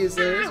 Ooh, thank you,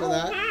 sir, for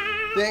that.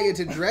 Thank you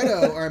to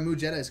Dredo. Our Moo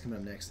Jedi is coming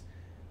up next.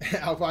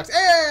 Outfox,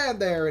 and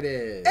there it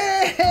is.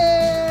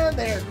 And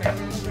there. Moo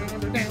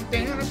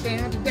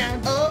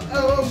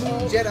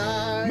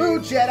Jedi. Moo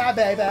Jedi,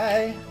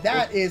 baby.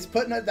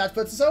 That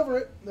puts us over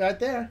it right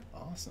there.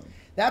 Awesome.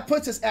 That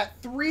puts us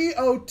at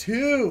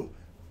 302.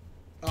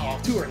 Oh,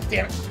 200.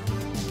 Damn it.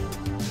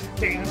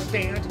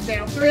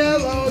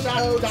 Hello,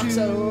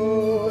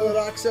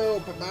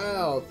 Doxo.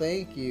 Wow,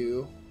 thank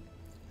you.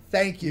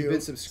 Thank you. You've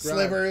been subscribed.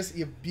 Slivers,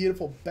 you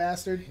beautiful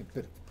bastard. You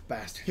beautiful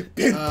bastard. You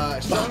beautiful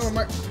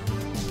bastard.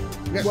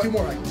 We got two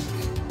more, Mike.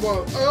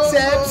 Whoa.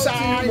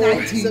 Sepside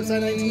 19.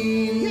 Sepside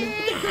 19.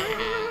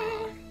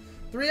 Yeah.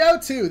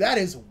 302. That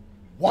is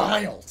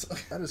wild.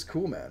 That is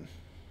cool, man.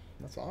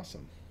 That's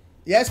awesome.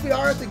 Yes, we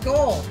are at the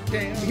goal.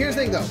 Here's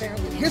the thing, though.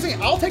 Here's the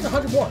thing. I'll take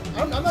 100 more.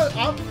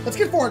 Let's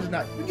get 400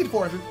 tonight. We can get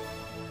 400.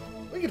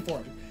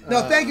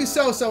 No, thank you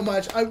so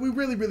much. We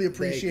really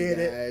appreciate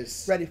it.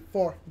 Ready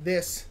for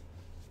this.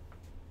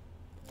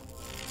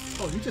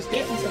 Oh, you just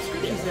get some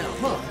subscriptions now,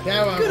 huh?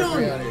 Now good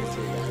on you.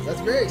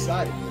 That's very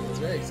exciting.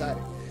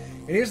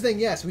 And here's the thing,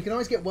 yes, we can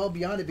always get well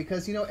beyond it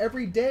because, you know,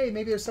 every day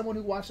maybe there's someone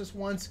who watched us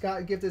once,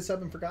 gifted a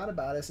sub and forgot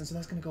about us, and so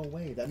that's going to go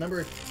away. That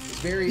number is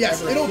very...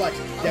 Yes,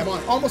 I'm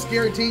almost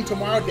guaranteed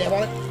tomorrow, damn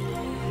on it,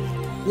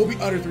 we'll be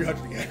under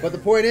 300 again. But the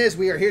point is,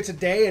 we are here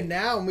today and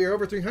now, and we are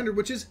over 300,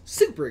 which is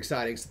super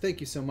exciting. So thank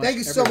you so much. Thank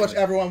you so much,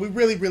 everyone. We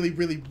really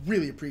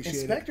appreciate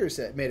it. Inspector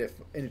made it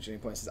an interesting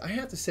point. Says, I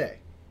have to say,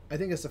 I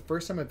think it's the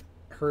first time I've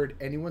heard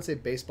anyone say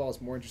baseball is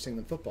more interesting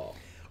than football.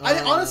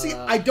 Honestly,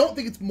 I don't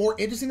think it's more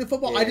interesting than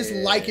football. I just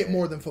like it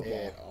more than football.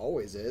 It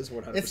always is.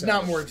 100%. It's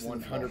not more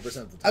interesting. 100%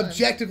 of the time.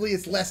 Objectively,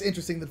 it's less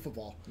interesting than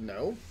football.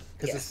 No,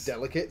 because it's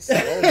delicate,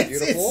 subtle, and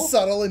beautiful. It's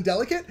subtle and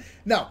delicate.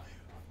 No,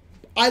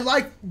 I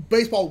like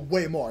baseball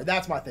way more.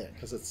 That's my thing.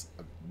 Because it's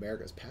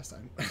America's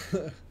pastime.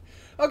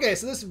 Okay,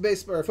 so this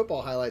is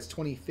football highlights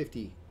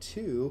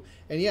 2052,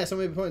 and yeah,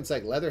 somebody pointed it's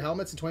like leather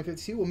helmets in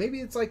 2052. Well, maybe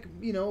it's like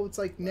it's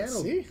like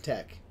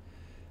nanotech.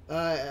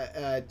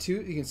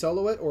 You can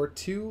solo it or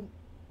 2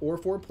 or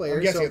 4 players.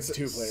 I'm guessing so it's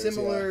 2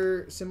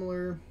 players.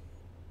 Similar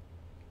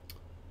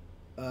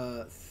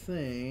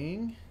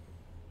thing.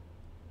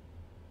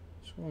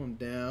 Scrolling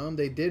down,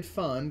 they did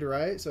fund,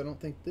 right? So I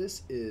don't think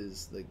this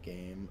is the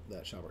game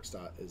that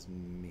Schaubert-Stott is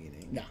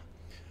meaning. No.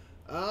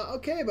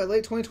 Okay, by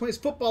late 2020s,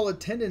 football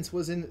attendance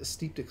was in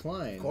steep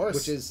decline. Of course,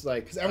 which is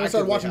like because everyone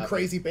started watching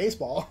crazy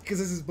baseball. Because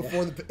this is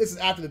this is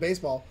after the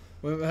baseball.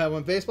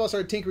 When baseball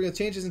started tinkering with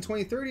changes in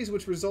 2030s,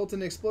 which resulted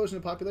in an explosion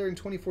of popularity in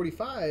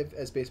 2045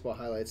 as baseball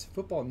highlights,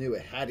 football knew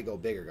it had to go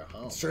big or go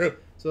home. It's true.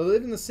 So they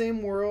live in the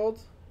same world.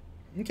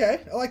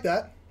 Okay, I like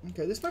that.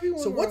 Okay, this might be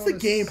one. So what's the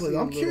gameplay?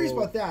 I'm curious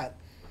about that.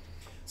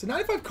 So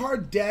 95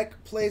 card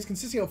deck plays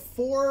consisting of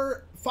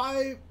four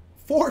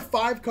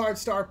 5-card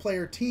star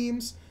player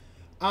teams.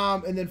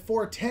 And then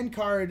 4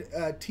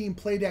 10-card team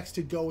play decks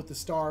to go with the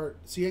star.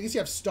 So I guess you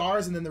have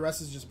stars, and then the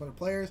rest is just a bunch of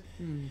players.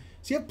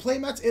 So you have play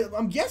mats.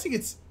 I'm guessing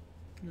it's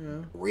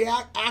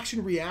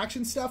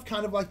reaction stuff,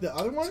 kind of like the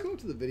other one. Let's go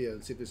to the video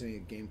and see if there's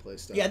any gameplay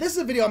stuff. Yeah, this is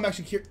a video I'm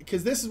actually curious,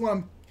 because this is what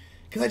I'm...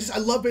 Because I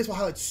love baseball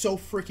highlights so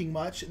freaking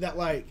much that,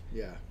 like...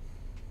 Yeah.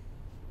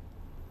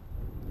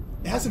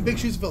 It has some big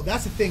shoes to fill.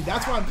 That's the thing.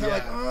 That's why I'm kind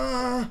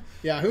of like,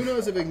 Yeah, who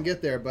knows if it can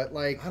get there, but,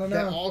 like, I don't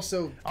know. That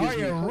also Are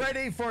you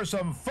ready for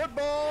some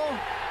football?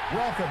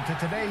 Welcome to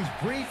today's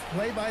brief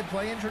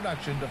play-by-play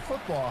introduction to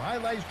Football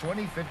Highlights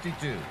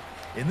 2052.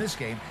 In this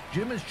game,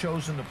 Jim has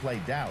chosen to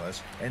play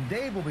Dallas, and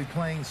Dave will be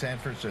playing San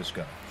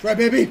Francisco. That's right,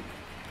 baby.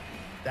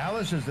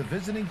 Dallas is the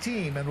visiting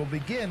team and will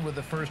begin with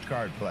the first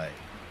card play.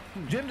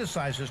 Jim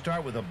decides to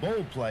start with a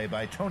bold play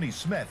by Tony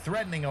Smith,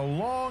 threatening a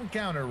long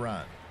counter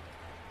run.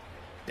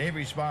 Dave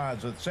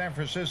responds with San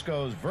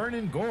Francisco's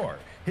Vernon Gore.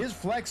 His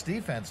flex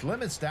defense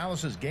limits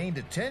Dallas's gain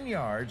to 10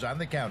 yards on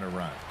the counter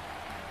run.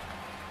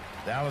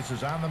 Dallas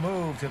is on the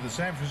move to the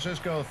San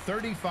Francisco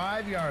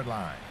 35-yard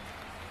line.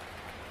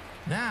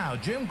 Now,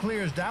 Jim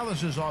clears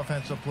Dallas's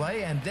offensive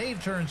play, and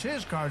Dave turns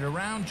his card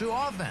around to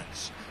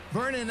offense.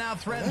 Vernon now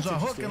threatens a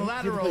hook and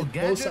lateral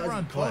gadget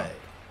run play.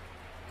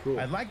 Cool.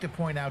 I'd like to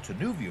point out to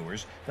new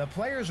viewers that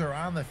players are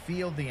on the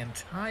field the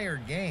entire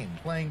game,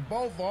 playing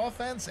both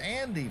offense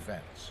and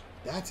defense.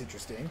 That's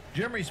interesting.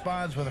 Jim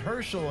responds with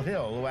Herschel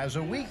Hill, who has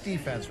a weak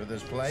defense for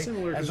this play,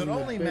 Similar as to it the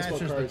only baseball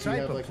matches the cards, you type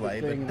have, of like, the play,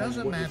 thing but and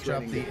doesn't what you're match up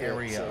threatening the to hit,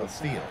 area so of it's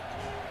field.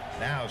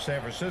 Now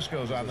San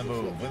Francisco's on the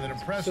move with an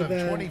impressive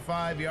then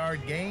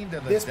 25-yard gain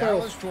to the This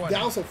Dallas 20.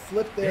 Dallas will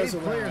flip theirs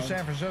Dave around. clears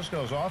San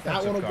Francisco's offensive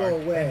That one will card,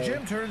 go away. and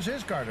Jim turns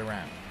his card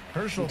around.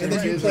 Herschel And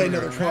then you throws play a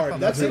another trap card. on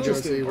That's the field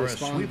interesting. or a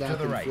Respond sweep to back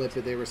the and right. flip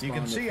it, they You respond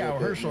can to see flip how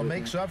it, Herschel and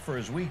makes up for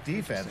his weak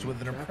defense with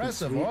an Trap and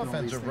impressive sweep and all these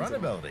offensive things run are-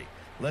 ability.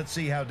 Let's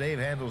see how Dave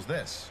handles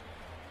this.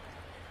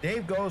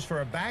 Dave goes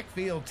for a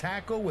backfield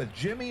tackle with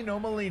Jimmy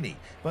Nomalini,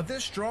 but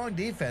this strong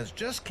defense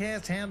just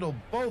can't handle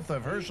both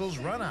of Herschel's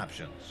run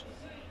options.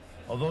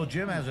 Although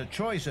Jim has a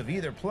choice of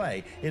either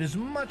play, it is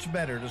much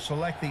better to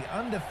select the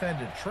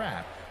undefended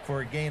trap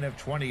for a gain of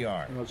 20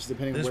 yards. Well, just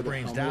depending This where the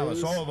brings helmet Dallas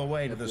is, all the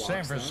way to it the blocks San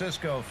that.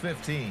 Francisco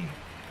 15.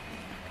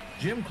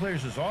 Jim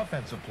clears his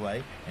offensive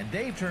play, and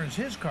Dave turns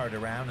his card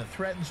around and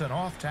threatens an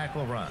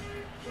off-tackle run.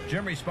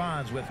 Jim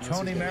responds with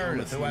Tony the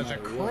Meredith, who helmets has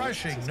a no matter what.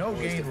 crushing It's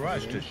no-gain always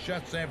rush to different.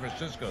 shut San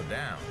Francisco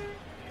down.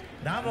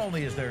 Not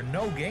only is there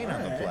no gain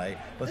on the Alright. play,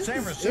 but This San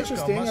is Francisco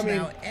interesting. must I mean,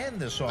 now end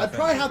this I'd offensive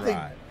probably have to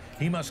drive.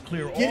 He must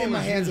clear all get in my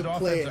his hands used and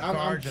play it. offensive I'm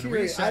cards and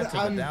curious. reset to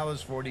the I'm-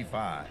 Dallas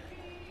 45.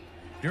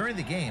 During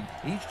the game,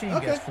 each team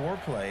Okay. gets 4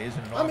 plays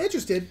and an I'm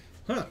interested.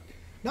 Huh.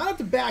 Not have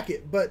to back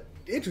it, but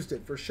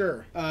interested for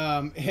sure.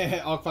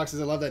 Alk Fox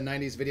says, I love that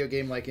 90s video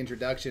game like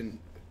introduction.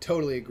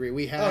 Totally agree.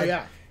 We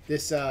had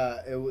this,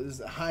 it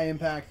was high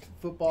impact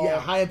football.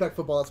 Yeah, high impact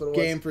football. That's what it was.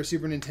 Game for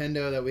Super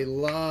Nintendo that we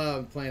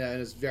loved playing at,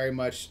 and it's very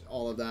much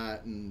all of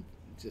that and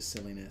just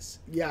silliness.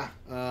 Yeah.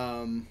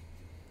 Um,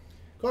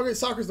 Colgate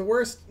soccer's the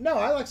worst. No,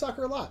 I like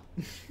soccer a lot.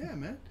 yeah,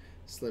 man.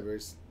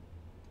 Slivers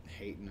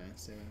hating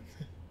us.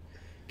 Yeah.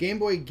 Game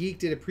Boy Geek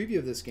did a preview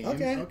of this game.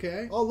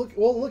 Okay.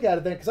 We'll look at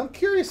it then because I'm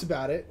curious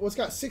about it. Well, it's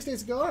got 6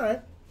 days to go. All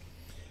right.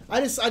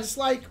 I just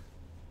like.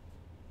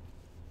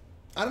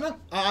 I don't know.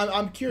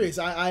 I'm curious.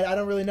 I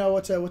don't really know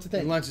what to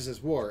think. Lunch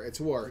says war. It's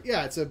war.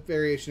 Yeah, it's a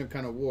variation of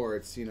kind of war.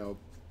 It's,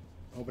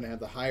 hoping to have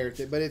the higher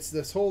thing. But it's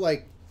this whole,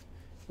 like,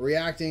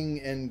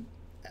 reacting and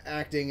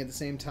acting at the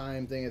same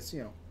time thing. It's,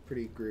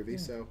 pretty groovy.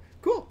 So,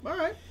 cool. All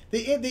right. The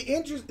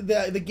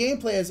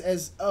gameplay,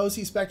 as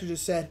OC Spectre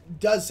just said,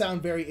 does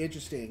sound very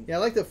interesting. Yeah, I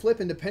like the flip,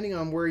 and depending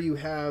on where you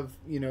have,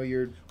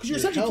 your Because you're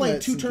essentially playing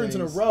 2 turns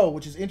in a row,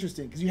 which is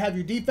interesting. Because you have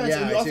your defense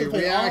and you also play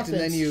react, offense, and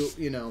then you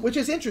which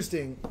is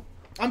interesting.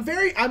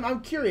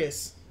 I'm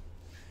curious.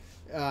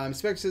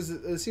 Spectre says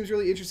it seems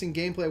really interesting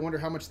gameplay. I wonder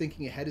how much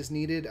thinking ahead is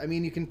needed. I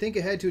mean, you can think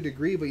ahead to a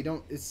degree, but you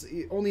don't. It's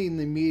only in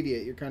the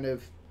immediate. You're kind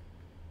of.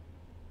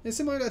 It's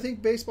similar to, I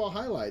think, baseball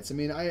highlights. I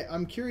mean,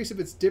 I'm curious if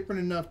it's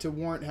different enough to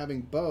warrant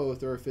having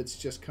both, or if it's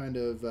just kind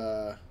of.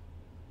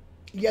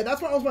 Yeah,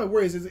 that's what was my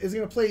worry. Is it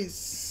going to play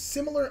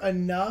similar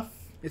enough?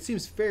 It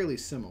seems fairly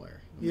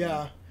similar.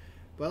 Yeah.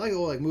 But I like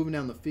like moving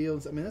down the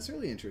fields. I mean, that's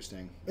really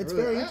interesting. It's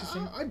really, very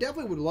interesting. I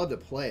definitely would love to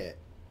play it.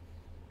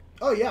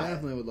 Oh yeah,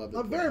 Definitely would love to.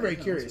 I'm play very, it. very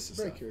Yeah, curious. this is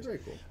Very stuff. curious. Very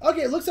cool.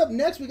 Okay, looks up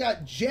next. We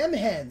got gem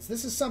hens.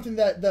 This is something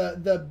that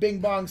the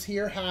Bing Bongs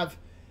here have.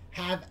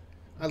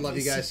 I love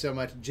you guys so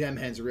much. Gem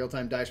Hens, a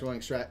real-time dice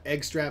rolling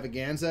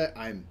extravaganza.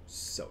 I'm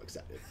so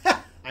excited.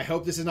 I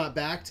hope this is not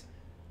backed.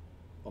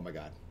 Oh my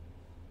god.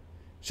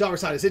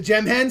 Shalverside, is it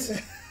Gem Hens?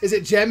 Is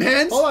it Gem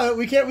Hens? Hold on,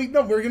 we're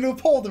gonna do a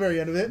poll at the very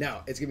end of it.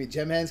 No, it's gonna be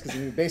Gem Hens because it's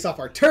gonna be based off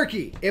our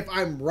turkey. If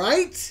I'm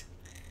right,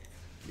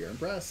 you're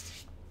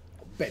impressed.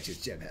 I'll bet you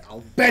it's Gem Hens.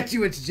 I'll bet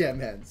you it's Gem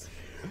Hens.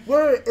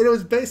 Wait, and it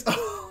was based.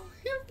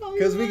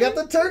 Because we got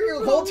the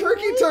turkey, whole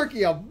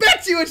turkey. I'll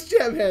bet you it's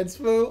Gem Hens,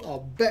 fool. I'll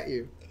bet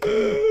you.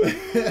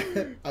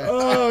 That's I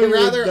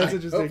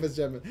interesting. hope it's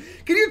Gem Hens.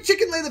 Can you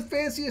chicken lay the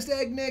fanciest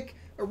egg, Nick?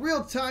 A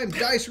real-time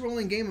dice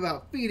rolling game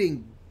about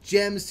feeding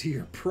gems to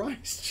your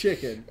prize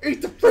chicken.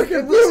 Eat the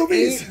freaking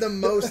rubies. Ain't the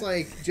most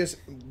like just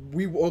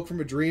we woke from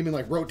a dream and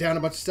like wrote down a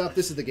bunch of stuff.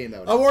 This is the game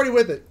that would I'm already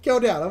with it. Go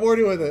down. I'm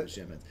already with it.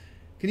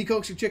 Can you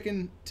coax your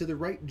chicken to the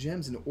right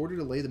gems in order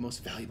to lay the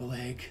most valuable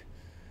egg?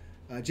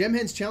 Gem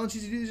Hens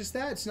challenges you to do just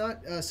that. It's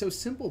not so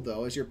simple,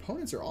 though, as your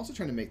opponents are also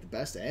trying to make the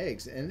best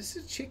eggs. And this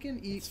is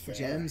chicken eat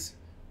gems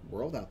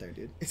world out there,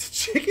 dude. It's a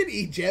chicken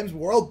eat gems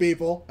world,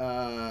 people.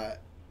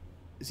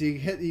 So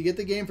you get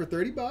the game for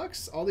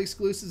 $30. All the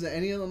exclusives and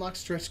any unlocked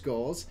stretch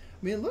goals.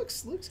 I mean, it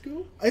looks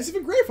cool. It's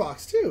from Gray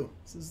Fox, too.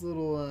 This is a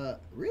little,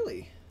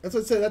 really? That's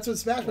what it said. That's what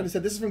Smash Bros.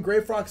 Said. This is from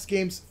Gray Fox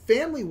Games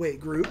Family Weight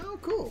Group. Oh,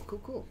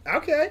 cool.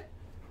 Okay.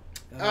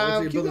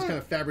 You build this kind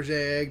of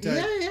Fabergé egg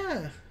type.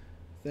 Yeah.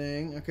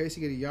 Thing. Okay,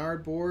 so you get a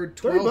yard board,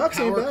 12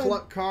 power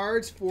cluck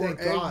cards, 4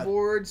 egg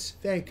boards.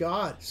 Thank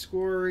God.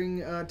 Scoring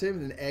tip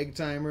with an egg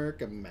timer.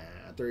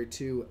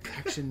 32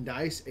 action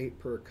dice, 8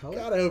 per color.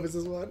 God, I hope it's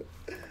this one.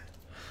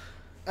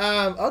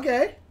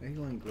 Okay.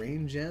 Egg-line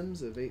grain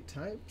gems of 8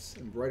 types.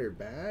 Embroidered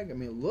bag. I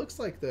mean, it looks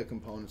like the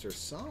components are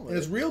solid. And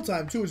it's real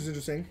time too, which is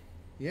interesting.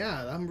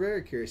 Yeah, I'm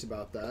very curious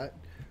about that.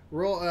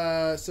 Roll.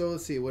 So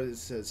let's see what it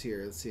says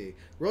here. Let's see.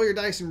 Roll your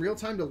dice in real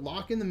time to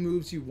lock in the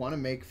moves you want to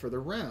make for the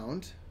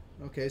round.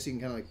 Okay, so you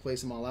can kind of like place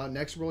them all out.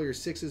 Next, roll your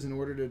 6s in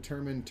order to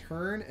determine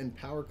turn and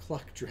power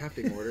cluck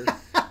drafting order.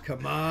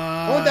 Come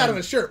on. I want that on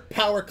a shirt.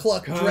 Power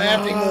cluck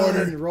drafting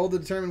order. Roll to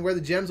determine where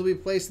the gems will be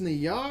placed in the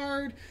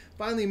yard.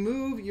 Finally,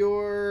 move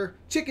your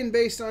chicken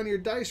based on your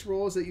dice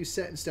rolls that you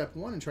set in step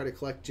 1 and try to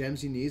collect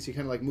gems you need. So you're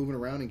kind of like moving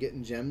around and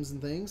getting gems and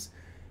things.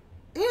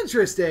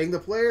 Interesting. The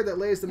player that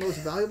lays the most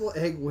valuable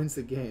egg wins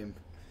the game.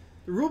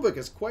 The rulebook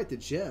is quite the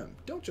gem.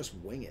 Don't just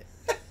wing it.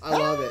 I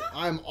love it.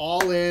 I'm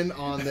all in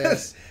on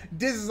this.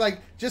 This is like,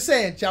 just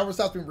saying, Chowder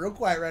South's being real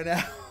quiet right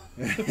now.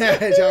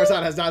 Chowder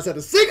South has not said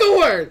a single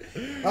word.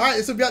 All right,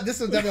 this is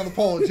definitely on the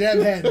poll. Gem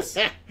Hens.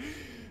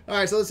 All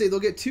right, so let's see. They'll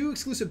get 2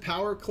 exclusive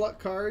power cluck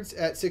cards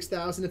at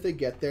 6,000 if they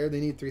get there. They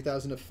need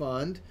 3,000 to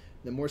fund.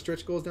 Then more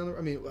stretch goals down the.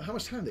 I mean, how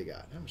much time they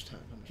got? How much time?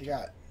 How much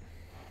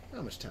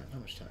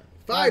time?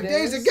 5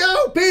 days to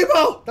go,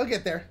 people. They'll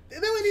get there. They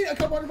only need a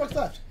couple $100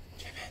 left.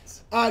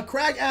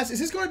 Craig asks, is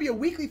this going to be a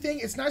weekly thing?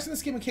 It's nice in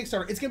this game of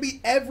Kickstarter. It's going to be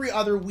every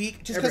other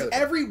week, just because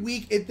every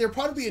week there'll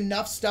probably be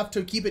enough stuff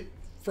to keep it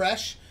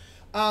fresh.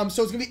 So it's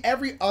going to be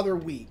every other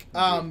week.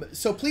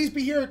 So please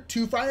be here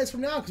 2 Fridays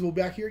from now, because we'll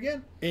be back here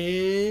again.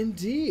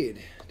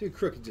 Indeed. Dude,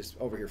 Crook is just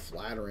over here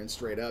flattering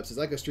straight up. So it's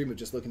like a stream of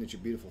just looking at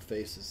your beautiful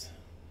faces.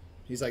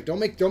 He's like, don't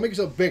make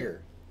yourself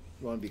bigger.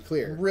 You want to be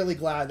clear. I'm really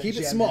glad that keep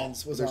it Gem small.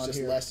 Hens was There's on just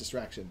here. less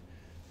distraction.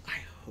 I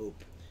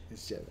hope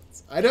it's Gem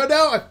Hens. I don't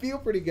know. I feel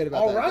pretty good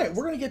about that. All right,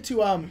 we're gonna get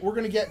to I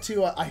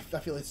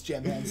feel it's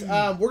Gem Hens.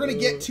 We're gonna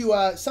get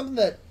to something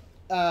that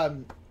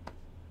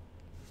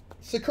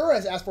Sakura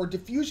has asked for: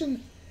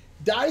 diffusion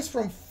dice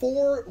from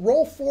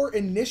roll 4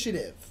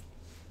 initiative.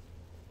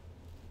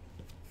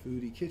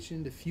 Foodie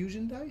Kitchen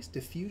diffusion dice.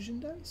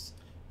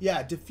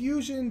 Yeah,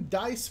 diffusion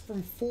dice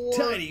from 4.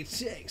 Tiny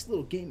Tanks,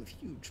 little game of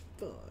huge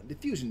fun.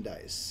 Diffusion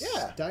dice.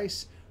 Yeah.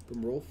 Dice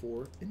from roll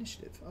 4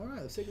 initiative. All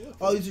right, let's take a look.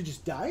 Oh, these are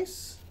just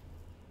dice.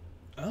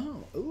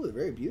 Oh, ooh, they're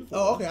very beautiful.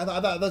 Oh, okay. I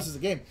thought this was a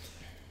game.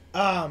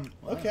 Wow.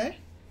 Okay.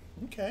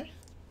 Let's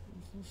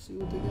see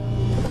what they got.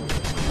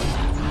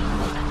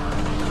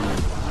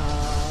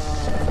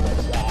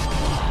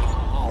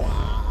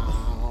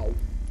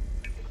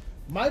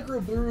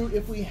 Microbrew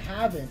if we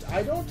haven't.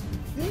 I don't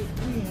think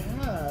we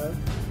have.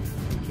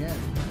 Again.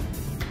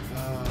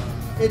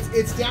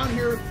 It's down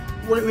here.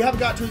 We haven't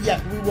got to it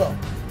yet. But we will.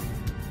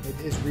 It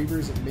is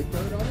Reavers of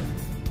Midgard on it.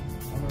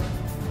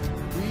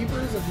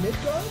 Reavers of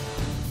Midgard?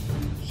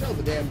 Show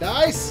the damn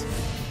dice.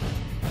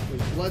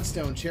 There's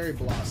Bloodstone, Cherry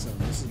Blossom.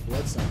 This is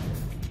Bloodstone.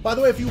 By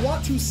the way, if you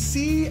want to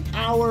see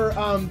our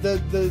the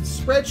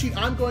spreadsheet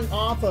I'm going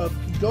off of,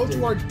 go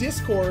to our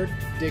Discord.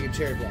 Digging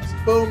Cherry Blossom.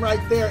 Boom, right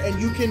there, and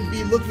you can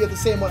be looking at the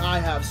same one I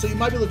have. So you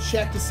might be able to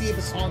check to see if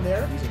it's on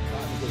there. These are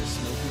cotton gold,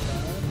 smoky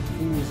cotton.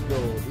 Fool's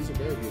gold. These are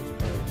very beautiful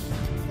colors.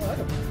 I like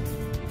them.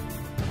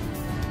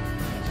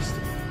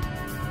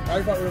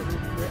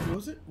 What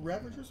was it?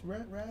 Ravagers?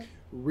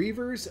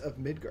 Reavers of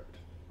Midgard.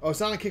 Oh, it's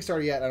not on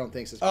Kickstarter yet. I don't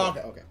think so.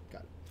 Okay,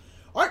 got it.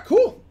 All right,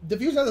 cool.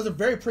 Diffusion dice are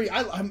very pretty.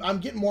 I'm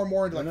getting more and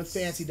more into like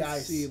fancy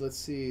dice. Let's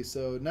see.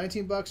 So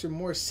 $19 or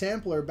more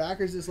sampler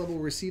backers this level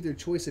will receive their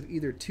choice of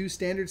either 2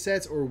 standard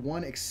sets or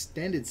 1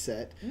 extended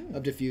set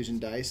of diffusion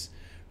dice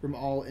from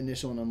all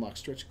initial and unlocked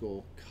stretch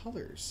goal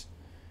colors.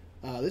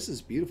 This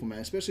is beautiful, man.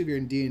 Especially if you're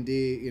in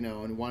D&D,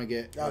 and want to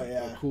get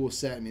a cool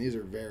set. I mean, these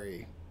are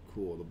very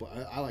cool.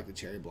 I like the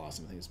Cherry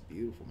Blossom. I think it's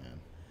beautiful,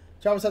 man.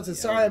 Travis says,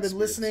 sorry, I've been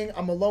listening.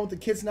 I'm alone with the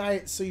kids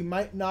tonight, so you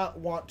might not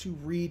want to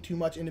read too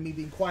much into me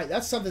being quiet.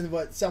 That's something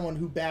what someone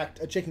who backed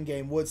a chicken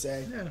game would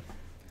say. Yeah.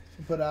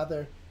 Put out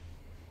there.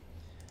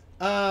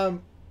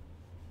 All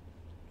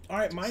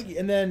right, Mikey.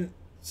 And then,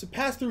 so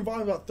pass-through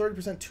volume about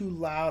 30% too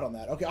loud on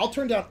that. Okay, I'll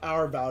turn down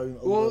our volume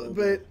a little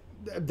bit.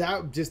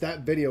 That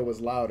video was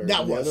louder that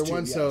than the was other too,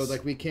 one, yes. so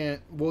like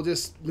we'll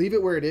just leave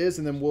it where it is,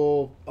 and then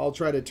I'll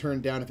try to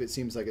turn down if it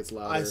seems like it's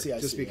louder. I see,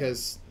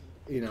 because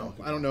You know,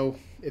 I don't know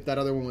if that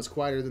other one was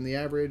quieter than the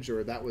average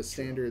or that was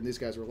standard and these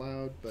guys were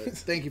loud, but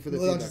thank you for the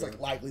Well, feedback. that's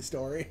like likely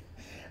story.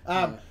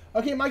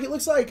 Okay, Mike, it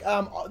looks like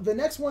the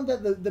next one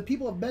that the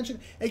people have mentioned,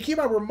 and keep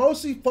in mind, we're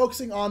mostly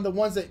focusing on the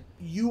ones that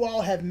you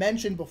all have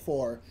mentioned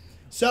before.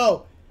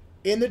 So,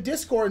 in the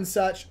Discord and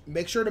such,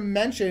 make sure to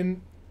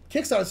mention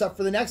Kickstarter stuff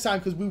for the next time,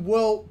 because we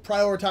will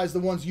prioritize the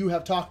ones you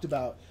have talked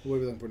about. What are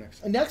we looking for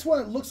next? The next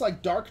one, it looks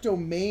like Dark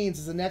Domains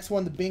is the next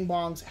one the Bing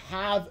Bongs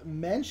have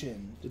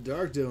mentioned. The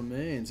Dark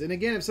Domains. And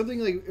again, if something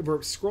like, if we're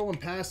scrolling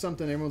past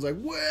something, everyone's like,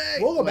 wait!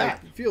 We'll go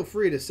like, back. Feel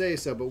free to say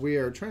so, but we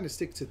are trying to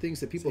stick to things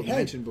that people have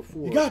mentioned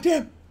before. You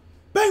goddamn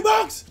Bing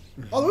Bongs!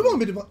 Oh, we've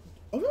only been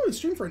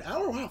streaming for an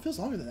hour? Wow, it feels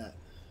longer than that.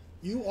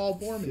 You all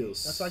bore me.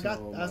 That's what I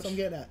got. That's what I'm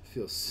getting at.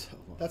 Feels so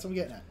long. That's what I'm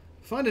getting at.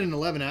 Funded in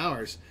 11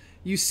 hours.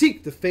 You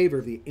seek the favor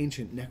of the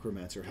ancient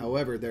necromancer.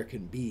 However, there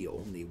can be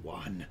only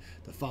one.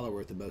 The follower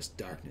with the most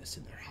darkness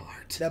in their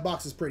heart. That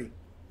box is pretty.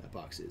 That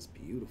box is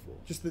beautiful.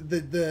 Just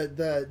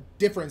the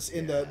difference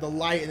in the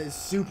light, and it's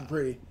super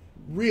pretty.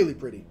 Really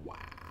pretty.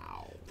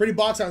 Wow. Pretty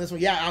box on this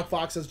one. Yeah,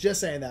 Outfox, I was just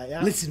saying that,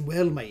 yeah. Listen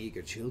well, my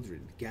eager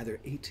children. Gather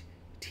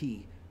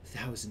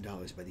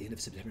 $80,000 by the end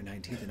of September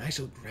 19th, and I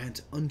shall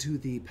grant unto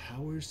thee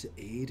powers to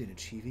aid in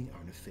achieving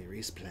our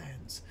nefarious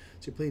plans.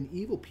 So you're playing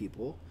evil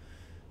people.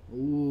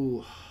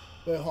 Ooh.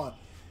 Wait, hold on.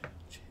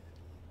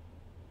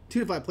 2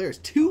 to 5 players.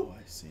 2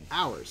 I see.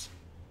 hours.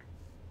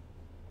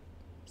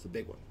 It's a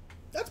big one.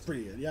 That's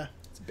pretty good, yeah.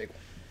 It's a big one.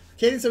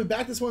 Kaden said,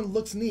 back this one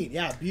looks neat.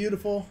 Yeah,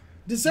 beautiful.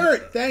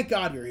 Dessert. Thank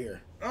God you're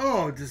here.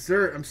 Oh,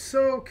 dessert. I'm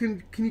so...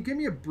 Can you give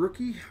me a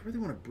brookie? I really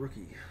want a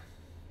brookie.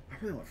 I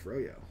really want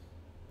froyo.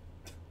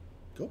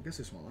 Cool. I guess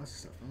there's lots of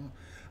stuff.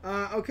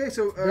 Oh. Okay,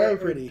 so... Very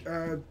pretty.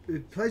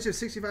 Pledge of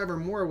 65 or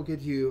more will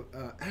get you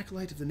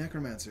Acolyte of the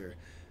Necromancer.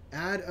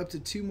 Add up to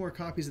 2 more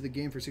copies of the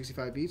game for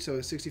 65 each. So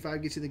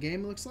 65 gets you the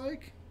game, it looks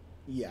like?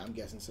 Yeah, I'm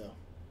guessing so.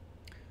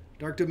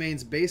 Dark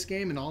Domains base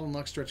game and all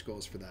unlocked stretch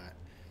goals for that.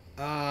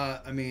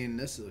 I mean,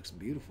 this looks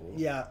beautiful.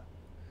 Yeah.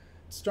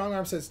 Strong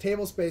Arm says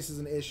table space is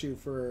an issue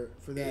for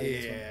that.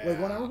 Yeah. Wait,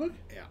 1 hour book?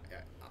 Yeah.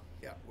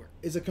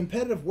 Is a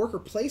competitive worker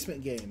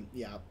placement game.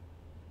 Yeah.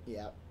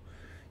 Yeah.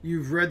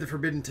 You've read the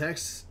Forbidden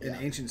Texts and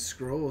Yeah. Ancient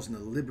Scrolls and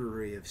the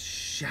Library of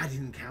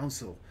Shadin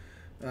Council.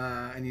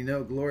 And you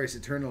know glorious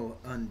eternal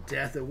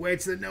undeath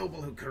awaits the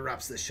noble who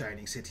corrupts the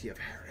shining city of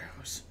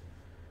Harrows.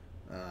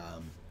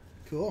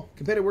 Cool.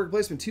 Competitive worker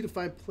placement, 2 to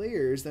 5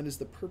 players. That is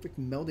the perfect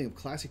melding of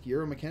classic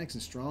Euro mechanics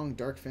and strong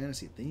dark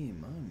fantasy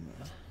theme. I'm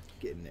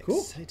getting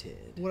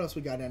excited. What else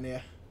we got down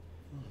there?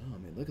 Oh, I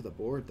mean, look at the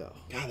board, though.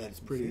 God, that is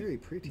pretty. Very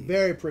pretty.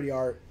 Very pretty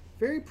art.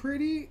 Very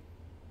pretty.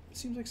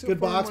 Seems like so Good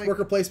far, box, like,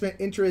 worker placement,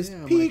 interest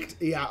Yeah, peaked.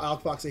 Yeah,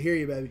 Outfox, I hear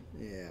you, baby.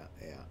 Yeah.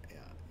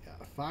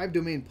 5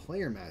 domain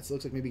player mats.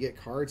 Looks like maybe get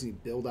cards and you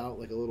build out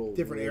like a little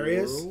Different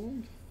areas?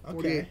 world. Okay.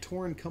 48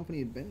 Torn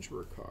Company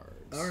Adventurer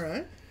cards. All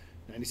right.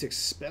 96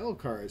 spell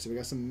cards. So we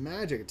got some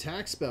magic,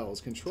 attack spells,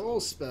 control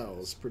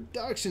spells,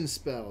 production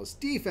spells,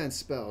 defense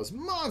spells,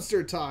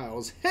 monster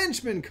tiles,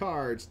 henchman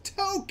cards,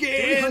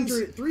 tokens.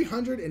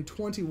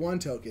 321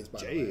 tokens,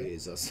 by the way.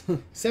 Jesus.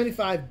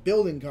 75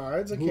 building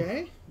cards,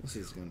 okay. This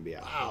is going to be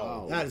a Wow,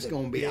 hog. that is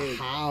going to be a big-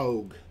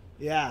 hog.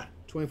 Yeah.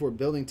 24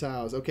 building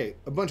tiles. Okay,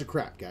 a bunch of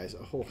crap, guys.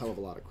 A whole hell of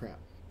a lot of crap.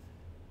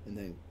 And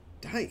then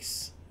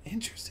dice.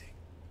 Interesting.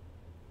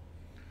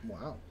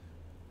 Wow.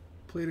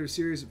 Played a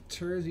series of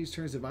turns. Each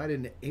turn is divided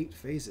into 8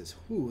 phases.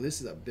 Whew,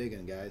 this is a big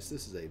one, guys.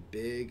 This is a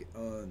big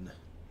un.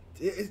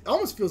 It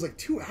almost feels like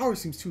 2 hours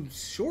seems too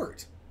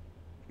short.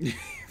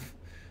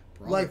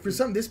 Like, for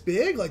something this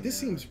big, like, this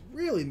seems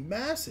really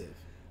massive.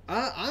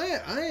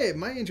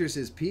 My interest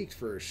is peaked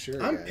for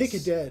sure. I'm guys.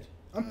 picking dead.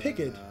 I'm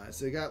picking.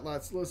 So they got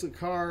lots of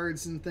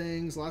cards and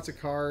things, lots of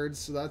cards.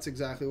 So that's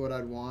exactly what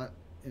I'd want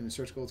in the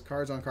search goals.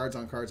 Cards on cards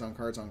on cards on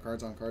cards on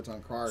cards on cards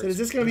on cards. So is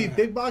this going to be a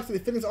big box? Do they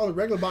fit into all the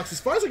regular boxes? As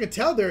far as I can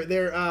tell,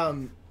 they're I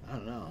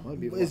don't know.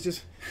 it's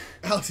just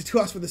Alex, 2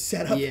 hours for the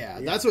setup.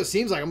 Yeah, that's what it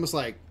seems like. Almost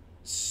like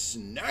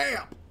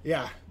snap.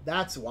 Yeah,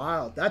 that's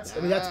wild. That's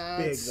big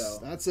though.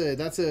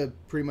 That's a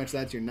pretty much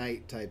that's your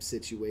night type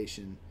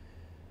situation.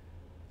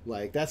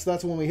 Like that's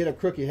when we hit a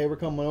crookie. Hey, we're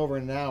coming over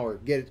in an hour.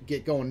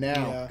 Get going now.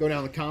 Yeah. Go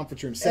down to the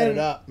conference room, set it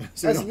up.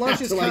 So as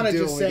Lunch has kind of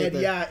just said,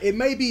 yeah, it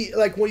may be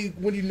like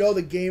when you know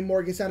the game more,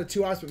 it gets down to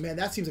 2 hours. But man,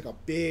 that seems like a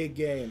big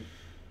game.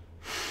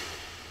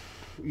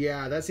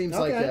 Yeah, that seems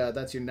Okay. like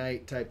that's your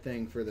night type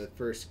thing for the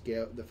first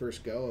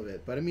go of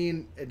it. But I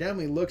mean, it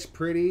definitely looks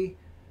pretty.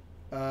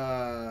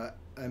 I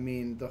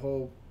mean, the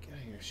whole get out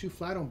of here. Shoe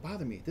fly, don't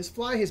bother me. This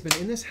fly has been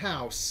in this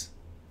house.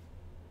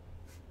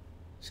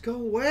 Just go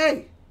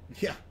away.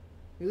 Yeah.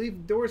 You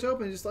leave doors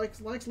open, it just likes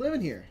living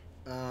here.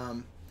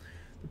 The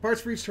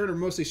parts for each turn are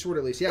mostly short,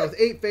 at least. Yeah, with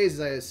 8 phases,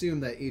 I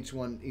assume that each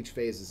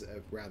phase is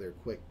a rather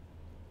quick.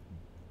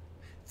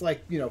 It's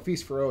like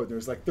Feast for Odin.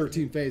 There's like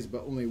 13 phases,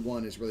 but only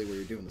one is really where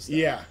you're doing the stuff.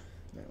 Yeah.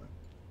 Anyway.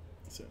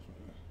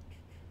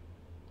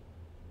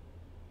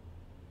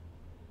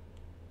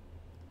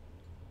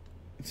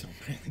 So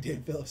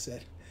Dave Phillips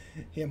said,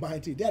 "Yeah, mine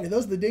too, Daddy.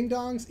 Those are the ding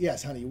dongs?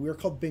 Yes, honey. We're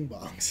called bing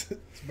bongs."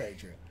 It's very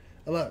true.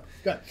 I love it.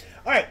 Good.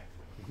 All right.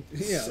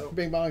 Yeah, So-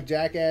 bing bong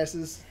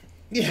jackasses.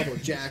 Yeah. A couple of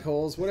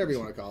jackholes, whatever you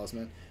want to call us,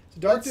 man. So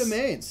Dark That's-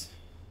 Domains.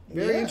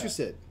 Very Yeah.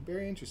 interested.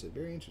 Very interested.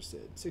 Very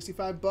interested.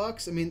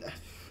 $65. I mean,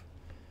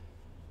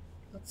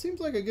 that seems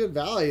like a good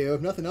value.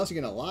 If nothing else,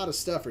 you're getting a lot of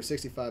stuff for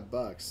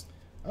 $65.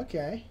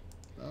 Okay.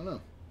 I don't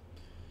know.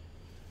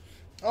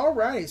 All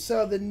right.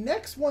 So the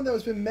next one that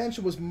was been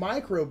mentioned was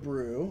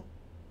Microbrew.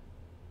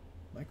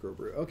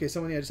 Microbrew. Okay,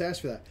 someone just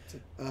asked for that. It's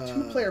a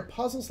two-player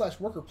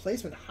puzzle/worker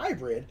placement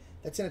hybrid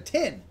that's in a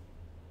tin.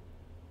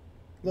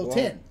 Little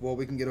tin. Well,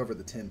 we can get over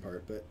the tin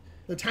part, but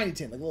The tiny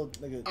tin, like a little.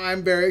 Like a,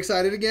 I'm very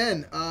excited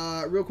again.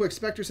 Real quick,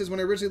 Spectre says, when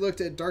I originally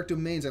looked at Dark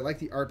Domains, I liked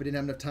the art, but didn't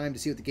have enough time to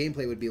see what the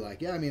gameplay would be like.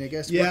 Yeah, I mean, I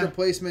guess Yeah. worker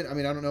placement, I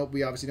mean, I don't know.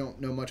 We obviously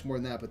don't know much more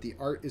than that, but the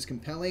art is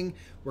compelling.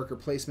 Worker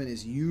placement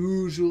is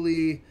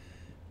usually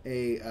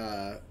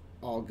a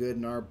all good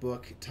in our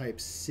book type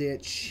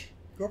sitch.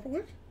 Go up real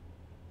quick.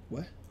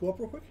 What? Go up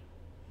real quick.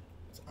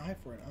 It's an eye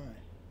for an eye.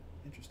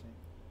 Interesting.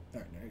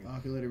 All right, there you go.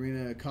 Oculate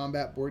Arena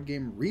Combat board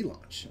game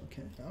relaunch.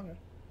 Okay. Okay.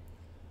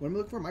 What am I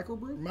looking for?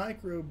 Microbrew?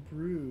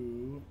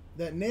 Microbrew.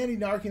 That Nanny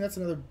Narking, that's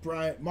another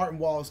Martin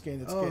Wallace game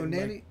that's Oh, getting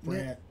Nanny-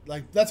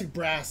 like that's a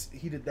brass.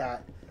 He did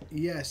that.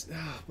 Yes.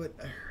 But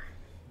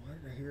why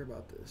did I hear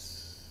about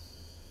this?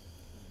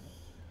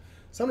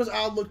 Summer's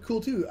Isle looked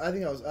cool too. I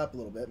think I was up a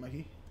little bit,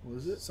 Mikey. What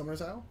is it?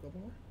 Summer's Isle. Go up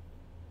more.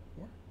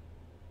 More.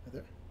 Right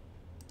there.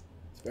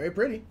 It's very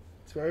pretty.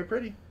 It's very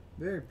pretty.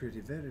 Very pretty,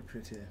 very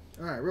pretty.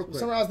 All right, real quick.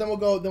 Summer Isle. Then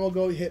we'll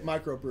go hit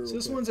Microbrew. So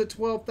this one's at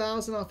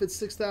 12,000 off its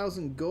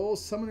 6,000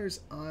 goals.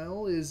 Summoner's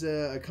Isle is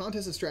a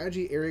contest of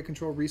strategy, area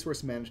control,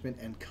 resource management,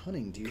 and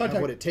cunning. Do you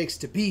have what it takes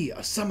to be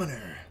a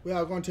summoner? We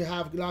are going to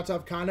have lots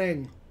of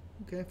cunning.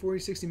 Okay, 40,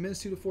 60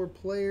 minutes, 2 to 4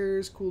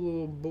 players. Cool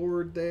little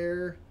board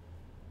there.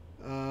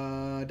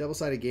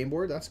 Double-sided game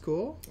board. That's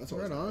cool. That's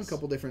right always on. nice. A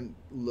couple different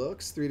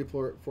looks. 3 to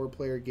 4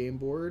 player game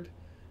board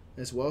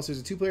as well. So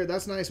there's a 2-player.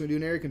 That's nice. We do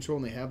an area control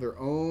and they have their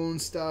own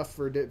stuff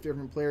for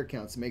different player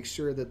counts to make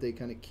sure that they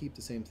kind of keep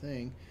the same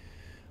thing.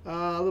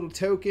 Little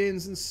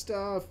tokens and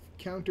stuff.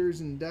 Counters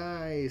and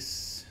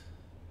dice.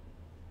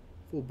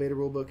 Full beta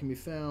rulebook can be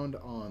found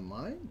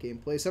online.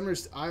 Gameplay.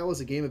 Summoner's Isle is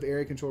a game of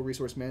area control,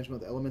 resource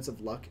management with elements of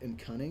luck and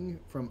cunning.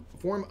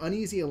 Form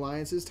uneasy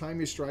alliances, time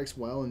your strikes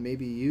well, and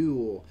maybe you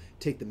will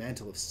take the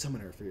mantle of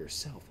summoner for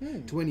yourself.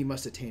 To win, you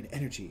must attain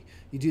energy.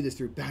 You do this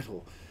through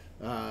battle,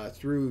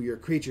 through your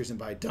creatures, and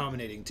by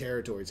dominating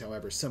territories.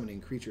 However, summoning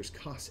creatures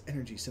costs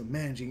energy, so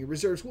managing your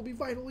reserves will be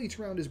vital. Each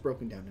round is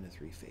broken down into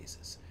 3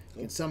 phases.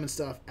 You can summon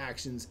stuff,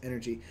 actions,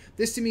 energy.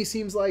 This to me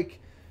seems like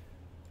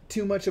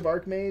too much of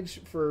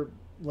Archmage for...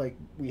 Like,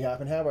 we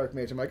happen to have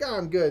Archmage. I'm like,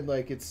 I'm good.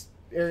 Like, it's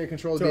area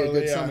control to be a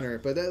good summoner.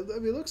 But I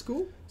mean, it looks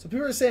cool. So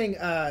people are saying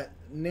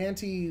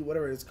Nanty,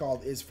 whatever it's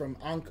called, is from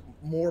Ankh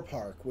Moor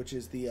Park, which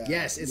is the...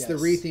 yes, it's the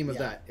re-theme of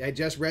that. I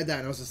just read that,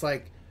 and I was just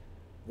like,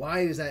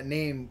 why is that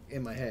name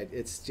in my head?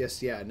 It's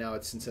just, now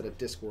it's instead of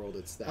Discworld,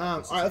 it's that.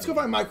 all right, let's go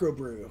find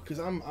Microbrew, because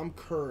I'm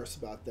cursed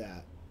about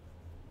that.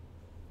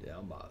 Yeah,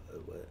 I'm about...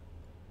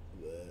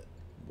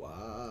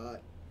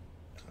 What?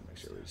 Trying to make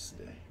sure we're just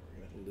we're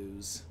going to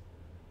lose...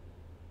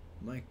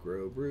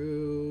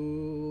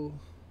 Microbrew.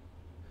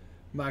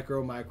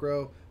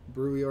 Micro.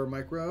 Brewy or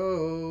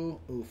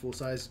micro. Ooh,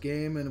 full-size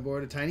game and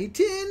aboard a tiny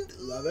tin.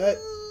 Love it.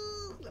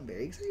 I'm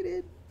very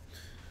excited.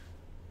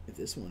 If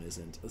this one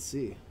isn't, let's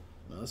see.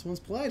 No, this one's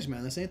pledged,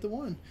 man. This ain't the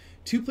one.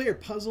 2-player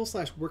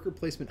puzzle/worker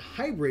placement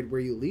hybrid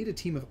where you lead a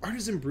team of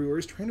artisan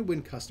brewers trying to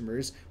win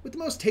customers with the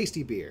most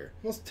tasty beer.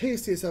 Most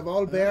tastiest of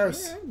all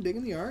bears. Yeah,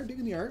 digging the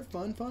art.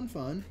 Fun.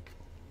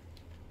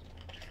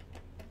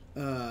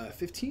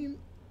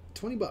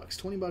 20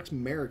 bucks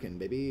American,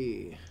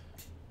 baby.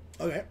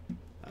 Okay.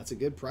 That's a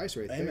good price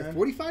right there. Amen.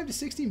 45 to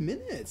 60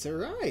 minutes. All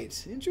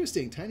right.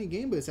 Interesting. Tiny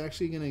game, but it's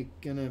actually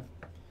gonna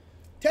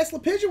Tesla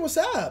Pigeon, what's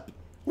up?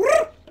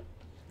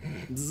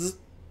 Zzz.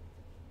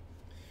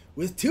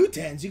 With 2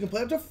 tens, you can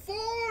play up to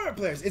 4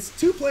 players. It's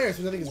 2 players,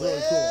 which I think is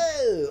really cool.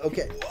 Whoa.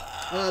 Okay.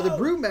 The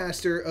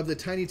brewmaster of the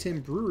Tiny Tin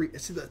Brewery.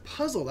 See, the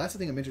puzzle. That's the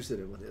thing I'm interested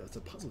in with it. It's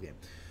a puzzle game.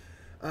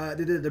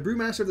 The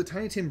brewmaster of the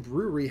Tiny Tin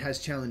Brewery has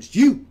challenged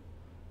you,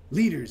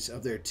 leaders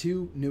of their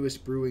 2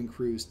 newest brewing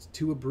crews,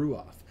 to a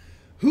brew-off.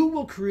 Who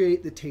will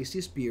create the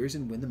tastiest beers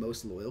and win the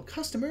most loyal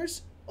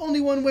customers?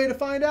 Only one way to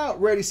find out.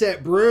 Ready,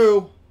 set,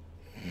 brew.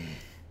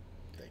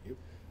 Thank you.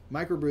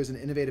 Microbrew is an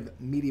innovative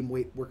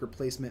medium-weight worker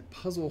placement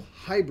puzzle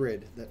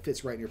hybrid that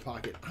fits right in your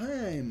pocket.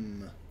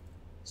 I'm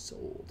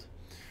sold.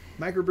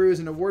 Microbrew is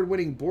an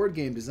award-winning board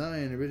game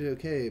designed by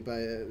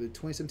a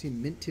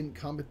 2017 Mint Tint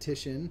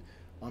competition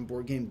on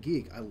Board Game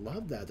Geek. I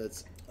love that.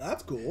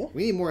 That's cool.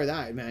 We need more of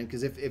that, man,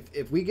 because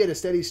if we get a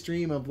steady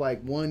stream of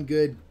like one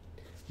good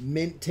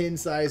Mint Tin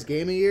size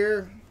game a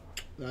year,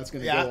 that's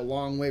going to go a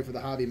long way for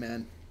the hobby,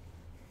 man.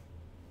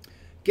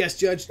 Guest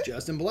judge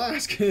Justin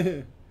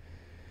Blask.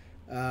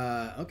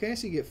 Okay,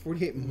 so you get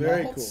 48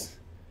 Very malts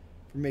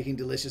for making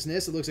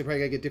deliciousness. It looks like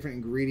probably got to get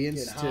different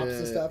ingredients. Get hops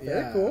and stuff.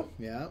 Very cool.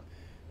 Yeah.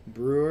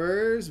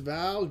 Brewers,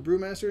 Valves,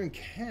 Brewmaster, and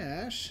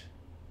Cash.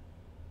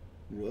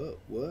 Whoa.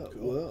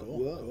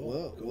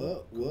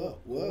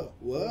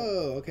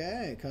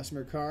 Okay,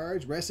 customer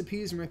cards,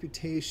 recipes, and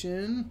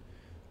reputation.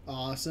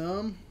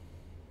 Awesome.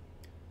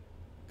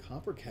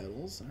 Copper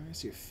kettles. All right,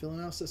 so you're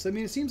filling out stuff. So, I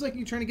mean, it seems like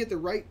you're trying to get the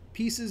right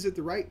pieces at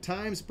the right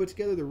times, put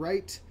together the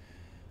right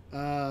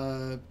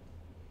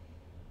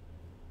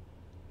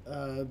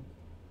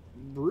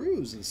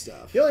brews and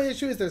stuff. The only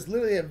issue is there's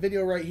literally a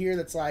video right here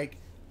that's like,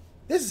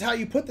 this is how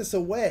you put this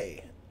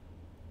away.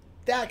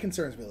 That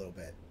concerns me a little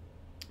bit.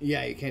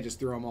 Yeah, you can't just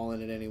throw them all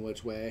in it any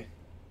which way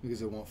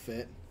because it won't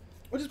fit.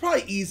 Which is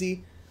probably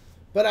easy.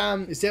 But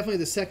it's definitely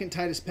the second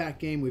tightest packed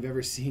game we've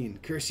ever seen.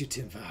 Curse you,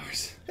 Tim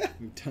Powers.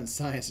 We've done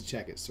science to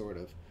check it, sort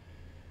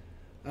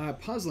of.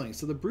 Puzzling.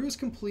 So the brew is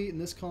complete, and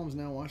this column's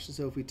now watched.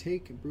 So if we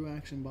take a brew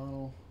action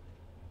bottle,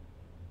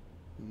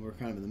 and we're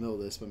kind of in the middle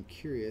of this, but I'm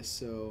curious.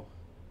 So,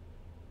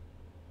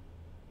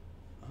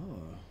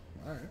 all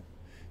right.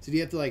 So do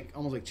you have to like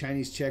almost like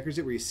Chinese checkers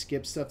it, where you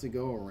skip stuff to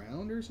go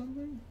around or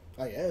something?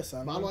 I guess.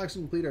 Bottle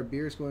action complete. Our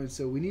beer is going.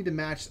 So we need to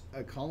match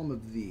a column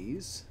of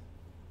these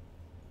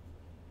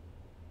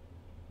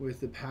with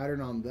the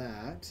pattern on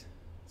that.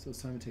 So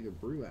it's time to take a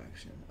brew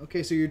action.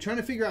 Okay, so you're trying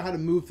to figure out how to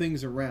move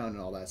things around and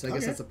all that. So I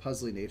guess that's a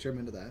puzzly nature. I'm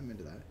into that. And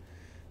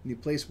you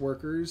place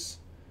workers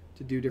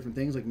to do different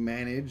things like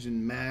manage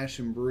and mash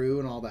and brew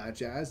and all that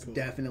jazz. Cool.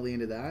 Definitely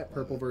into that.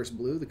 Purple versus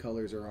blue. The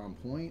colors are on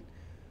point.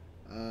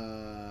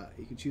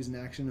 You can choose an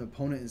action an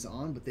opponent is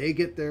on, but they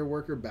get their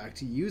worker back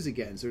to use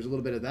again. So there's a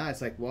little bit of that.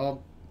 It's like,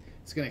 well,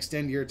 it's going to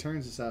extend your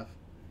turns and stuff.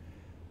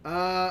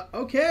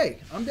 Okay.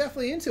 I'm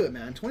definitely into it,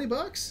 man.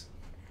 $20?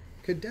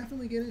 Could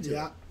definitely get into it.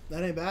 Yeah,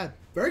 that ain't bad.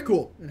 Very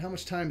cool. And how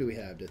much time do we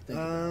have to think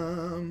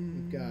about it?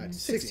 We've got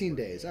 16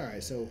 days. All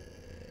right, so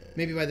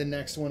maybe by the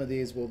next one of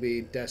these we'll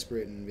be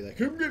desperate and be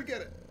like, I'm going to get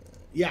it.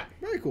 Yeah.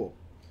 Very cool.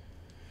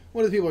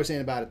 What are the people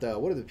saying about it, though?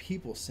 What are the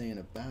people saying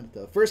about it,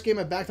 though? First game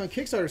I backed on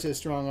Kickstarter says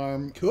Strong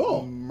Arm.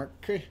 Cool.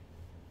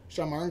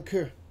 Strong Arm.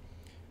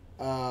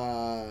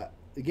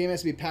 The game has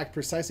to be packed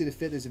precisely to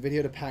fit. There's a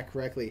video to pack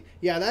correctly.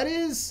 Yeah, that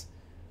is...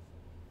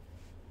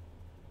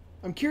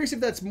 I'm curious if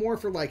that's more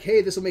for like,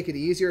 hey, this will make it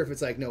easier. If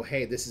it's like, no,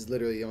 hey, this is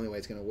literally the only way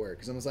it's going to work.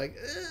 Because I was like,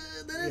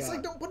 then it's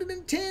like, don't put it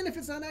in tin if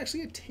it's not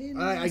actually a tin.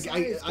 I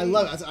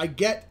love it. I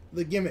get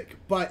the gimmick,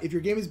 but if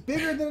your game is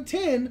bigger than a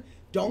tin,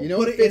 don't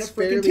put it in a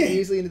freaking tin.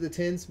 Easily into the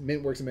tins.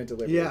 Mint works and mint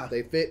delivery. Yeah,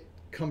 they fit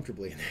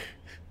comfortably in there.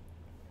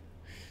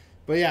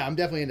 But yeah, I'm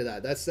definitely into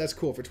that. That's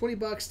cool for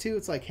 $20 too.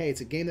 It's like, hey,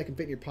 it's a game that can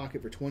fit in your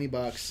pocket for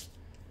 $20.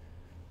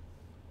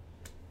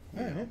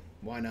 All right,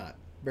 why not?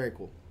 Very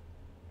cool.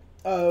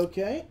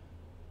 Okay.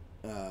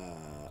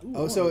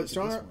 So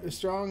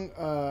strong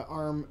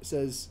arm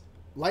says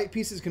light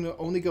pieces can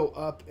only go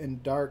up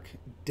and dark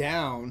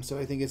down. So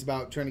I think it's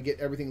about trying to get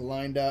everything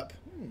lined up.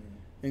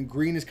 And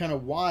green is kind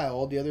of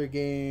wild. The other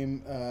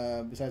game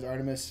besides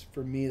Artemis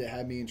for me that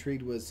had me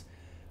intrigued was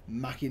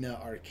Machina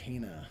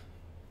Arcana.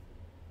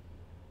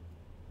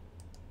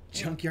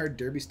 Junkyard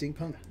Derby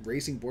Steampunk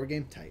Racing board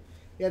game type.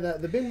 Yeah,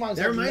 the big ones.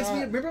 That reminds me.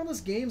 Remember all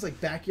those games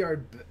like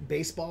backyard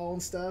baseball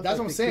and stuff. That's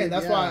what I'm saying.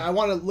 That's why I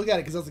want to look at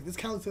it because I was like, this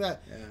kind of looks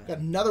like that. Yeah. Got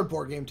another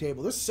board game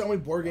table. There's so many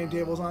board game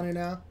tables on here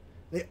now.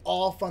 They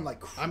all fun like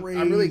crazy.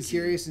 I'm really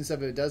curious and stuff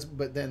if it does.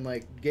 But then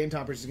like Game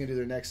Toppers is gonna do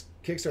their next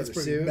Kickstarter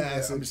soon.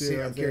 Massive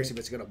I'm curious if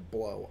it's gonna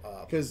blow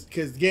up. Because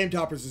Game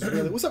Toppers is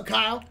really. What's up,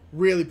 Kyle?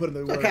 Really putting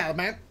the work. Kyle,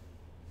 man.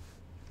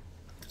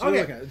 So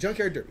okay.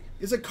 Junkyard Derby.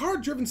 It's a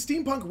card-driven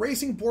steampunk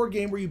racing board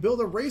game where you build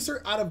a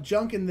racer out of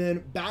junk and then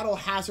battle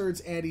hazards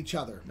and each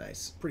other.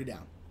 Nice. Pretty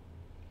down.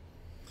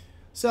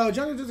 So,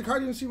 Junkyard is a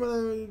card-driven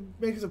steam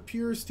makes a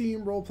pure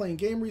Steam role-playing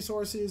game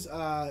resources.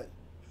 That's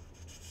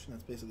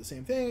basically the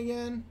same thing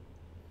again.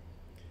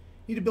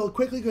 You need to build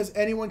quickly because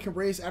anyone can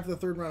race after the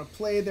third round of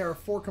play. There are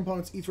 4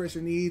 components each racer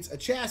needs: a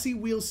chassis,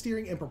 wheels,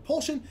 steering, and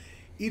propulsion.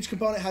 Each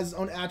component has its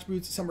own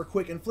attributes. Some are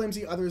quick and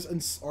flimsy, others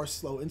are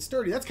slow and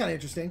sturdy. That's kind of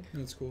interesting.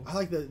 That's cool. I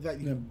like that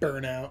you can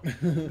burn out.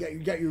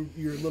 You got your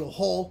little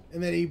hole,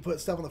 and then you put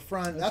stuff on the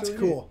front. That's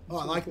really cool. Neat.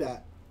 I like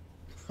that.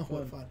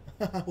 What fun.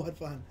 What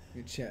fun.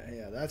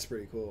 Yeah, that's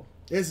pretty cool.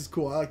 This is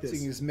cool. I like this. So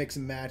you can just mix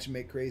and match and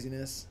make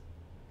craziness.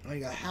 Oh, you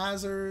got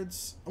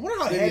hazards. I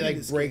wonder how heavy like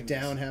this break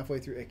down halfway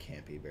through. It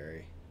can't be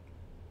very.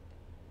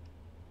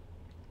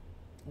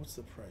 What's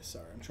the price?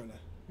 Sorry, I'm trying to.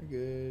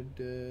 You're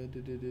good.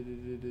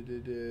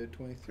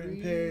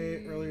 23.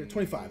 Pay earlier.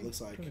 25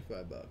 looks like.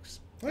 $25.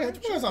 Okay,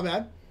 that's not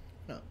bad.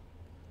 No.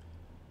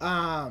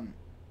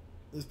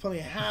 There's plenty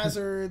of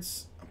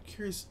hazards. I'm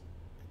curious.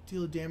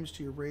 Deal damage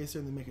to your racer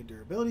and then make a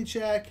durability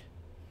check.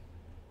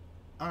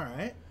 All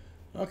right.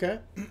 Okay.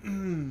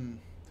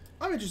 I'm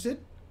interested.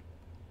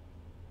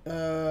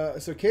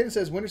 So Caden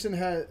says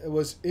Winterson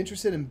was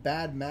interested in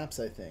bad maps,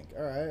 I think.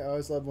 All right. I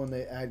always love when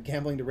they add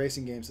gambling to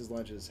racing games as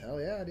lunches. Hell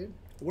yeah, dude.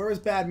 Where is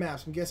bad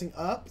maps? I'm guessing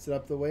up. Is it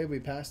up the way we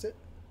passed it?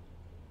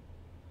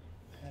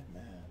 Bad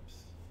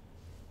maps.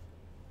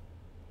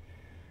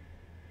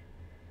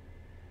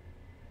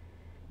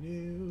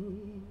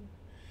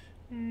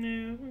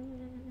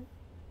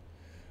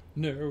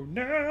 No.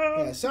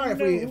 Yeah,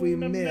 sorry if we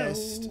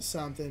missed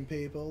something,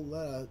 people.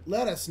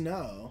 Let us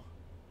know.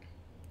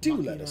 do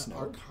Machina let us know.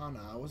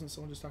 Arcana. Wasn't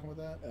someone just talking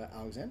about that?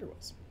 Alexander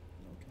was.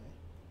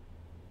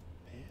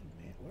 Okay.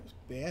 Bad map. Where's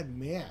bad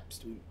maps,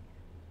 dude?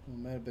 Well,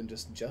 it might have been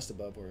just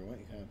above where we went.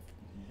 You kind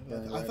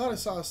of. I thought I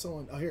saw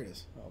someone. Oh, here it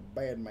is. Oh,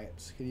 bad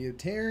maps. Can you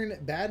turn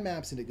bad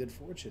maps into good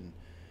fortune?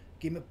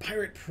 Game of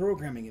pirate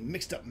programming and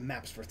mixed up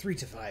maps for 3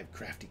 to 5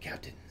 crafty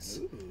captains.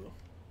 Ooh.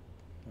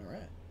 All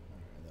right.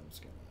 I'm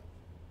just gonna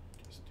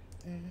just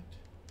do that.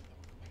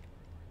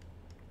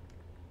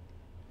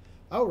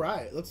 All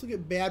right, let's look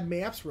at bad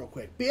maps real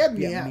quick. Bad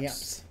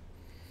maps.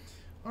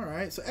 All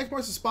right, so X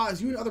marks the spot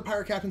as you and other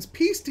pirate captains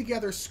piece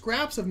together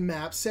scraps of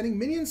maps, sending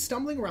minions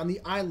stumbling around the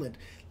island,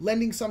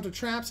 lending some to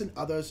traps and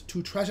others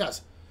to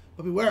treasures.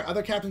 But beware,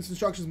 other captains'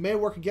 instructions may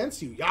work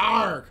against you.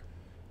 Yarg!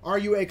 Are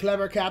you a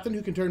clever captain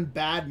who can turn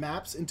bad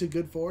maps into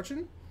good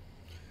fortune?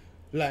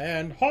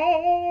 Land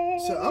ho!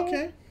 So,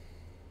 okay.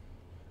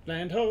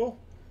 Land ho!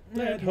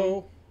 Land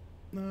ho!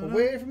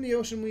 Away from the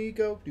ocean we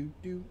go.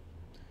 Do.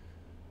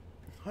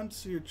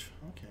 Hunt your...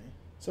 Okay.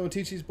 Someone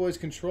teach these boys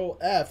Control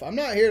F. I'm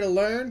not here to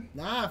learn.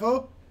 Nah,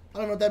 fool. I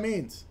don't know what that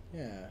means.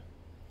 Yeah.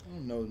 I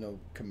don't know no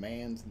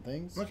commands and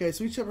things. Okay,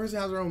 so each person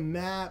has their own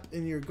map,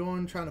 and you're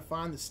going trying to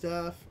find the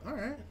stuff. All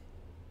right.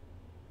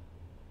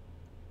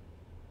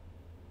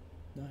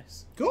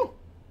 Nice. Cool.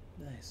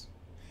 Nice.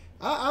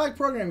 I like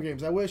programming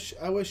games. I wish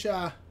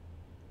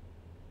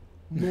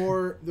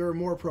more there were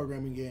more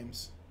programming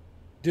games.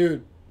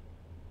 Dude,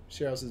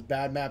 Cheryl says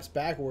bad maps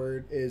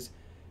backward is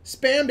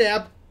spam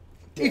dab.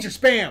 Teacher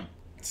spam.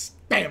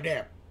 Spam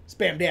dab.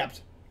 Spam dabbed.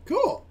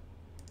 Cool.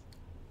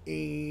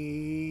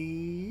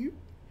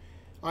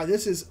 All right,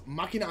 this is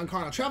Machina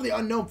Arcana. Travel the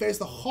unknown, face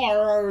the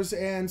horrors,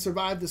 and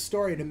survive the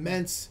story. An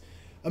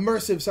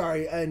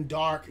immersive, and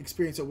dark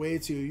experience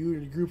awaits you. You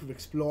and a group of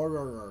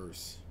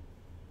explorers.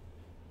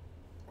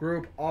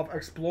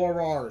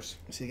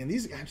 See, again,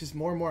 these are just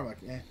more and more. I'm like,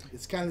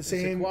 it's kind of the It's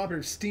same. a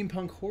cooperative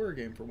steampunk horror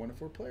game for 1 to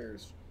 4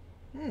 players.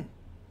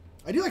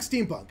 I do like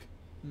steampunk.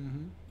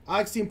 Mm-hmm. I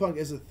like steampunk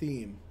as a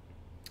theme.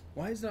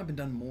 Why has it not been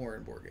done more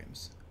in board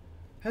games?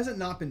 Has it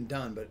not been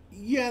done? But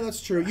Yeah, that's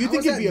true. You how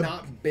think has it'd be that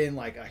not been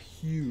like a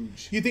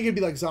huge? You think it'd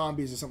be like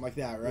zombies or something like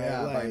that, right?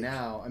 Yeah, like, by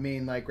now. I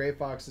mean, like Gray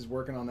Fox is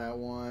working on that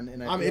one,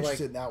 and I'm feel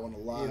interested like, in that one a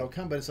lot. it'll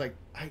come, but it's like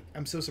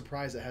I'm so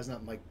surprised it has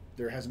not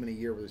there hasn't been a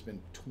year where there's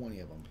been 20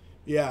 of them.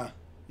 Yeah.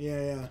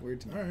 It's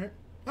weird to me. All right.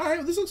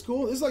 Well, this looks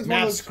cool. This is like one of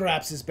Map those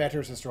scraps is better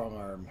as a strong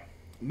arm.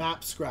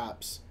 map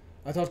scraps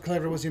I thought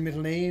clever was your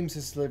middle name,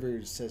 says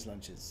Slivers, says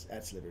Lunches.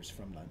 At Slivers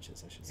from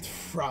Lunches, I should say.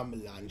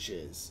 from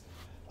lunches.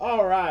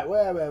 All right.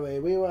 Wait.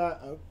 We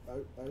were.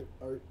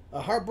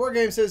 A Heart Board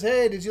Game says,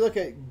 hey, did you look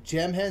at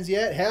Gem Hens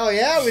yet? Hell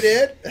yeah, we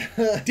did.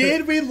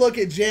 Did we look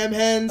at Jam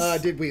Hens?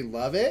 Did we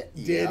love it?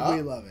 Did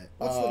we love it?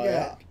 Let's look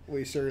at it.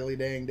 We surely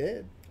dang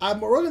did. We're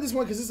looking at this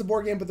one because this is a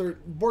board game, but their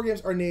board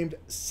games are named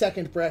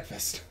Second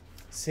Breakfast.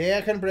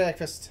 Second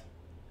Breakfast.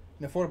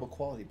 An affordable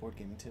quality board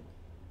gaming too.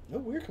 Oh,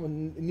 we're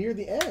coming near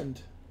the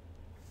end.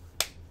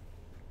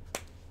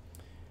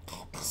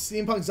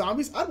 Steampunk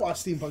Zombies? I'd watch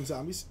Steampunk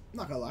Zombies.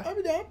 Not gonna lie. I'll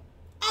be down.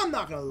 I'm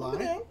not gonna lie. I'll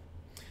be down.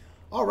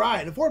 All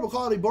right, affordable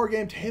quality board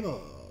game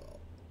table.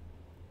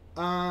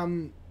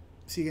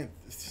 See again.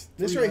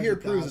 This right here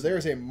 300,000. proves that there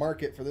is a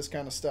market for this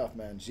kind of stuff,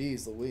 man.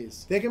 Jeez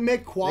Louise. They can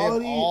make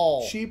quality,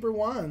 all- cheaper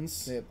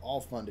ones. They have all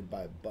funded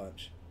by a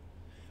bunch.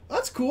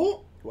 That's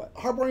cool. What?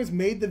 Hardboard Games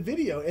made the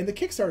video and the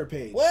Kickstarter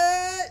page.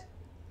 What?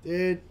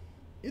 Dude,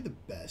 you're the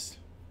best.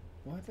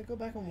 Why don't I go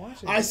back and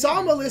watch it? I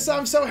saw Melissa.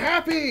 I'm so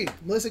happy.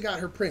 Melissa got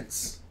her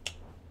prints.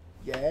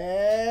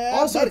 Yeah.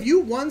 Also, buddy. if you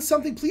won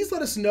something, please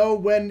let us know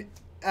when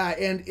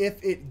and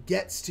if it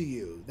gets to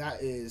you.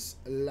 That is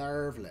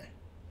lovely.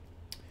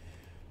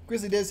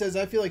 Grizzly Dead says,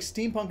 I feel like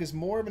steampunk is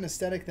more of an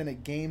aesthetic than a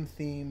game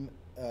theme.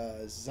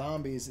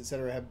 Zombies,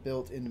 etc., have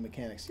built into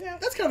mechanics. Yeah,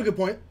 That's kind of a good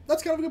point.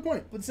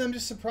 but I'm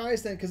just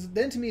surprised then, because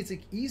then to me it's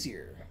like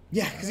easier.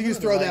 Yeah, because you can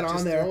just throw that on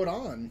just there. Throw it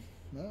on.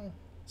 No.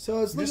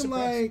 So it's I'm just looking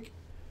surprised. like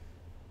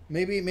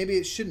Maybe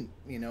it shouldn't,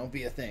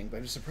 be a thing. But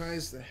I'm just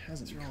surprised it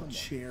hasn't they're become all one.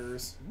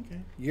 chairs. Okay.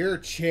 Your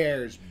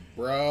chairs,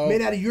 bro.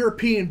 Made out of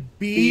European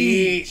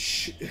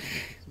beach.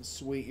 Some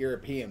sweet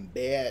European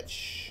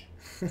bitch.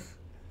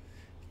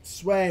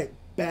 Sweat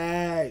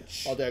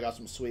badge. Oh, dude, I got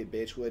some sweet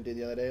bitch wood did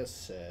the other day. It's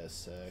so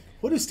sick.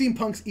 What do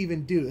steampunks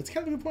even do? That's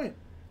kind of a good point.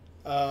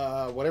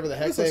 Whatever the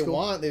heck This looks they cool.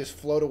 want, they just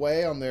float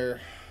away on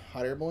their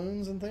hot air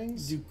balloons and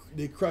things.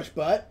 They crush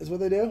butt is what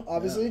they do,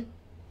 obviously. Yeah.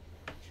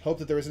 Hope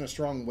that there isn't a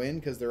strong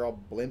wind because they're all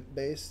blimp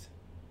based.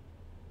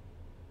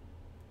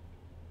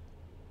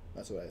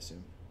 That's what I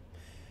assume.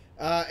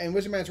 And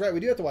Wizard Man's right. We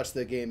do have to watch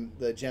the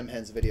Gem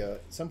Hens video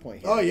at some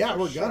point. Here. Oh, yeah, For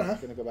we're sure. gonna.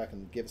 Gonna go back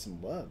and give it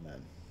some love,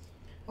 man.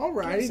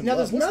 Alrighty. Some Now,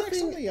 there's love. What's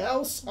next on nothing the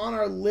else on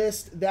our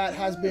list that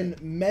has been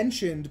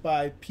mentioned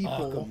by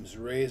people. Occam's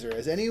razor.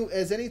 Has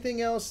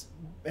anything else?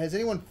 Has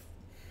anyone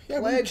Yeah,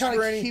 we pledged kinda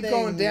for keep anything?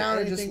 going down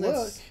and just anything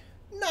look. that's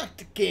Not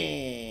the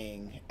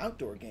King.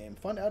 Outdoor game.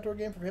 Fun outdoor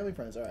game for family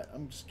friends. All right.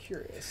 I'm just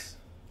curious.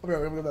 Dude,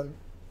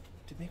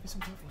 make me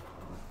some coffee.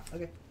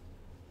 Okay.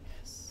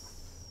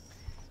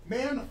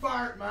 Man the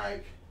fart,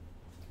 Mike.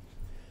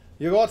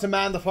 You go out to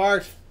man the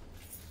fart.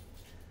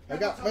 I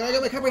got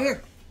my cup right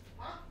here.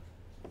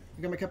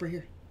 I got my cup right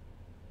here.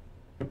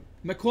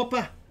 My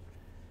copa.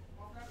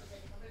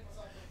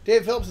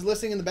 Dave Phillips is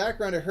listening in the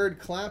background. I heard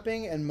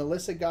clapping, and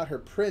Melissa got her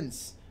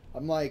prints.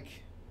 I'm like,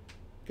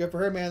 good for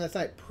her, man. That's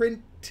not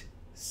prints.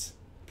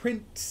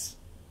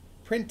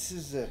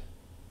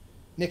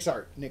 Nick's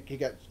art. He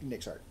got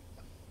Nick's art.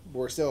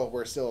 We're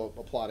still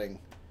applauding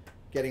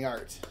getting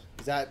art.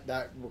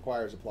 That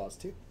requires applause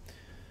too.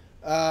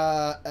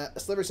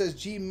 Sliver says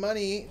G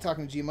Money,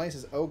 talking to G Money,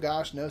 says, oh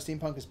gosh, no,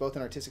 steampunk is both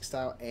an artistic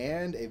style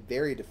and a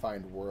very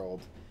defined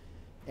world.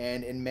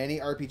 And in many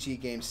RPG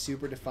games,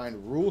 super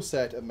defined rule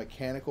set of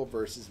mechanical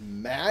versus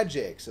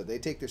magic. So they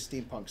take their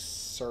steampunk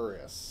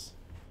serious.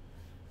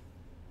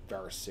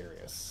 Very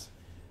serious.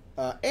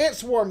 Ant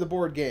Swarm, the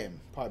board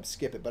game. Probably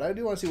skip it, but I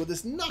do want to see what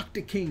this Knock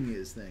the King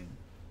is thing.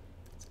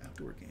 It's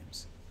outdoor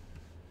games.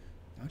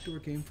 Outdoor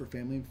game for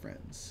family and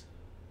friends.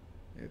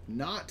 They have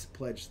not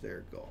pledged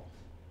their goal.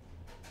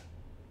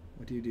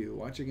 What do you do?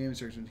 Watch your game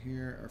instructions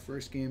here. Our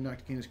first game, Knock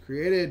the King, was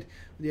created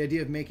with the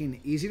idea of making an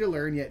easy to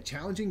learn yet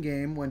challenging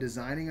game. When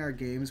designing our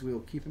games, we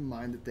will keep in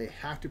mind that they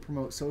have to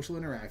promote social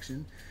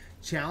interaction,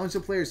 challenge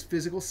the player's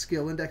physical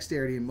skill and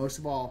dexterity, and most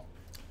of all,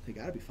 they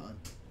gotta be fun.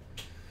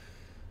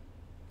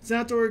 It's an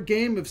outdoor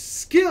game of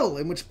skill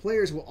in which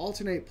players will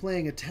alternate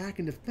playing attack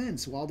and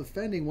defense. While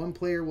defending, one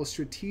player will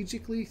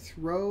strategically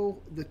throw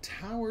the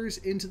towers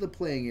into the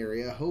playing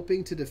area,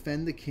 hoping to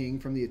defend the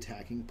king from the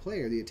attacking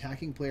player. The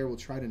attacking player will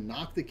try to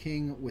knock the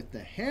king with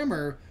the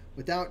hammer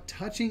without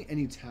touching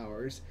any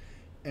towers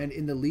and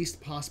in the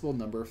least possible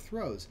number of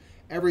throws.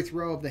 Every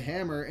throw of the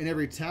hammer and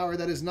every tower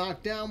that is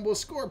knocked down will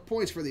score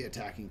points for the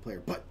attacking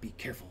player. But be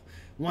careful.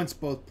 Once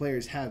both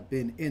players have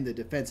been in the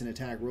defense and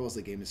attack roles,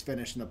 the game is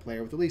finished, and the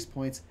player with the least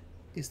points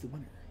is the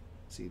winner.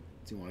 So you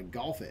want to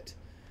golf it.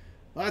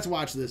 Let's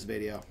watch this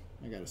video.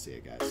 I gotta see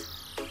it, guys.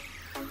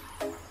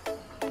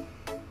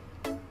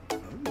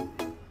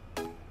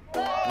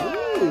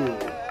 Ooh.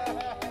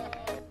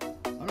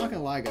 I'm not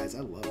gonna lie, guys.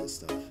 I love this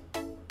stuff.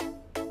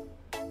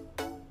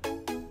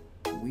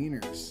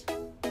 Wieners.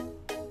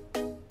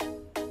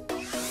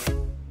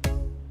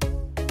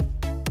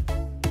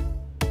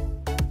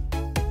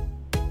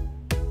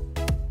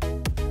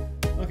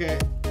 Okay,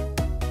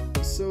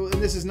 so,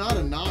 and this is not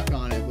a knock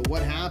on it, but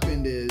what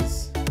happened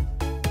is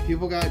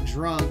people got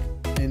drunk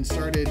and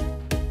started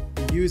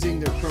using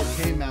their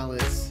croquet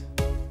mallets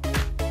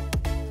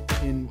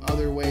in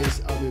other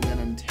ways other than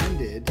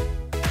intended.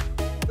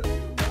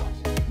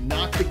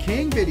 Knock the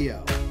King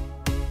video.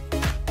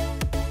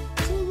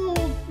 It's a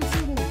little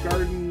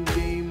garden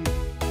game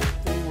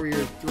thing where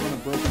you're throwing a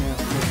broken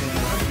ass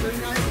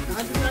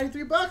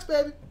 $193,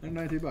 baby.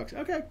 $193.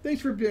 Okay,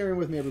 thanks for bearing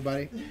with me,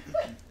 everybody.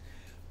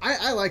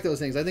 I like those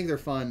things. I think they're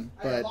fun.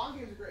 But long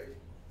games are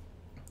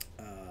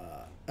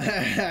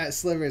great.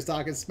 Sliver is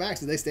talking smack,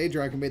 so they stayed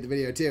drunk and made the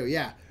video too.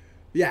 Yeah.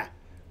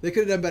 They could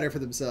have done better for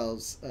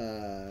themselves.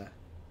 But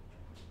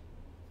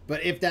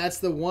if that's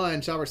the one,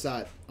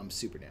 Shabbersat, I'm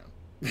super down.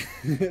 Let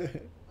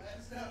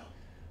us know.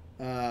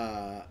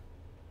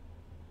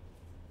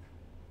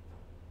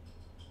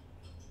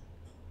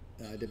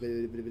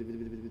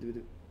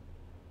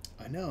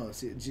 I know.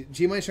 See,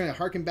 G-Money's trying to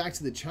harken back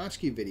to the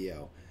Tchotchke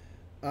video.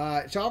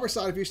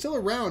 Shabbersat, if you're still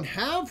around,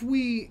 have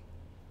we,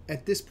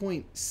 at this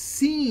point,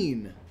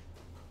 seen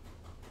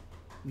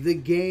the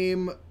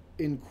game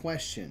in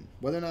question?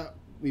 Whether or not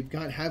we've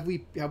got, have we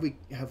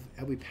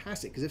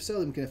passed it? Because if so,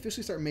 then we can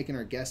officially start making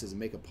our guesses and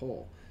make a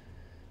poll.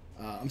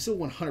 I'm still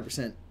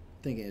 100%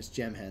 thinking it's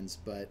Gem Hens,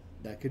 but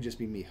that could just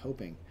be me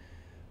hoping.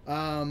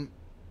 And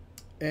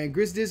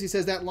Grizz Dizzy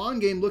says that lawn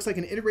game looks like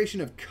an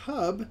iteration of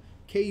Cub,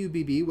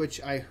 K-U-B-B, which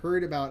I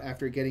heard about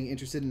after getting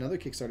interested in another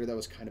Kickstarter that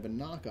was kind of a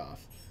knockoff.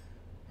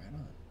 Right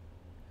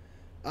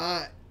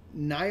on.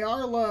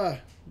 Nyarla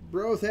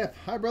Brothep.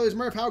 Hi, Brothers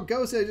Murph. How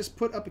goes it? I just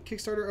put up a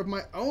Kickstarter of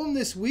my own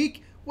this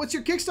week. What's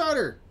your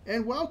Kickstarter?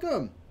 And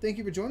welcome. Thank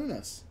you for joining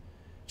us.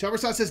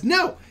 Chalberstot says,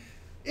 no,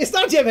 it's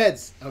not Gem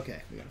Heads.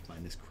 Okay, we got to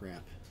find this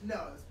crap.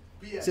 No, it's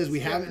BS. Says we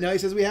haven't. No, he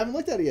says we haven't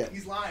looked at it yet.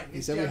 He's lying.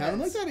 He said we haven't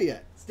looked at it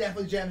yet. It's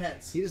definitely Gem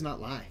Heads. He does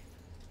not lie.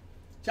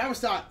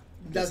 Chalberstot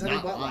does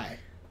not lie.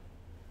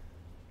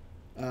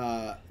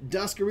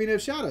 Dusk Arena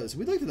of Shadows.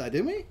 We looked at that,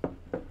 didn't we?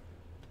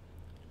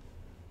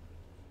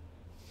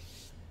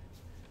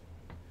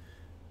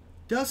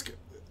 Dusk.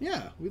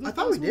 Yeah, we I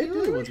thought we did.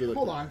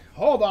 Hold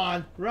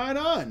on. Right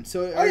on.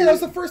 So, oh yeah, that was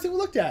the first thing we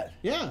looked at.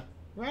 Yeah,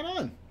 right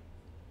on.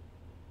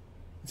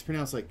 It's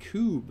pronounced like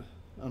Coob.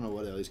 I don't know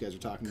what all these guys are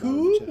talking about.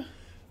 Coob?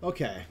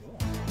 Okay.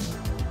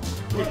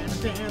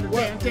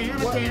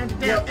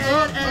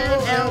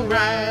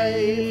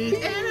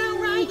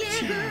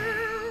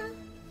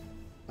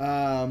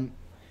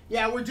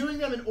 Yeah, we're doing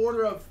them in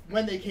order of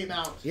when they came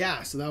out.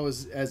 Yeah, so that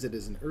was, as it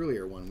is an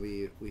earlier one,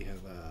 we have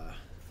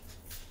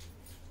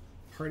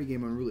party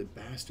game Unruly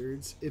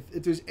Bastards.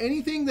 If there's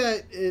anything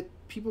that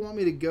people want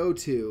me to go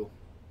to,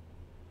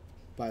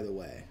 by the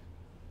way,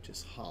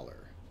 just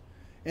holler.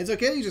 And it's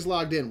okay, you just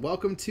logged in.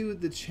 Welcome to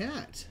the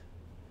chat.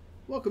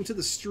 Welcome to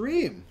the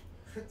stream.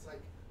 It's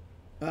like,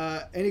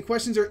 Any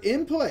questions or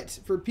input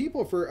for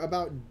people for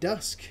About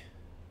Dusk?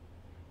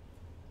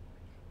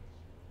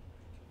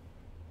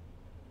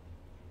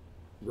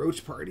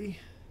 Roach Party.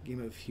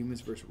 Game of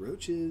humans versus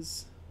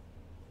roaches.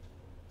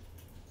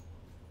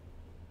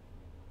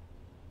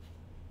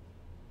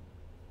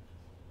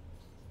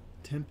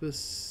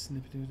 Tempest.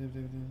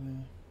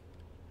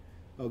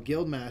 Oh,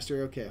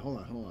 Guildmaster. Okay, hold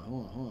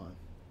on.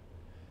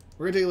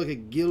 We're going to take a look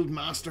at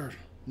Guildmaster.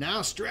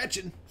 Now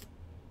stretching.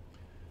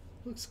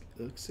 Looks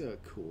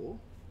cool.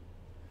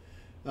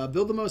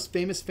 Build the most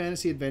famous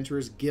fantasy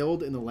adventurers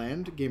guild in the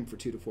land. Game for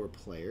 2 to 4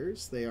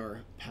 players. They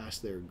are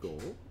past their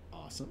goal.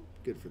 Awesome.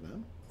 Good for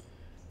them.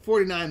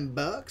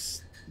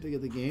 $49 to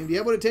get the game. Do you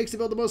have what it takes to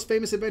build the most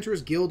famous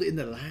adventurers guild in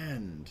the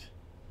land?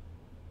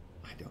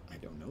 I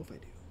don't know if I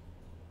do.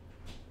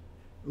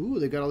 Ooh,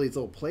 they've got all these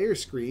little player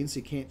screens, so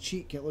you can't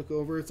cheat, can't look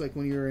over. It's like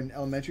when you were in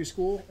elementary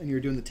school and you were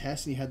doing the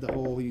test and you had the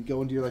whole, you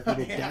go into your like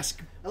little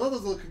desk. I love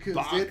those little cocoons,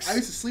 box. dude. I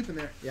used to sleep in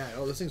there. Yeah,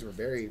 oh, those things were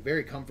very,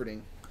 very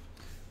comforting.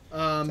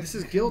 This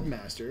is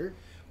Guildmaster.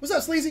 What's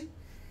up, Sleazy?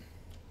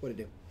 What'd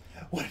it do?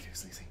 What did I do,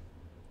 Sleazy?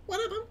 What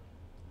up?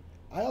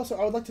 I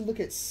would like to look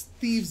at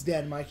Thieves'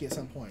 Den, Mikey, at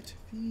some point.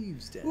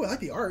 Thieves' Den. Ooh, I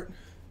like the art.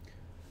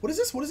 What is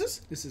this?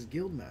 This is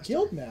Guildmaster.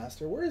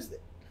 Guildmaster. Where is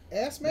it?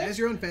 Ass-man? Manage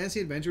your own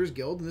fantasy adventurers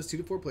guild in this 2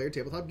 to 4 player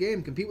tabletop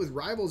game. Compete with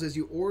rivals as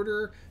you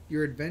order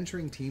your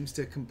adventuring teams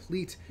to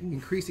complete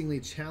increasingly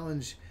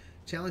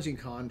challenging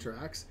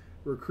contracts,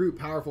 recruit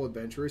powerful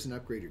adventurers, and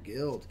upgrade your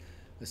guild.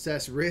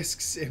 Assess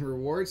risks and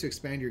rewards to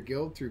expand your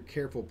guild through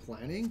careful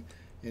planning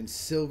and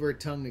silver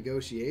tongue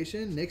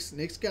negotiation.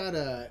 Nick's got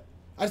a.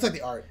 I just like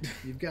the art.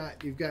 You've got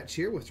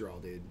cheer withdrawal,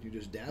 dude. You're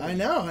just dabbing. I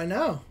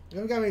know. You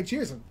haven't got any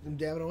cheers. I'm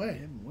dabbing away.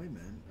 Dabbing away,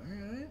 man. All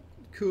right.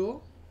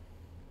 Cool.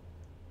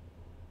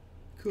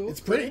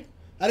 It's pretty.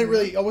 I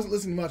wasn't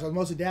listening much. I was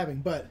mostly dabbing,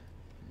 but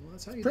well,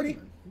 that's how you pretty. do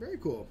it. Very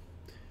cool.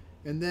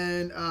 And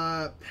then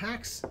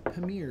Pax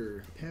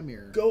Pamir.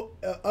 Go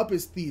up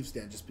his Thieves'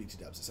 Den. Just beat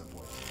you dubs at some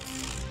point.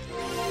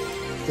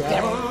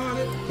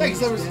 Thanks,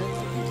 Slumbers.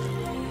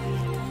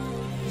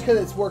 Just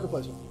because it's worker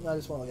placement. I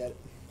just want to look at it.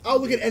 I'll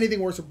look at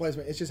anything worker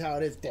placement. It's just how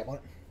it is. Damn on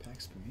it.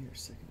 Pax Pamir,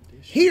 2nd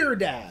edition. Here,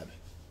 dab.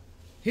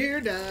 Here,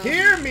 dab.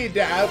 Hear me,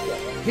 dab.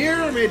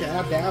 Hear me,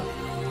 dab, dab.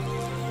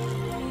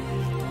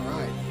 All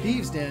right.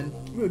 Thieves' Den.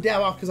 I'm going to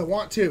dab off because I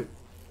want to.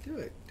 Do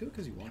it. Do it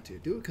because you want to.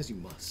 Do it because you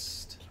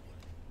must.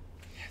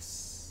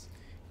 Yes.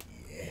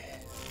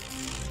 Yes.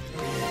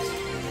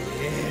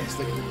 Yes.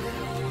 Look at the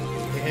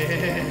dab.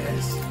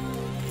 Yes.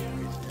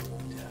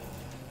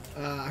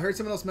 I heard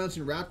someone else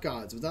mention Rap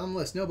Gods. Was that on the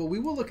list? No, but we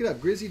will look it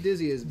up. Grizzy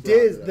Dizzy is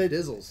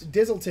Dizzles.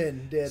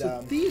 Dizzleton did.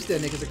 So Thieves'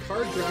 Den, Nick, is a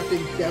card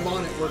drafting Deb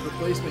on it worker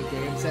placement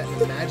game set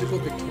in a magical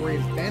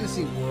Victorian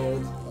fantasy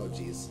world. Oh,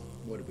 jeez.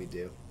 What did we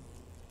do?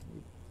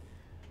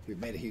 We've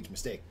made a huge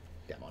mistake.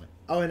 Deb on it.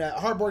 Oh, and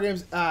Hardboard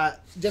Games,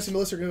 Jesse and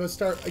Melissa are going to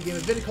start a game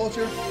of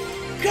Viticulture.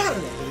 God, I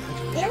love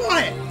Viticulture. Damn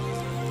on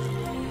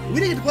it! We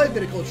didn't get to play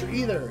Viticulture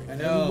either. I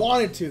know. We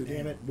wanted to,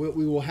 damn it.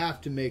 We will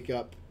have to make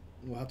up.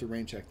 We'll have to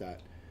rain check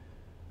that.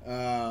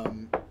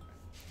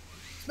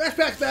 Smash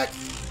Backs back!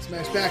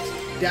 Smash backs,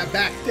 dab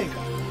back. Thank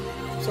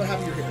God. So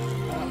happy you're here.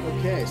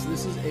 Okay, so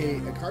this is a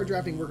card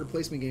drafting worker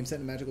placement game set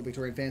in the magical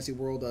Victorian fantasy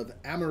world of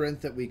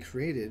Amaranth that we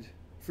created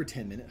for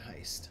 10-minute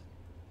heist.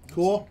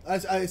 Cool.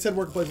 I said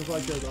worker placement, so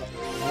I cared about.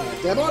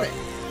 Dab on it.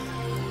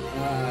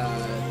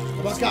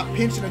 The boss got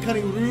pinched in a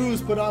cunning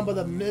ruse put on by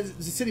the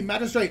city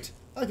magistrate.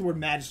 I like the word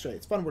magistrate.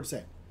 It's a fun word to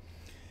say.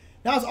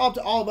 Now it's up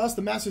to all of us,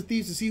 the master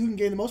thieves, to see who can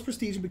gain the most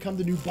prestige and become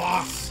the new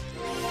boss.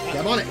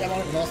 Dab on it. Dab on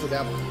it. And also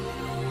dab on it.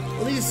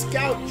 Well, these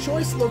scout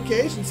choice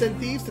locations send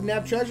thieves to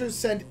nab treasures,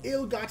 send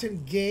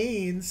ill-gotten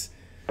gains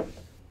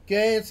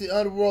against the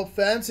underworld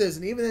fences,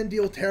 and even then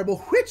deal with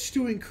terrible witch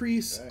to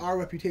increase our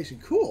reputation.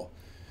 Cool.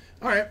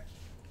 All right.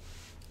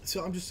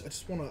 So I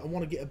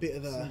want to get a bit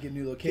of the Get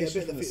new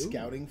locations in the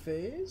scouting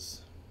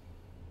phase.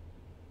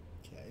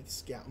 Okay, the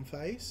scouting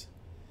phase.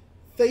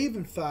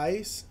 Thieving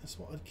phase.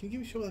 Can you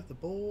give me a show like the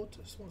board?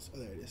 Oh,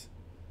 there it is.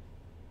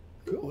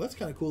 Cool. That's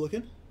kind of cool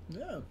looking.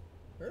 Yeah,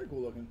 very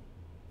cool looking.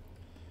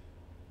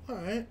 All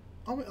right.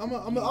 I'm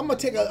gonna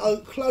take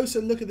a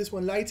closer look at this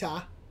one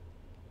later.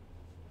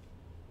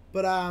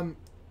 But all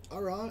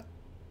right.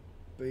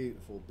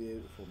 Beautiful,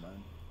 beautiful,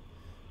 man.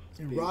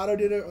 And Rado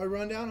did a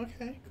rundown.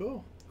 Okay,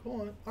 cool.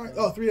 Cool. All right.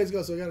 Oh, 3 days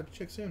ago, so I gotta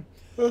check soon.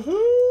 Pax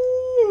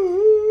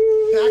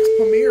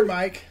Pamir,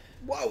 Mike.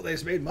 Whoa, they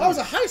just made money. That was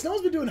a heist. No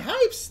one's been doing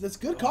hypes. That's a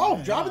good call.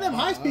 Yeah. Dropping them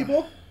heist,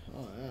 people.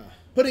 Oh yeah.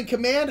 Put in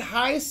command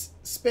heist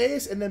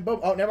space and then boom.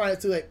 Oh, never mind.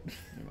 It's too late.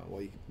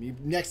 Well, you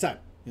next time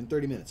in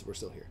 30 minutes, we're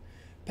still here.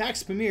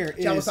 Pax Pamir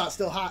is Jamasat's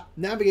still hot.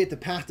 Navigate the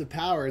path to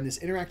power in this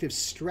interactive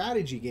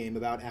strategy game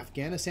about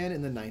Afghanistan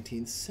in the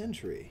 19th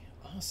century.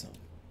 Awesome.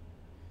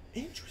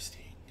 Interesting.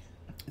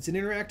 It's an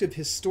interactive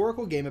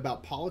historical game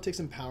about politics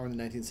and power in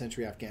the 19th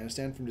century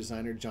Afghanistan from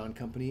designer John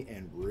Company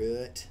and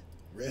Rut.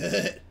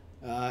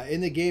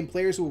 In the game,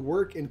 players will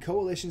work in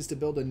coalitions to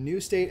build a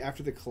new state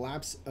after the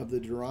collapse of the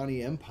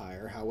Durrani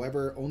Empire.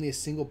 However, only a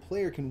single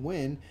player can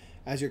win,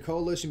 As your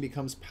coalition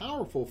becomes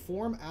powerful,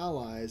 former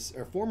allies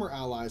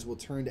will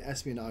turn to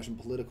espionage and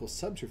political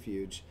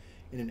subterfuge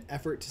in an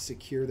effort to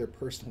secure their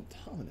personal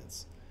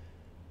dominance.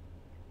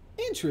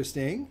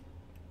 Interesting.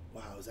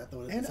 Wow, is that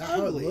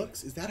how it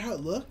looks? Is that how it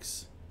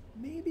looks?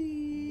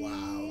 Maybe.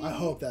 Wow, I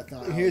hope that's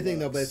not. Here's the thing,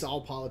 though, but it's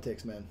all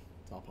politics, man.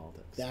 It's all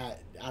politics. That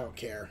I don't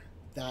care.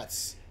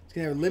 It's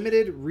gonna have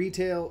limited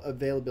retail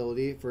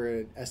availability for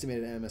an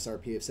estimated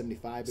MSRP of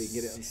 $75, but you can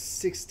get it on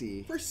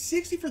 $60. For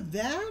 $60 for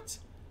that?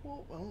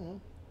 Well, I don't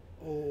know.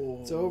 Oh,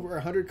 it's over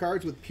 100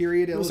 cards with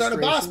period we'll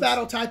illustrations. start a boss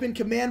battle. Type in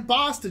command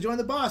boss to join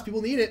the boss.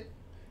 People need it.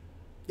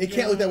 It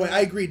can't look that way.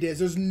 I agree, Diz.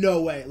 There's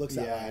no way it looks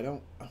that way. I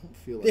don't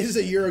feel like this is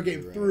a Euro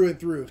game through and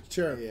through.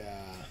 Sure. Yeah.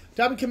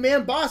 Type in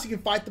command boss. You can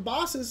fight the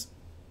bosses.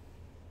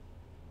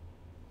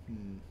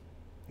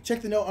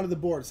 Check the note under the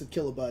board. It said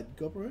kill a bud.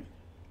 Go up, right?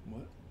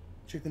 What?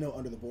 Check the note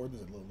under the board.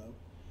 There's a little note.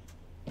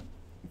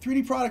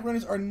 3D product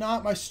runners are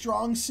not my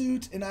strong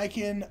suit, and I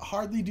can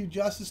hardly do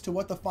justice to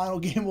what the final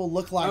game will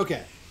look like.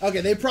 Okay.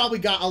 Okay, they probably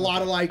got a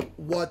lot of like,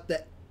 what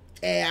the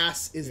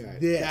ass is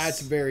this?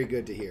 That's very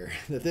good to hear.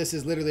 That this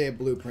is literally a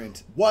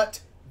blueprint.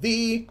 What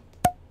the...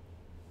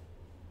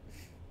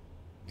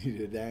 You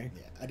did that? Yeah,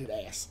 I did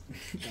ass.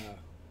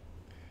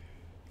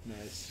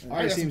 Nice. All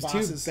right, seems too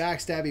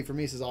backstabby for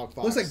me, says All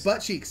Fox. Looks like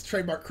butt cheeks.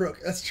 Trademark Crook.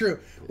 That's true.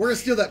 We're going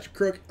to steal that,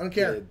 Crook. I don't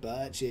care. Yeah,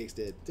 butt cheeks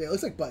did. Yeah, it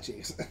looks like butt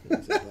cheeks.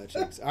 Looks like butt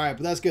cheeks. All right,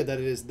 but that's good that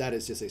is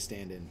just a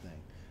stand-in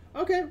thing.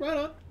 Okay, right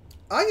on.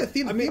 I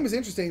think the theme is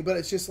interesting, but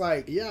it's just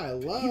like... Yeah, I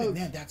love... Even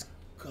then, that's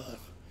good.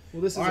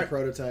 Well, this is a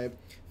prototype.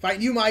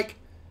 Fighting you, Mike.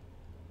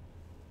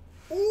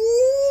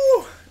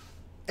 Ooh!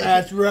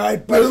 That's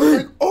right,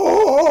 baby!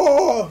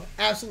 Oh!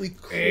 Absolutely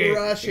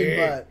crushing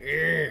butt.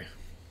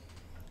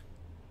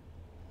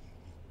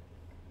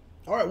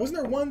 All right,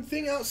 wasn't there one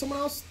thing out someone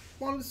else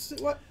wanted to say?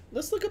 What?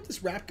 Let's look up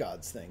this Rap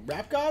Gods thing.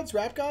 Rap Gods,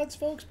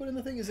 folks, put in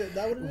the thing. Is that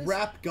what it is?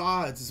 Rap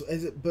Gods.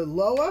 Is it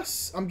below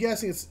us? I'm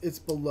guessing it's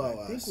below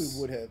us. I think we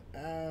would have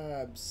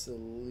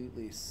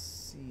absolutely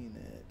seen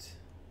it.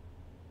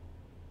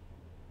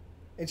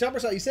 And Chopper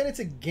Saw, you said it's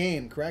a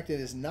game, correct? It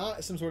is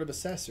not some sort of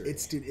accessory.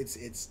 It's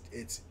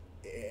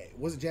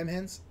was it Gem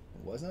Hens?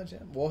 It was not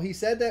Gem. Well, he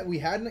said that we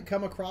hadn't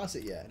come across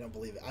it yet. I don't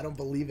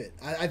believe it.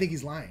 I think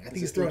he's lying. I think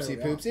he's throwing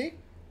it poopsie.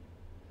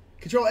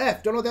 Control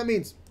F. Don't know what that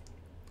means.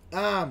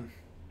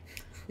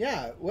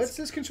 Yeah. What's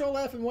this Control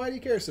F and why do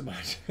you care so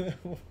much?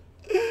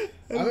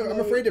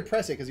 I'm afraid to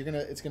press it because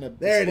it's gonna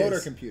explode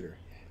our computer.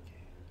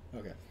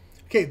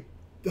 Okay.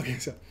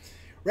 So,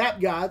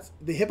 Rap Gods,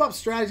 the hip hop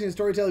strategy and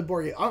storytelling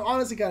board game. I'm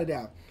honestly kind of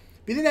down.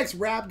 Be the next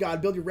rap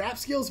god. Build your rap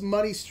skills,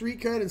 money,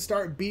 street cred, and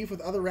start beef with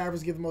other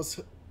rappers. Get the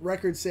most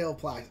record sale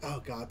plaques.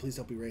 Oh God, please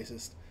don't be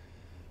racist.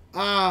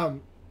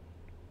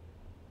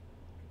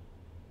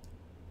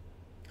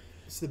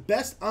 It's the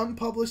best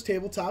unpublished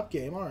tabletop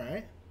game. All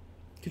right.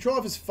 Control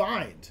F is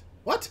find.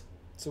 What?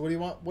 So what do you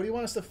want? What do you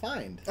want us to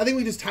find? I think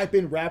we just type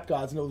in Rap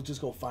Gods and it'll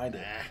just go find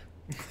it.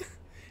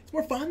 It's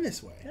more fun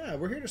this way. Yeah,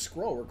 we're here to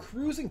scroll. We're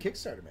cruising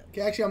Kickstarter, man.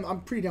 Okay, actually,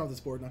 I'm pretty down with this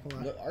board. Not gonna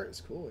lie. The art is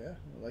cool. Yeah,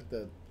 I like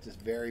the just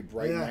very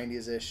bright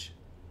 90s ish.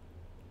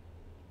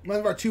 One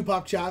of our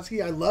Tupac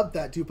Chotsky. I love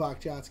that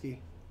Tupac Chotsky.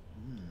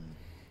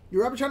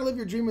 You're ever trying to live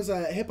your dream as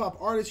a hip hop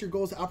artist. Your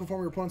goal is to outperform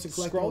your opponents and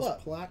collect most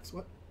plaques.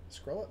 What?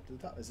 Scroll up to the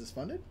top. Is this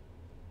funded?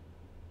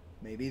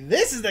 Maybe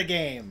this is the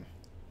game.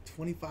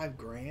 25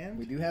 grand.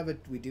 We do have a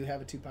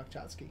Tupac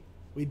Chotsky.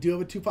 We do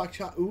have a Tupac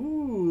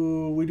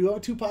Ooh, we do have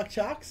a Tupac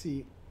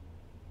Chotsky.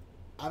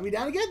 I'll be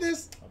down to get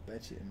this. I'll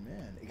bet you,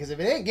 man. Because if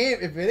it ain't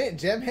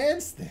Gem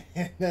Hands,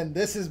 then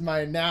this is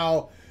my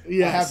now.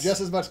 Yes. I have just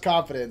as much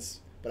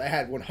confidence, but I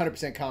had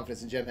 100%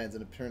 confidence in Gem Hands,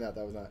 and it turned out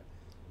that was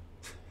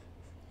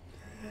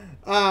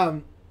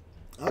not.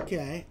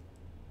 Okay.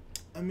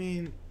 I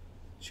mean,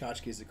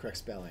 Chotsky is the correct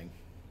spelling.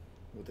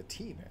 With a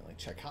T, man, like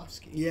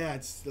Tchaikovsky. Yeah,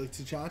 it's like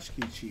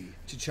Tchaikovsky.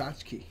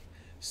 Tchaikovsky.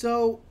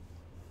 So,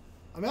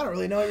 I mean, I don't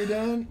really know what you're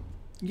doing.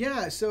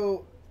 Yeah,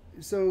 so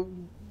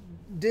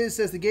Diz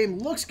says the game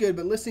looks good,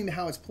 but listening to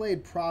how it's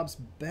played, probs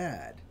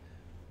bad.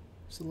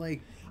 So,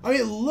 like, I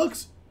mean, it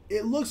looks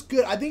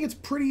good. I think it's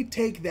pretty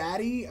take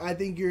thatty. I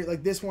think you're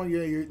like this one.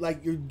 You're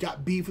like you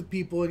got beef with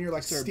people and you're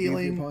like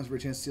stealing. Opponents for a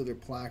chance to steal their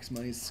plaques,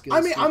 money, skills.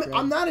 I mean,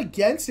 I'm not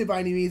against it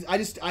by any means.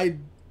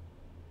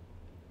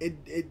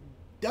 It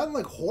doesn't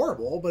look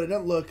horrible, but it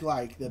doesn't look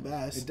like the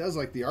best. It does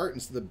like the art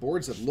and the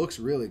board stuff looks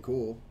really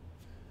cool.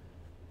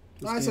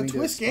 So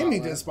Twist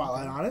Gaming did a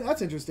spotlight on it.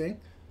 That's interesting.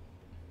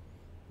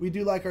 We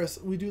do like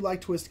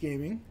Twist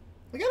Gaming.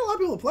 We got a lot of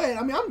people to play it.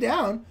 I mean, I'm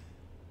down.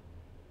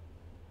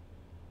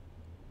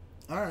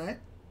 All right,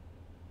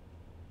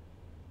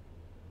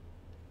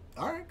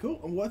 cool.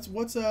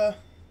 What's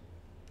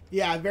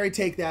yeah, very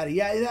take that.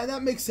 Yeah,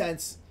 that makes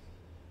sense.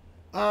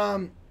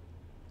 So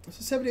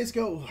 7 days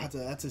ago,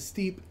 that's a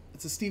steep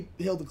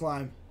hill to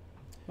climb.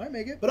 Might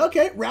make it. But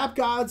okay, Rap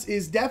Gods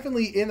is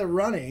definitely in the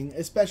running,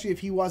 especially if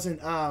he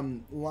wasn't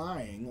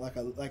lying like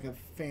a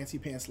fancy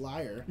pants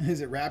liar.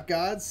 Is it Rap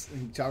Gods?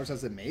 And Chopper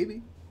said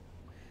maybe.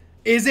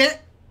 Is it?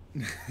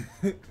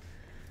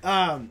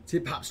 It's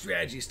hip hop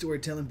strategy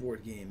storytelling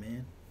board game,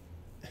 man.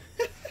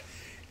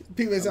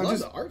 People, I I'm love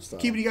just the art style.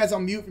 keeping you guys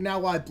on mute for now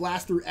while I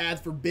blast through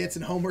ads for bits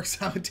and homework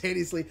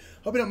simultaneously.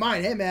 Hope you don't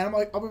mind. Hey, man, I'm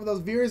like up for those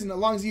viewers, and as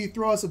long as you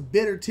throw us a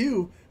bit or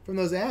two from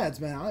those ads,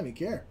 man, I don't even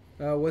care.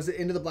 Was it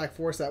Into the Black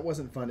Forest? That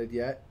wasn't funded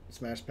yet.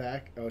 Smash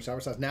Pack. Oh,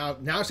 Shower Sauce.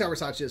 Now Shower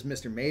Sauce is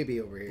Mr.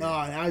 Maybe over here.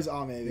 Oh, now he's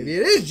all maybe. Maybe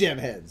it is Gem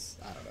Heads.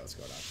 I don't know what's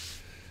going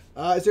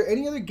on. Is there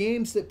any other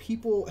games that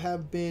people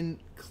have been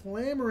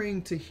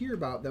clamoring to hear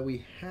about that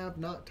we have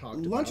not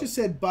talked about? Lunch has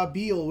said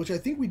Babil, which I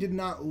think we did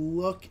not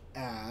look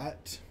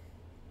at.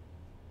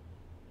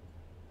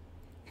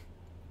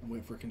 I'm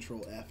waiting for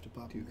Control F to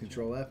pop. Do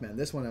Control F, man.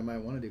 This one I might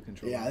want to do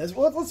Control F. Yeah,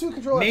 let's do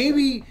Control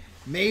F.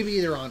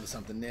 Maybe they're onto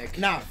something, Nick.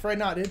 Nah, afraid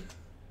not, dude.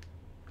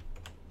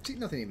 See,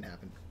 nothing even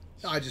happened.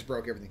 No, I just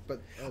broke everything.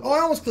 But I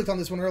almost clicked on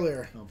this one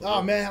earlier.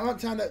 Oh, Man, I'm not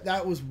telling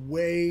that was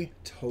way.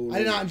 Totally. I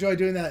did not enjoy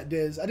doing that,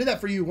 Diz. I did that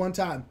for you one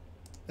time.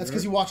 That's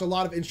because you watch a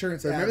lot of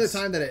insurance ads. Remember the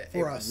time that it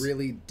us.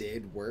 really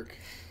did work,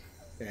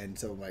 and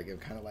so like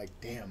it kind of like,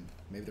 damn,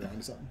 maybe they're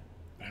onto something.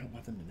 But I don't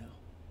want them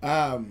to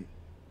know.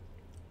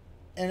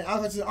 And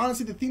Alex said,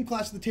 honestly, the theme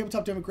clash of the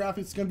tabletop demographics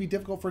is going to be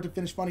difficult for it to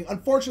finish funding.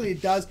 Unfortunately,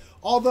 it does.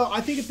 Although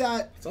I think if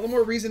that, it's all the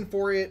more reason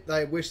for it.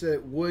 I wish that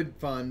it would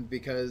fund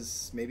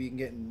because maybe you can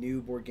get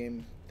new board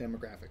game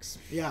demographics.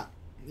 Yeah.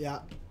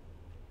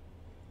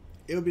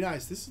 It would be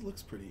nice. This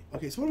looks pretty.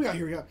 Okay, so what do we got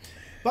here? We got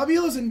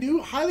Babil is a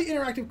new, highly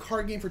interactive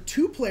card game for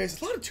 2 players.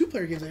 There's a lot of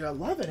 2-player games here. I'm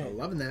loving it.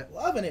 Loving that.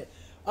 Loving it.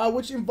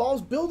 Which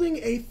involves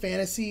building a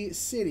fantasy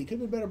city. Could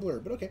have been a better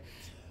blurb, but okay.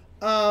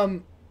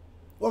 Welcome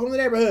to the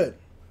neighborhood.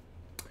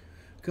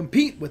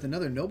 Compete with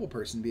another noble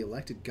person to be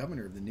elected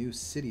governor of the new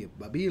city of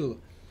Babil.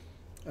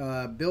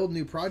 Build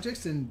new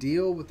projects and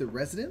deal with the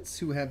residents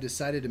who have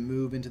decided to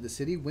move into the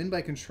city. Win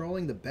by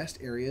controlling the best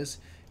areas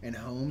and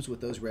homes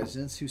with those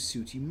residents who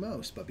suit you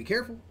most. But be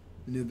careful.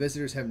 The new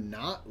visitors have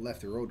not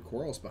left their old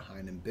quarrels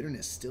behind, and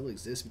bitterness still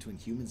exists between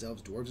humans,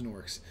 elves, dwarves, and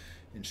orcs.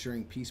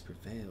 Ensuring peace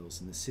prevails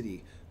in the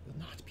city will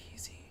not be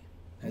easy.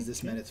 Has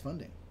this met its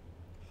funding?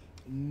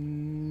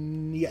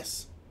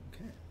 Yes.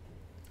 Okay.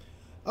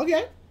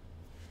 Okay.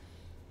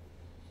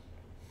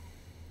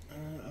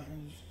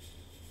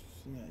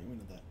 Yeah, you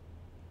went to that.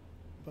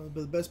 But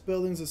the best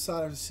buildings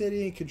inside of the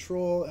city,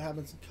 control,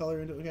 having some color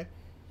into it. Okay.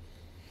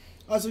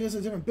 Also, we got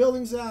some different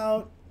buildings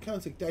out. Kind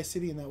of like Dice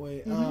City in that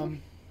way. A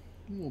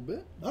little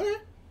bit. Okay.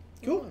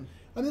 Cool.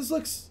 And this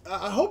looks.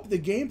 I hope the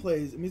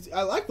gameplay. I mean,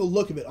 I like the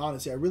look of it.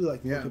 Honestly, I really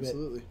like the look of it.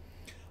 Absolutely.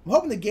 I'm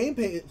hoping the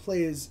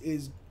gameplay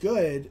is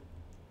good,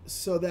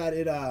 so that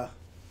it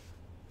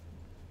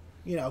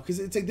because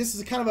it's like this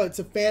is kind of it's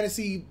a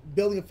fantasy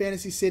building a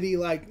fantasy city,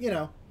 like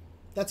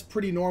that's a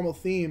pretty normal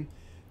theme,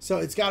 so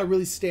it's got to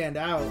really stand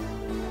out.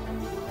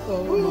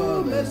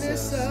 Oh,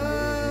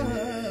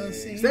 Melissa.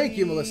 Thank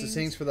you, Melissa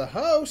Sings, for the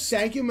host.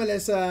 Thank you,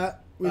 Melissa.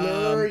 We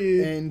love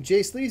you. And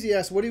Jay Sleazy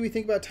asked, what do we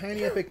think about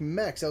Tiny Epic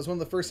Mechs? That was one of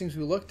the first things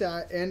we looked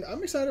at, and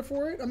I'm excited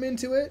for it. I'm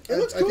into it. It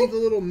looks cool. I think the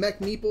little mech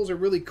meeples are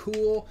really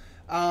cool.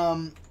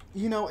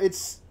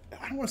 It's,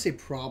 I don't want to say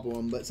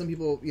problem, but some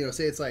people,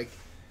 say it's like,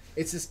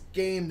 it's this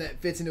game that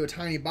fits into a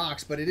tiny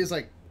box, but it is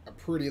like a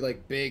pretty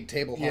like big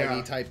table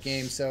hoggy type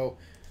game. So,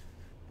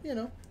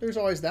 there's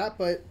always that,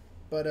 but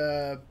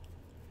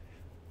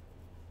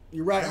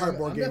you're right.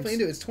 Hardboard I'm games. definitely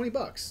into it. It's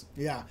 $20.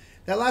 Yeah,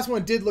 that last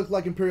one did look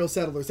like Imperial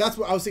Settlers. That's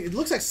what I was thinking. It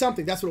looks like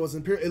something. That's what it was.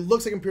 It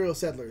looks like Imperial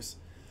Settlers.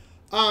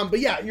 But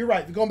yeah, you're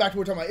right. Going back to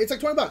what we're talking about, it's like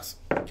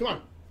 $20. Come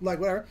on, like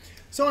whatever.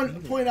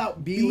 Someone pointed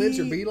out Bee-Lives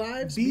or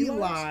Bee-Lives?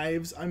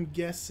 Bee-Lives, I'm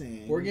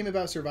guessing. Board game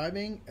about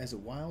surviving as a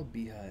wild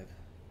beehive.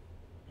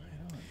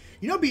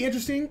 It'd be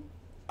interesting,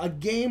 a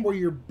game where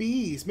you're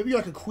bees, maybe you're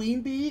like a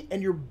queen bee,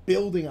 and you're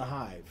building a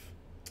hive.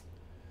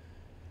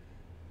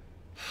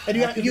 And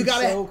you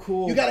gotta so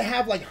cool. You gotta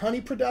have like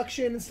honey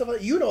production and stuff like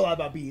that. You know a lot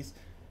about bees,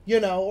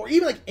 or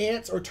even like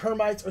ants or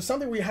termites or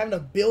something where you're having to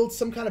build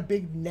some kind of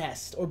big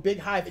nest or big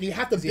hive, and you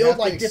have to build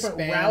like different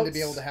routes to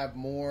be able to have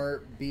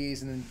more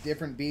bees, and then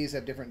different bees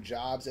have different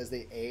jobs as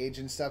they age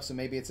and stuff. So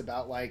maybe it's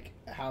about like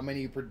how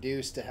many you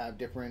produce to have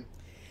different.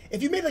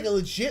 If you made like a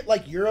legit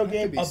like Euro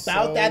game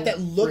about that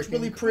looked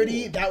really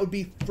pretty, that would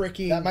be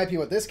freaking. That might be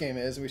what this game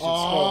is. We should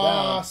scroll down.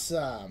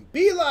 Awesome.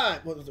 Be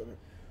like.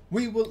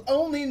 We will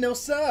only know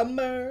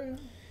summer.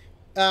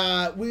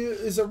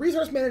 Is a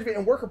resource management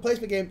and worker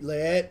placement game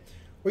where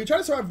you try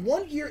to survive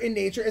 1 year in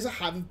nature as a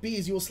hive of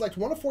bees. You will select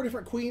 1 of 4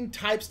 different queen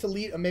types to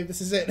lead. Maybe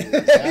this is it.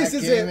 This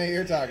is it. That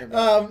you're talking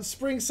about.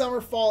 Spring, summer,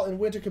 fall, and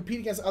winter. Compete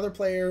against other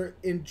player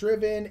in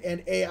driven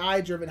and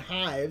AI-driven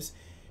hives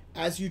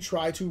as you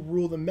try to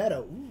rule the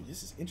meadow. Ooh,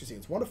 this is interesting.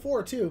 It's 1 of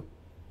 4 too.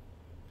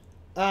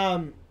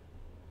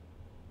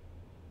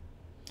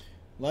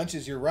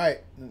 Lunches, you're right.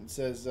 It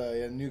says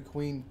a new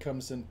queen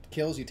comes and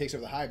kills you, takes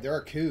over the hive. There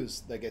are coups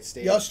that get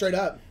staged. Yo, straight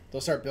up.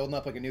 They'll start building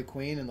up like a new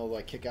queen, and they'll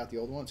like kick out the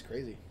old one. It's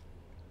crazy.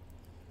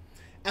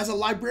 As a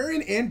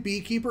librarian and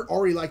beekeeper,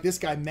 already like this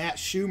guy, Matt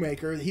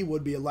Shoemaker, he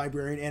would be a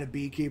librarian and a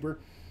beekeeper,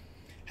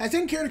 has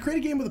taken care to create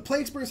a game with a play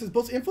experience that's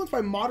both influenced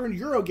by modern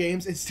Euro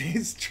games and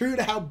stays true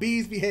to how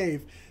bees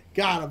behave.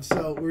 Got him.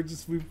 So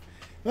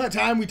that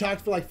time we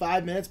talked for like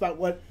 5 minutes about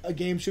what a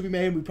game should be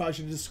made, and we probably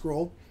should have just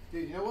scrolled.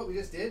 Dude, you know what we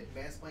just did?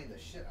 Mansplained the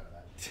shit out of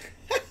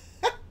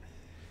that.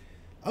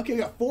 Okay, we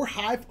got 4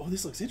 hive. Oh,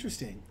 this looks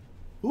interesting.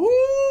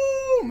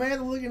 Ooh,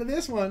 man, looking at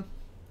this one.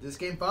 Is this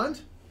game fun?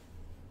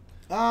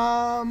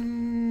 No,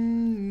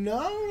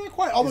 not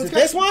quite. Although Is it's it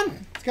got, this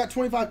one? It's got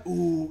 25.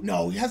 Ooh,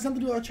 no, it has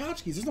nothing to do with our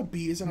tchotchkes. There's no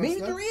bees in our Maybe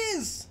stuff. there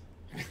is.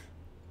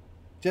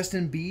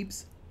 Justin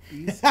Biebs.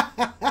 Bees.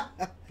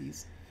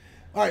 Bees.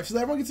 All right, so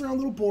everyone gets their own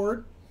little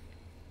board.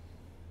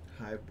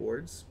 Hive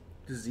boards.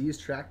 Disease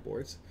track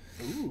boards.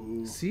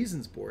 Ooh.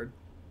 Seasons board.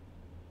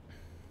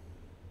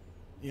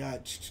 Yeah,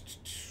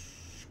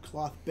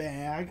 cloth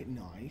bag.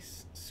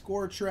 Nice.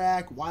 Score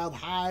track. Wild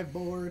hive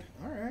board.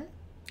 All right.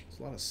 There's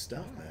a lot of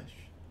stuff, man.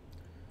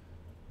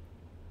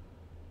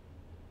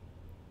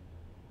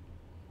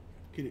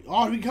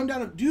 Oh, we can come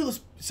down to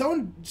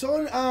someone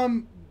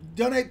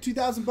donate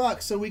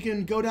 $2,000 so we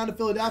can go down to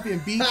Philadelphia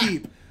and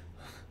beekeep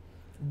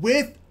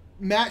with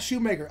Matt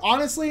Shoemaker.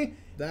 Honestly,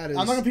 that is,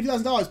 I'm not gonna pay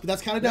 $2,000, but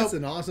that's kind of dope. That's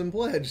an awesome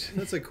pledge.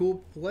 That's a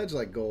cool pledge,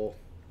 like goal.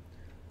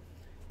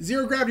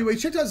 Zero Gravity. We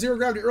checked out Zero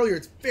Gravity earlier.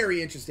 It's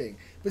very interesting.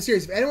 But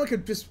seriously, if anyone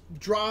could just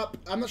drop,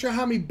 I'm not sure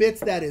how many bits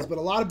that is, but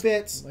a lot of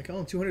bits. Like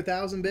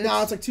 200,000 bits.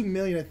 No, it's like 2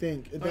 million, I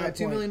think. At that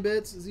 2 point. million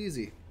bits is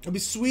easy. It'll be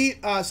sweet.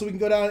 So we can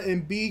go down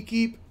and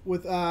beekeep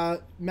with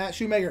Matt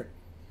Shoemaker.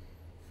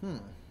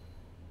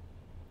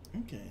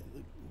 Okay.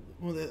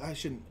 Well, I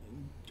shouldn't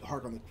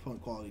hark on the phone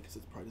quality because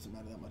it probably doesn't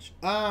matter that much.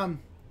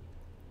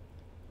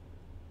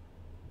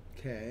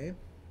 Okay.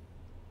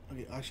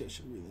 Okay, actually, I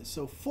should read this.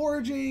 So,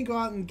 foraging, go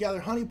out and gather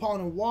honey,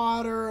 pollen, and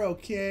water.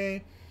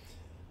 Okay.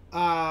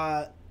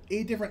 8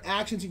 different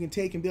actions you can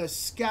take and be like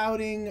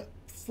scouting,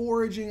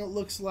 foraging. It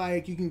looks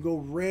like you can go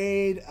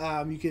raid.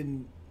 You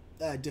can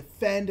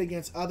defend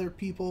against other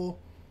people.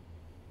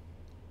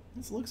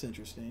 This looks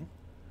interesting.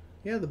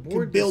 Yeah, the You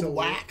board can build is a-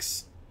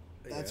 wax.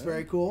 That's Yeah.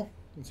 very cool.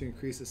 Once you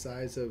increase the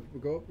size of,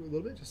 we'll go up a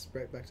little bit, just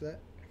right back to that,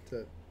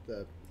 to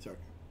the Sorry.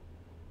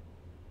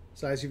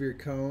 size of your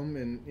comb,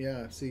 and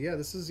yeah. So yeah,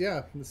 this is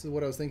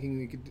what I was thinking.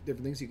 You could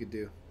different things you could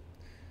do.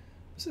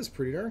 This is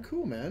pretty darn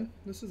cool, man.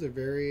 This is a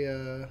very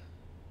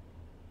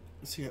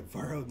So you got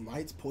Varroa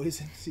mites,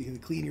 poison, so you can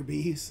clean your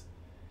bees.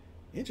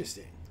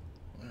 Interesting.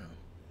 wow.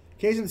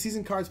 Occasionally, the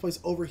season cards place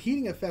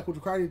overheating effect, which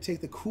require you to take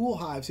the cool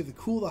hive. So you have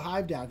to cool the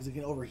hive down because it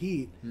can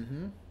overheat.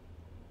 Mm-hmm.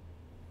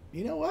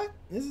 You know what?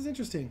 This is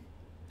interesting.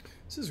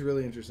 This is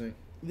really interesting.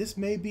 This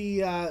may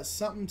be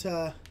something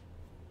to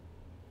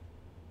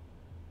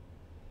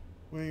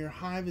where your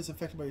hive is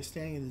affected by your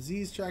standing and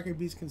disease tracker.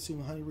 Bees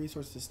consume honey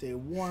resources to stay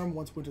warm.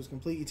 Once winter is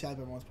complete, you tap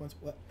everyone's points.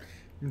 What?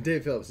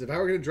 Dave Phillips, if I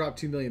were going to drop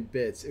 2 million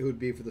bits, it would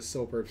be for the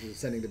sole purpose of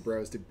sending the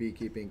bros to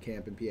beekeeping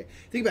camp in PA.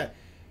 Think about it.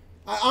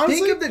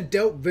 Honestly, Think of the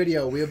dope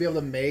video we'll be able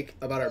to make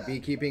about our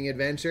beekeeping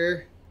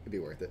adventure. It'd be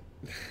worth it.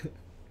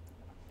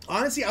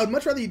 honestly, I would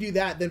much rather you do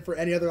that than for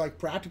any other like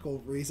practical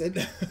reason.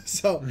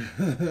 So,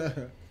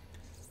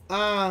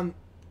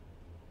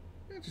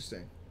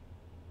 Interesting.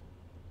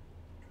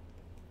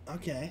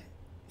 okay.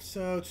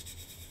 So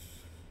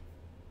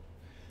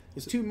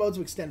there's 2 modes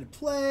of extended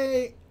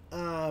play.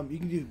 You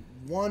can do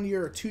 1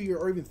 year or 2 year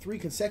or even 3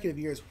 consecutive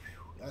years.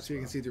 Whew, that's So you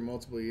can rough. see through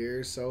multiple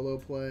years, solo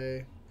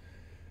play.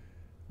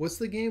 What's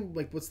the game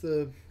like? What's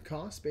the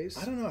cost base?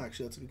 I don't know.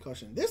 Actually, that's a good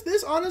question.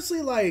 This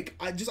honestly, like,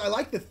 I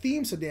like the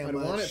theme so damn I'd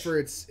much. want it for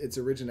its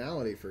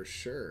originality for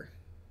sure.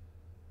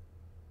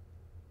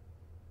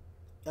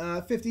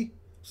 50.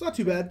 It's not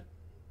too bad.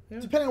 Yeah.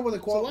 Depending on what the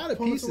It's a quality, lot of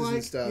pieces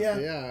and stuff. Yeah.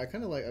 Yeah, I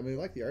kind of like. I mean, I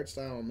like the art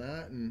style on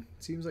that, and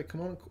it seems like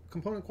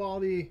component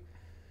quality.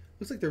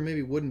 Looks like there may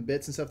be wooden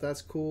bits and stuff.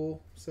 That's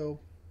cool. So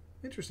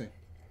interesting.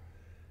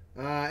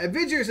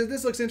 Adventure says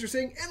this looks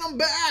interesting, and I'm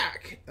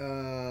back.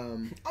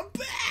 I'm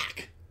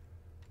back.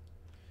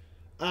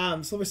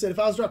 Silver said, if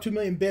I was dropped 2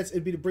 million bits,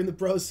 it'd be to bring the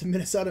bros to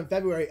Minnesota in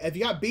February. If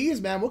you got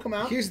bees, man, we'll come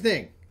out. Here's the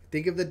thing.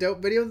 Think of the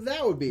dope video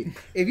that would be.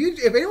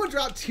 If anyone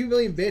dropped 2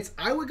 million bits,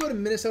 I would go to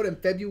Minnesota in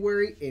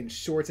February in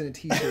shorts and a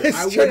t-shirt.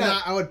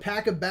 I would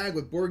pack a bag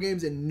with board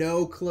games and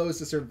no clothes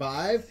to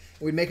survive.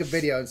 And we'd make a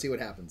video and see what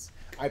happens.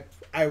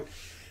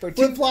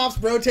 Flip flops,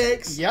 bro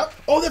takes. Yep.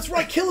 Oh, that's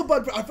right,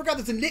 Killabud. I forgot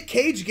that's a Nick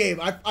Cage game.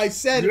 I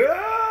said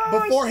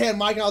beforehand,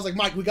 Mike, and I was like,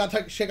 Mike, we got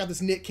to check out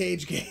this Nick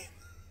Cage game.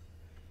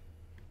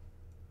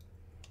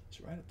 It's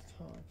right at the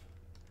top.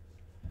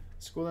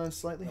 Scroll down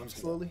slightly,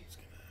 slowly.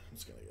 I'm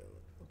just gonna go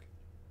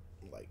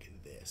like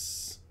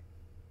this.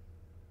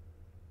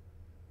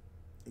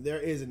 There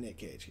is a Nick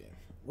Cage game.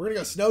 We're gonna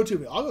go snow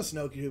tubing. I'll go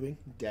snow tubing.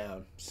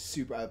 Down.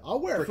 Super. I'll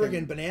wear a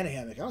friggin' banana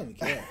hammock. I don't even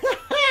care.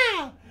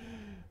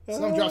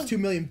 Someone drops 2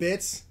 million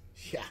bits.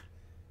 Yeah.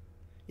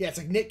 Yeah, it's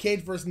like Nick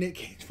Cage versus Nick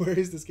Cage. Where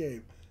is this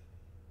game?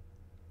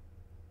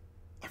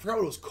 I forgot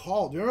what it was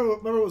called. Do you remember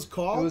what it was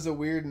called? It was a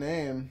weird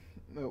name.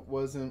 It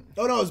wasn't.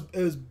 Oh, no,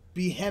 it was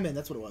Behemin.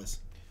 That's what it was.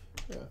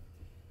 Yeah.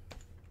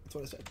 That's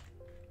what I said.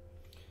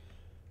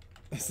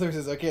 Slur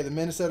says, okay, the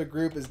Minnesota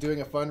group is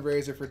doing a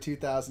fundraiser for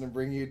 2000 and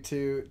bring you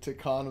to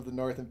Con of the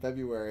North in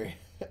February.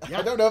 Yeah.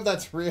 I don't know if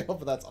that's real,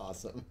 but that's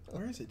awesome.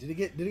 Where is it? Did it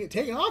get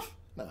taken off?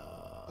 No.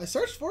 I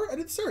searched for it. I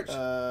did search.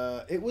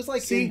 It was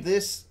like See? in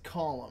this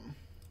column.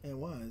 It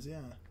was,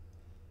 yeah.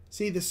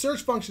 See, the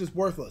search function is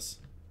worthless.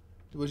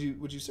 Would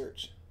you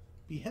search?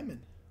 Behemoth.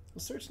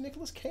 Well, search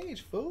Nicolas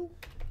Cage, fool.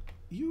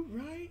 You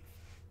right?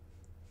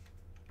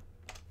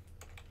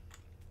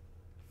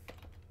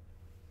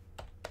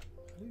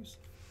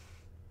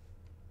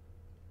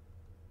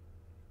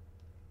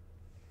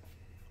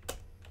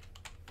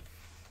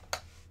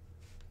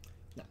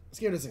 No, this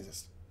game doesn't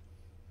exist.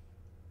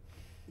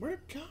 Where'd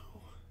it go?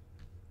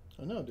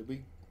 I know. Did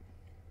we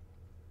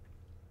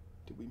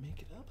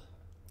make it up?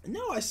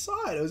 No, I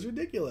saw it. It was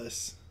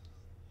ridiculous.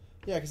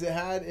 Yeah, because it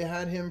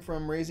had him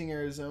from Raising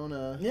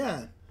Arizona.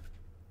 Yeah.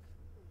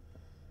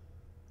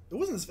 It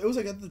wasn't. It was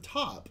like at the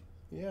top.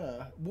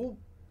 Yeah. Well,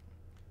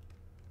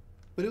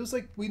 but it was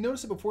like we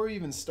noticed it before we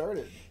even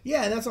started.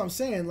 Yeah, and that's what I'm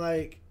saying.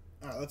 Like,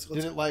 all right, let's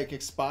did it like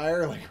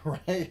expire like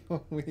right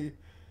when we?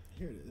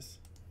 Here it is.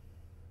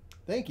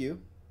 Thank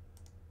you,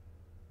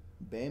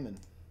 Bayman.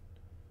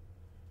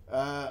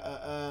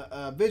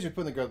 Vision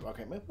putting the girl.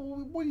 Okay, man,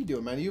 what are you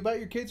doing, man? Are you about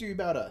your kids or are you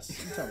about us?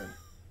 You tell me.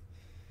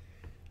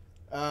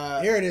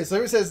 Here it is.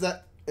 Sliver says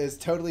that is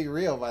totally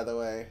real, by the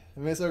way.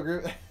 Misso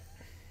Group.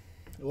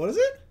 What is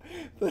it?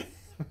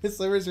 Miss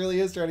Slivers really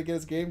is trying to get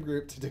his game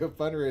group to do a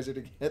fundraiser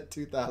to get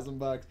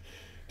 $2,000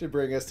 to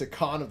bring us to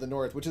Con of the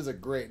North, which is a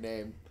great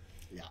name.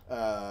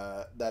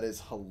 Yeah. That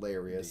is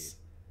hilarious.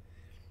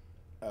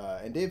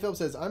 And Dave Phillips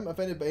says, I'm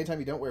offended by any time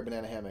you don't wear a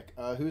banana hammock.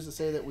 Who's to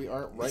say that we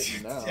aren't right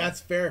now? That's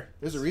fair.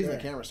 There's a reason the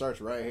camera starts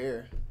right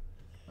here.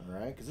 All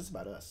right? Because it's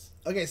about us.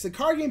 Okay, it's a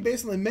card game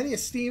based on the many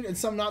esteemed and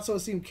some not so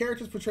esteemed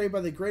characters portrayed by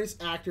the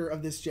greatest actor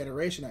of this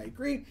generation. I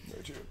agree.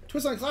 Very true.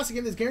 Twist on a classic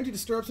game that's guaranteed to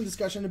stir up some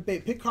discussion and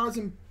debate. Pick cards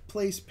and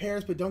place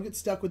pairs, but don't get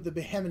stuck with the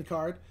Behemoth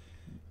card.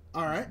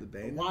 All right.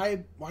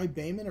 Why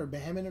Bayman or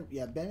Behemoth?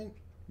 Yeah, Behemoth.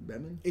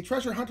 Behemoth? A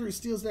treasure hunter who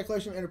steals the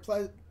Declaration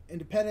of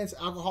Independence,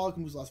 alcoholic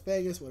who moves to Las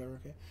Vegas, whatever,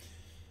 okay.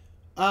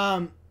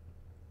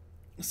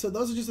 So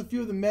those are just a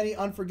few of the many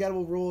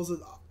unforgettable rules.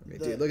 Dude,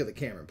 look at the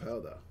Cameron Poe,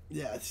 though.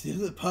 Yeah, it's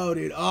the Poe,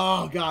 dude.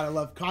 Oh, God, I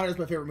love Connor's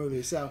my favorite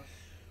movie. So,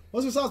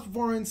 most of Saul's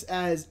performance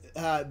as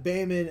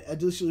Bayman, a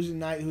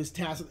disillusioned knight who is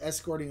tasked with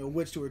escorting a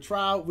witch to her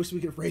trial. Wish we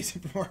could erase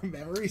it from our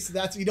memory. So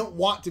that's, you don't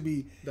want to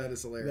be. That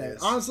is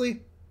hilarious.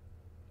 Honestly,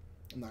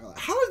 I'm not gonna lie.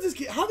 How are they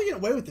getting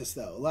away with this,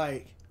 though?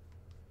 Like,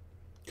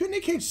 couldn't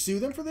Nick Cage sue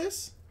them for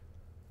this?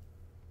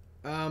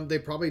 They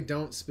probably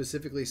don't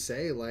specifically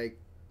say, like,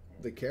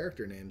 the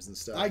character names and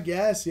stuff. I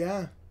guess,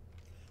 yeah.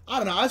 I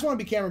don't know. I just want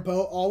to be Cameron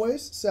Poe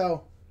always,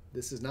 so.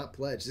 This is not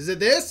pledged. Is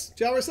it this,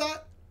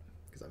 Chalversat?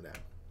 Because I'm down.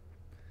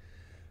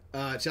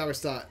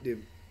 Chalversat,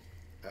 dude.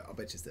 I'll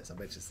bet you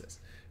it's this.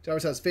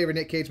 Chalversat's favorite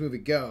Nick Cage movie,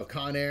 go.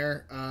 Con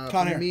Air.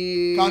 Con Air.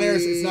 Me... Con Air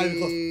is not even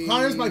close.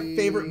 Con Air is my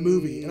favorite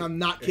movie, and I'm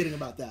not kidding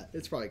about that.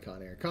 It's probably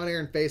Con Air. Con Air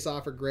and Face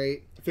Off are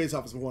great. Face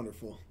Off is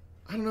wonderful.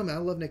 I don't know, man. I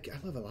love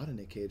a lot of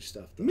Nick Cage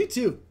stuff. Though. Me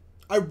too.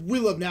 I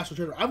really love National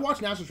Treasure. I've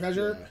watched National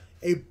Treasure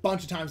a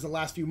bunch of times in the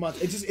last few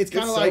months. It's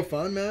kind of like so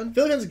fun, man.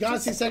 Philly fans Gone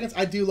in 6 Seconds.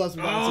 I do love some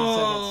Gone in 6 Seconds.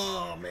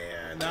 Oh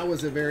man, that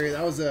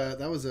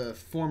was a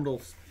formidable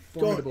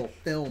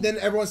film. Then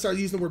everyone started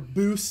using the word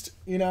boost.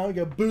 You know, you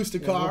go boost a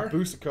car.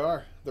 Boost a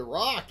car. The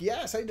Rock,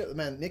 yes, I know.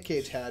 Man, Nick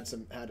Cage had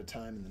a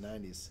time in the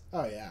 '90s.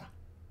 Oh yeah.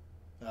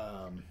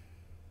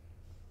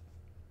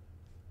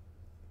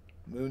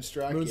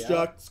 Moonstruck.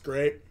 Moonstruck, it's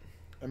great.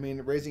 I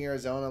mean, Raising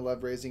Arizona.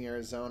 Love Raising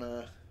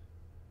Arizona.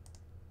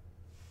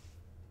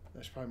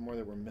 There's probably more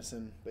that we're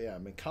missing. But yeah, I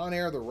mean, Con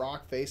Air, The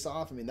Rock, Face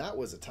Off. I mean, that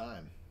was a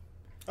time.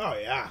 Oh,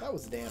 yeah. That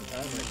was a damn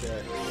time right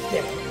there.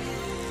 Yeah.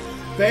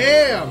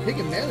 Bam! Big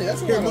and Manly.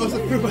 That's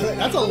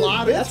a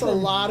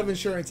lot of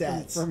insurance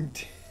ads.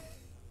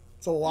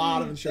 It's a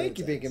lot of insurance Thank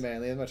you, Big and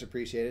Manly. That's much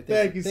appreciated.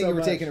 Thank you so much. Thank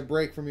you for taking a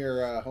break from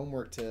your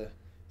homework to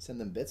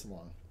send them bits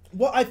along.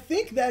 Well, I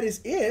think that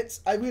is it.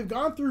 We've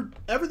gone through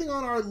everything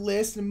on our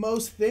list and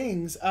most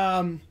things.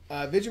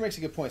 Vidger makes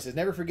a good point. Says,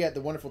 never forget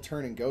the wonderful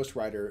turn in Ghost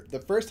Rider. The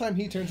first time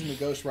he turns into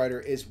Ghost Rider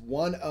is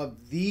one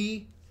of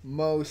the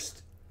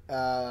most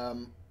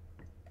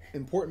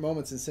important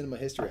moments in cinema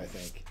history, I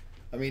think.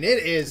 I mean, it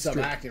is some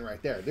acting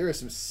right there. There is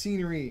some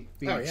scenery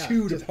being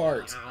chewed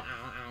apart.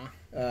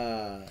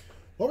 What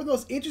were the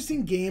most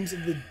interesting games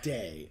of the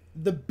day?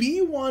 The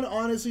B one,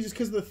 honestly, just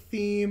because of the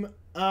theme.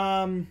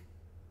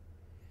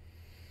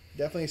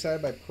 Definitely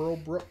excited by Pearl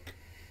Brook.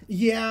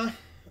 Yeah.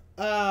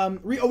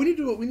 We need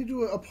to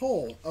do a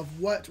poll of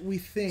what we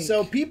think.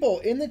 So people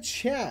in the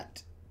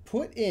chat,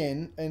 put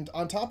in, and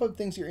on top of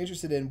things you're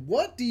interested in,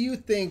 what do you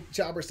think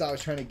Jobbersaw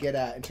was trying to get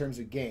at in terms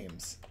of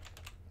games?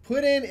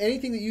 Put in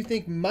anything that you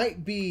think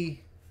might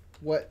be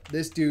what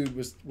this dude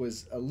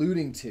was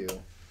alluding to.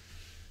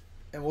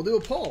 And we'll do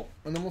a poll,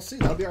 and then we'll see.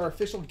 That'll be our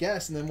official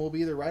guess, and then we'll be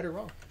either right or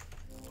wrong.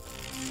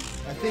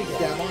 I think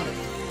dab on it.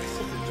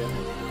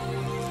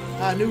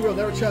 New World,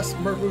 never trust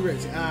Murph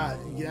Blueberries. Get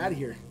out of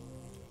here.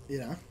 You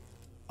know?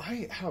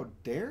 How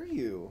dare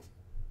you?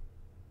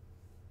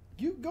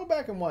 You go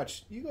back and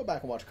watch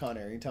Con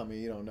Air and tell me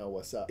you don't know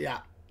what's up.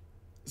 Yeah.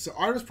 So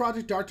Artemis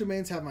Project, Dark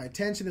Domains have my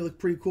attention. They look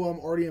pretty cool. I'm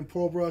already in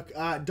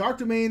Pearlbrook. Dark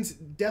Domains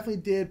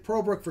definitely did.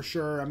 Pearlbrook for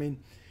sure. I mean,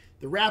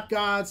 the Rap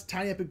Gods,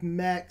 Tiny Epic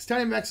Mechs.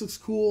 Tiny Epic Mechs looks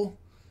cool.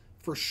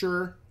 for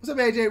sure. What's up,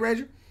 AJ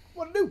Rager?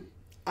 What to do?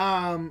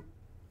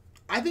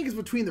 I think it's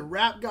between the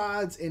Rap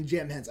Gods and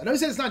Gem Hens. I know he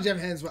said it's not Gem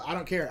Hens, but I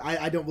don't care.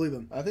 I don't believe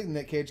him. I think the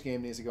Nick Cage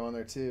game needs to go on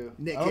there too.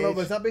 Nick I don't know, Cage.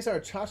 but it's not based on our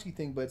tchotchke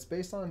thing, but it's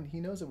based on he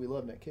knows that we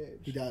love Nick Cage.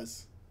 He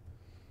does.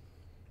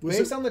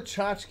 Based on the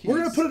tchotchkes. We're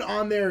gonna put it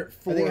on there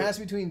for. I think it has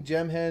to be between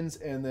Gem Hens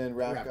and then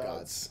Rap Gods.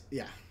 Gods.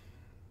 Yeah.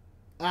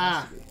 Get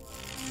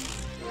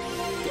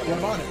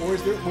one on it. Or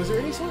was there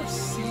any sort of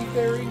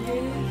seafaring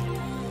game?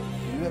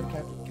 You have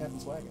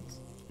Captain's Wagons.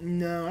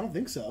 No, I don't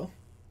think so.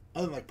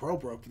 Other than like Pearl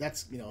Broke, but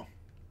that's All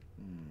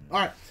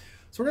right,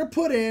 so we're gonna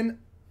put in.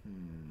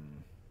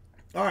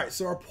 All right,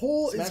 so our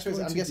poll Smash is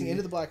going I'm to guessing be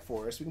Into the Black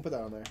Forest. We can put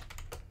that on there.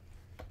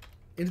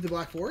 Into the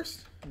Black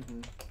Forest.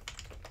 Mm-hmm.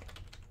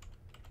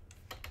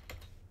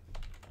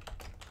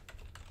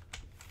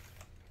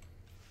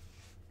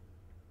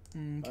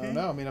 Okay. I don't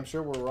know. I mean, I'm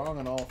sure we're wrong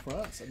on all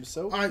fronts. I'm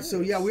so. All right,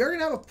 so yeah, we are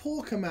gonna have a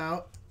poll come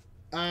out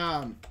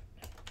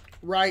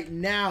right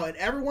now, and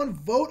everyone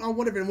vote on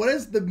whatever. And what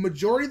is the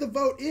majority of the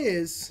vote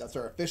is? That's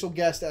our official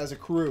guest as a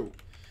crew.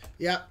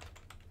 Yep.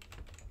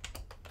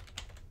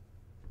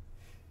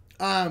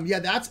 Yeah,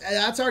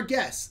 that's our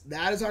guess.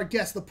 That is our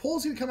guess. The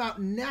poll's gonna come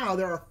out now.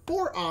 There are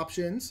 4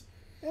 options.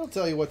 It'll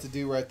tell you what to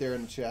do right there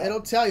in the chat. It'll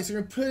tell you. So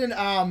you're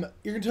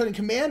gonna put in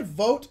command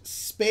vote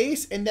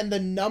space and then the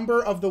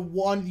number of the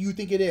one you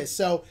think it is.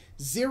 So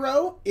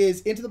 0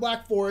 is Into the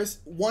Black Forest,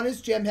 1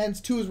 is Gem Hens,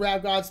 2 is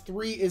Rap Gods,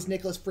 3 is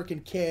Nicolas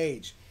freaking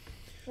Cage.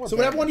 So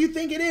whatever one you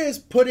think it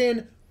is,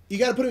 you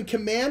got to put in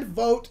command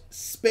vote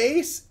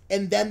space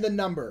and then the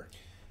number.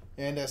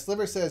 And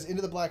Sliver says,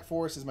 Into the Black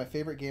Forest is my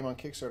favorite game on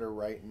Kickstarter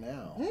right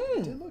now.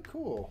 It did look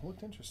cool.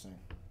 Looked interesting.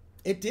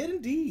 It did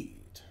indeed.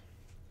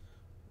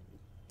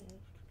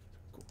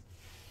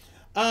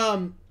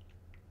 Cool.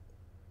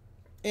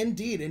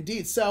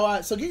 Indeed. So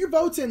get your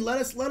votes in. Let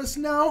us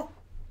know.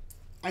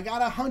 I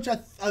got a hunch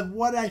of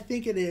what I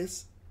think it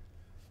is.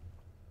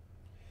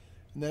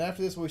 And then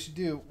after this, what we should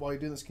do while you're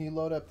doing this, can you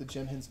load up the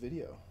Gem Hens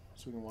video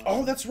so we can watch?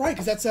 Oh, that's right,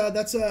 because that's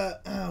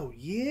oh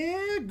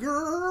yeah,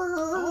 girl.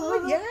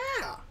 Oh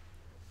yeah.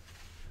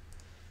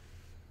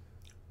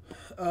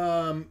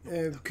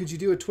 Could you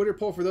do a Twitter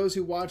poll for those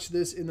who watch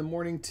this in the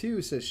morning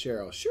too? Says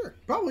Cheryl. Sure,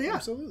 probably yeah.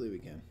 Absolutely, we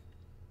can.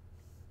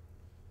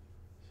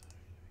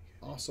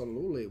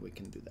 Absolutely, we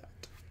can do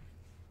that.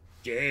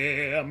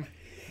 Damn.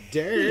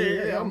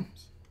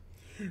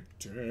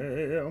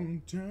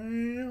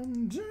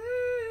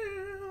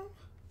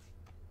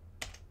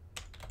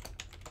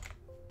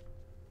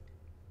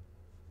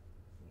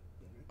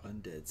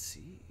 Undead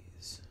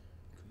Seas.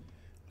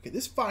 Okay,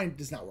 this find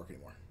does not work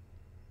anymore.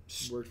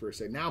 Worked for a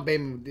second. Now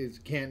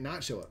Bayman can't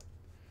not show up.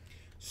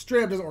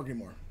 Straight up doesn't work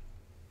anymore.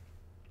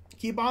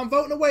 Keep on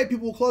voting away.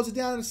 People will close it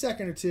down in a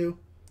second or two.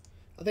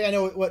 I think I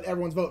know what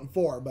everyone's voting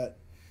for, but...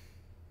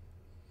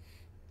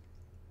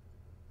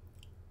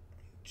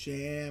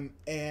 Jam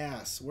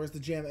ass. Where's the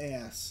jam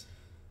ass?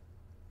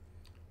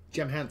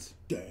 Gem Hens.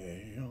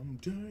 Damn.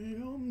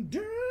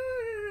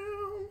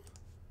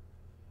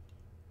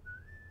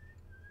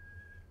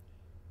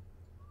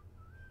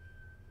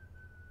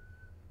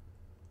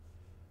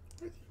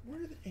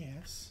 Where are the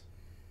ass?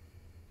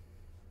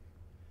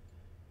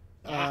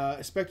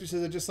 Spectre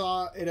says, I just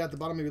saw it at the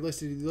bottom of your list.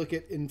 Did you look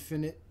at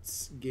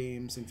Infinity's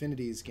game. At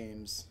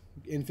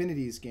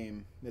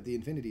the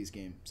Infinity's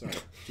game. Sorry.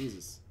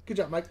 Jesus. Good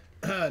job, Mike.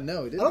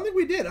 No, it didn't. I don't think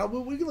we did.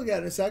 We can look at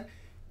it in a sec.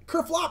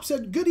 Kerflop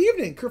said, good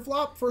evening.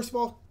 Kerflop, first of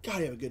all, God,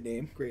 you have a good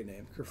name. Great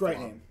name. Great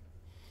name.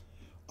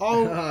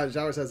 Oh,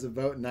 Jowers has a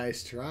vote.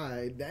 Nice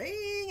try.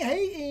 Dang,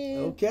 hating.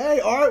 Okay,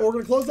 all right. We're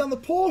going to close down the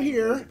poll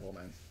here Poll,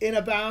 man. in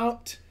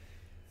about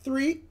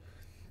 3,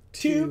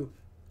 2,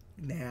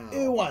 now.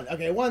 1.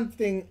 Okay, one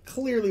thing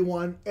clearly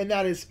won, and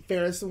that is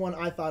fair. That's the one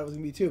I thought it was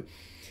going to be too.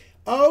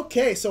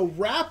 Okay, so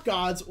Rap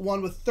Gods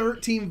won with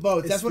 13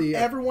 votes. That's what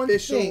everyone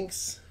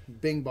thinks.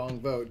 Bing bong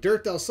vote.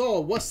 Dirt Del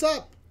Sol, what's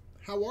up?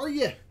 How are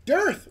you?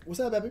 Dirth, what's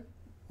up, baby?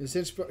 There's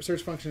a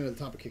search function at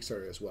the top of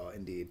Kickstarter as well,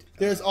 indeed.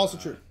 That is also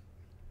true.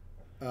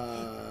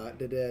 Okay,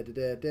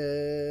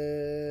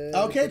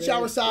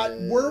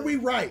 Chowersot, were we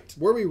right?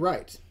 Were we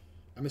right?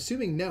 I'm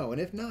assuming no, and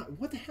if not,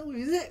 what the hell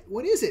is it?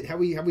 What is it? Have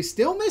we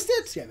still missed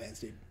it? Gem Hens,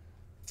 dude.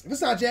 If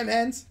it's not Gem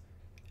Hens,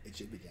 it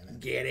should be Gem Hens.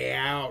 Get it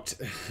out.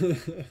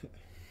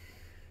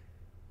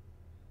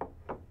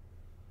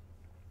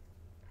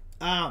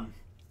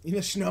 You know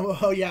Shmo.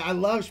 Oh yeah, I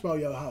love Shmo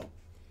Yo Ho.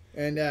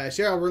 And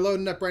Cheryl, we're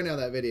loading up right now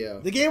that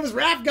video. The game was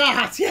Rap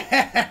Gods.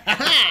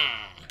 Yeah.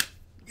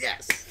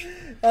 Yes.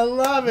 I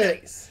love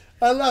it. Nice.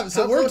 I love it.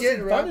 So we're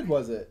getting funded.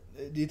 Was it?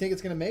 Do you think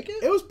it's gonna make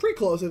it? It was pretty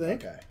close, I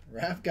think. Okay.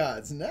 Rap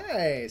Gods,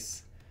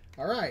 nice.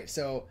 All right,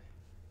 so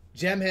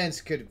Gem Hens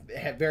could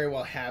very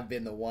well have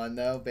been the one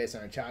though, based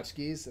on our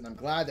tchotchkes, and I'm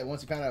glad that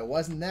once we found out it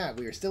wasn't that,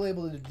 we were still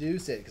able to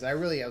deduce it because I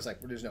was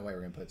like, there's no way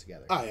we're gonna put it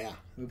together. Oh yeah,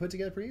 we put it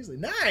together pretty easily.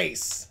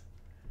 Nice.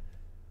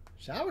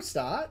 Shower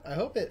Stot. I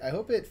hope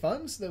it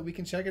funds so that we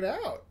can check it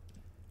out.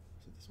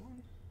 Is it this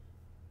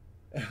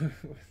one?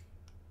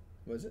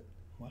 Was it?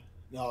 What?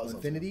 No, it was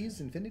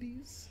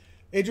Infinities.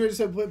 Adrian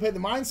said, play the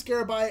Mind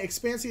Scare by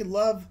Expansive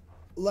Love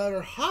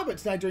letter Hobbit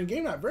tonight during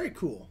game night. Very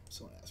cool.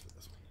 Someone asked for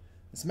this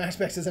one.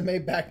 Smashback says I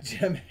made back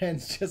gem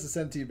hands just to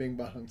send to you, Bing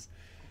Bongs.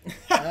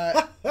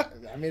 I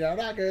mean, I'm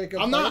not gonna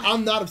complain.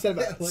 I'm not upset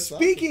about it.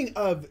 Speaking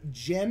of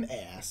gem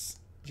ass,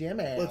 Gem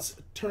ass. let's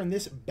turn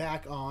this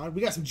back on.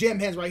 We got some gem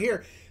hens right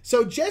here.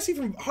 So Jesse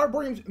from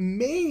Hardboard Games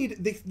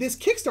made this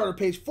Kickstarter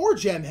page for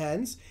gem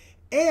hens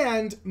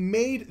and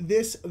made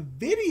this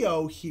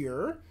video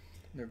here.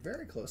 They're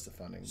very close to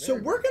funding. So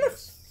we're gonna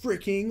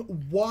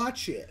freaking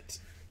watch it.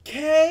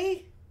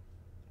 Okay.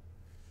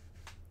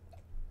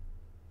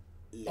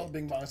 Oh,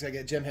 Bing Bong's gotta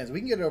get gem hands. We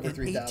can get it over In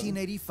 3,000.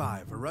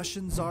 1885, a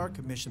Russian Tsar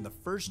commissioned the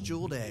first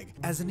jeweled egg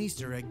as an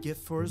Easter egg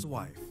gift for his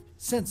wife.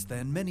 Since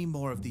then, many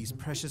more of these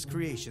precious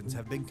creations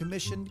have been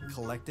commissioned,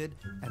 collected,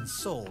 and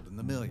sold in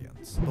the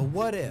millions. But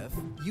what if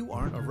you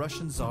aren't a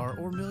Russian Tsar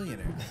or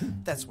millionaire?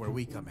 That's where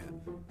we come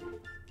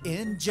in.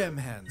 In Gem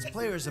Hens,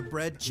 players have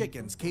bred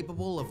chickens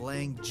capable of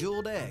laying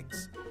jeweled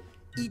eggs.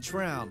 Each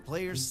round,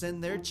 players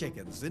send their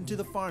chickens into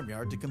the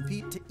farmyard to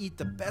compete to eat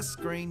the best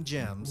grain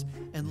gems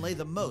and lay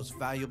the most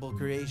valuable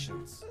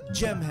creations.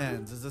 Gem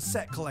Hens is a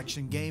set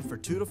collection game for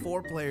 2 to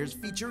 4 players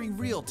featuring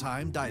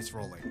real-time dice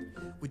rolling.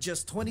 With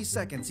just 20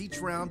 seconds each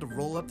round to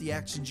roll up the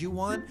actions you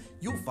want,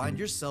 you'll find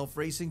yourself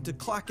racing to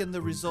clock in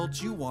the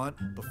results you want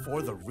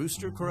before the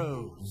rooster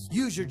crows.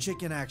 Use your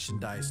chicken action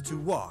dice to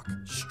walk,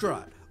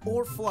 strut,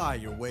 or fly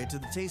your way to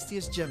the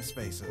tastiest gem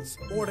spaces,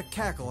 or to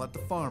cackle at the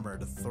farmer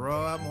to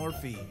throw out more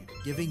feed,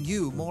 giving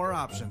you more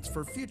options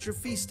for future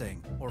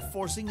feasting or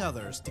forcing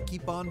others to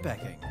keep on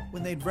pecking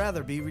when they'd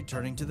rather be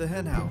returning to the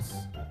henhouse.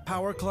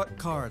 Power Cluck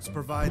cards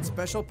provide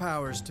special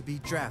powers to be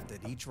drafted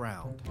each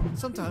round.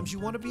 Sometimes you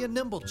want to be a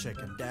nimble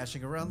chicken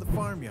dashing around the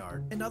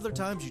farmyard, and other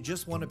times you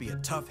just want to be a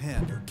tough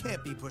hen who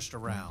can't be pushed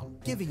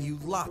around, giving you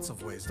lots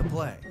of ways to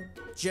play.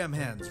 Gem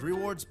Hens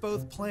rewards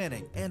both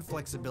planning and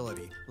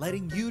flexibility,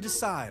 letting you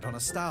decide on a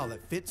style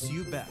that fits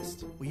you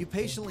best. Will you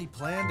patiently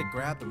plan to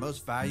grab the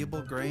most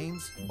valuable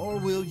grains, or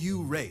will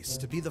you race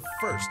to be the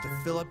first to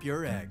fill up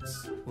your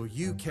eggs? Will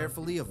you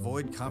carefully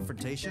avoid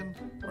confrontation,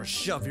 or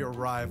shove your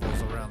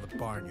rivals around the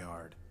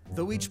barnyard?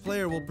 Though each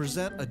player will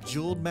present a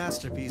jeweled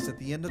masterpiece at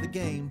the end of the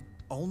game,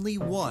 only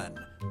one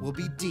will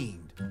be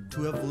deemed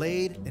to have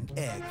laid an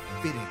egg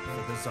fitting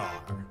for the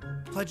Tsar.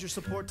 Pledge your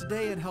support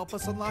today and help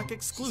us unlock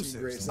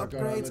exclusives,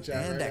 upgrades,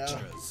 and right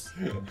extras.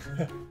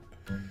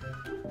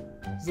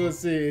 So let's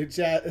see,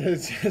 chat.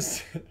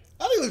 Just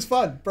I think it looks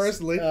fun,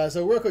 personally.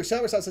 so real quick,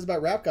 Shower says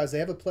about Rap Gods, they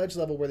have a pledge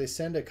level where they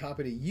send a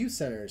copy to youth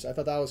centers. I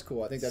thought that was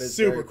cool. I think that is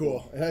Super very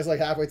cool. And I was like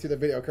halfway through the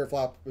video, Kurt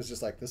Flop was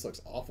just like, "This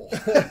looks awful."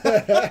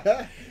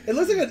 It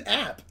looks like an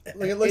app.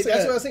 Like it looks like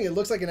that's what I was thinking. It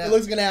looks like an app. It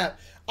looks like an app.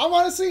 I'm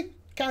honestly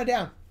kind of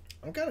down.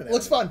 I'm kind of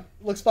Looks fun.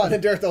 Looks fun.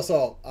 And Derek Del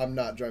Sol, I'm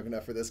not drunk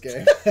enough for this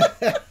game.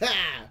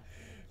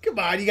 Come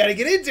on, you got to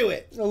get into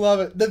it. I love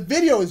it. The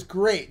video is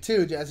great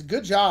too, Jess.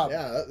 Good job.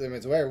 Yeah, I mean,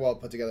 it's a very well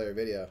put together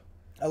video.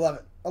 I love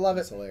it. I love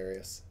It's it.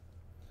 hilarious.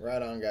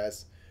 Right on,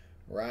 guys.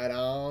 Right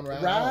on.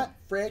 Right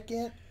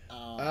freaking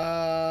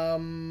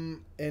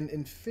on. And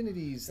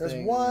Infinity's There's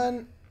thing.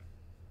 one.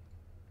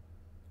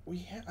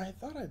 I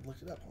thought I'd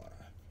looked it up. Hold on.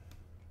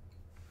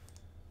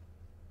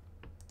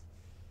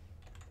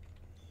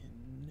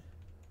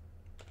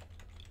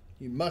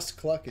 You must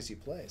cluck as you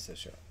play, says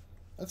Show.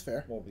 That's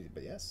fair. Well,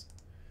 but yes.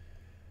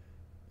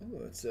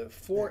 Ooh, it's a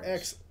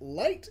 4X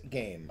light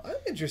game. I'm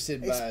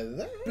interested by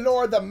that.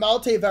 Explore the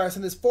multiverse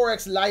in this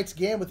 4X Lights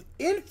game with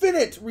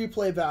infinite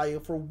replay value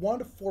for 1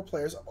 to 4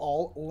 players of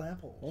all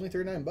levels. Only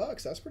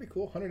 $39. That's pretty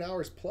cool. 100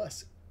 hours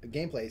plus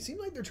gameplay. It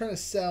seems like they're trying to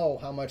sell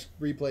how much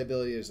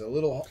replayability is a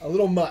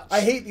little much. I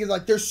hate because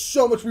like there's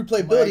so much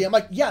replayability. I'm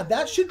like, yeah,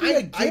 that should be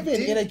a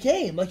given in a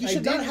game. Like you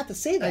should not have to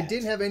say that. I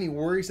didn't have any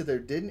worries that there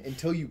didn't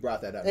until you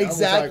brought that up.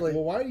 Exactly. I was like,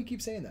 well, why do you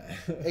keep saying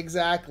that?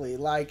 Exactly.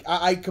 Like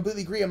I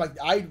completely agree. I'm like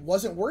I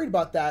wasn't worried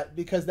about that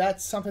because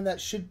that's something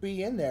that should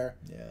be in there.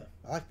 Yeah.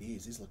 I like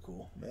these. These look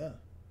cool. Yeah.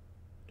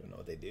 Don't know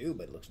what they do,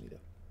 but it looks neat.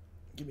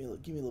 Give me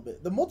a little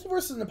bit. The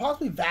multiverse is an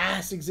impossibly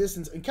vast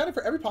existence, accounting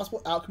for every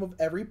possible outcome of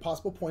every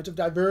possible point of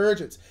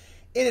divergence.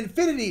 In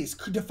Infinity's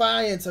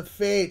defiance of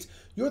fate,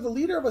 you're the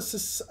leader of a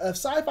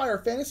sci-fi or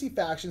fantasy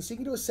faction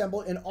seeking to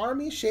assemble an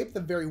army, shape the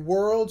very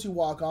worlds you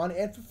walk on,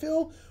 and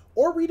fulfill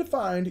or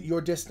redefine your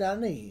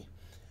destiny.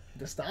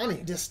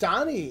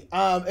 Destiny.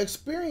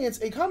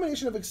 Experience a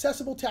combination of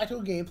accessible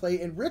tactical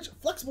gameplay and rich,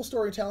 flexible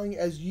storytelling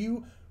as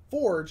you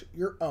forge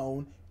your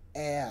own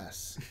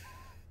ass.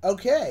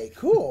 Okay,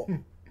 cool.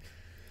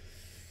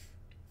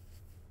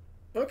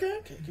 Okay.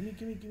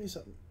 Give me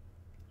something.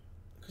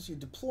 Because you're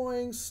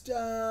deploying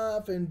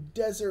stuff and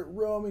desert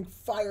roaming,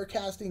 fire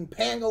casting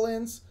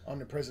pangolins.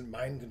 Omnipresent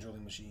mind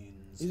controlling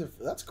machines.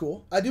 That's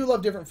cool. I do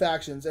love different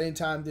factions.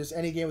 Anytime there's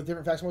any game with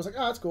different factions, I was like,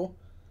 oh, that's cool.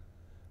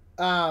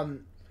 Well,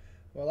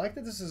 I like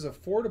that this is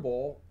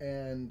affordable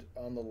and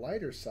on the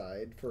lighter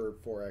side for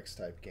 4X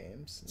type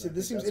games. See,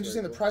 this seems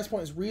interesting. The price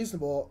point is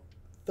reasonable,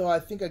 though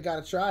I think I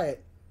gotta try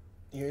it.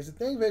 Here's the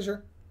thing,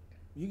 Visher.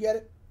 You get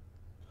it.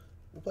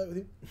 We'll play it with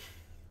you.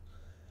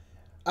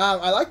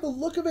 I like the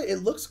look of it. It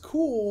looks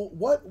cool.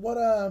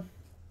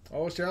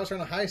 Oh, Cheryl's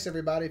trying to heist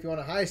everybody. If you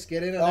want to heist,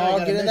 get in.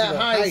 Get in that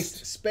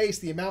heist. Space,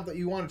 the amount that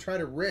you want to try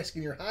to risk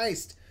in your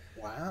heist.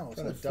 Wow,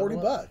 it's like double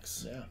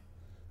 $40. Yeah.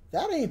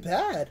 That ain't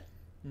bad.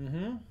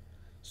 Mm-hmm.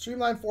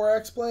 Streamline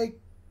 4X play,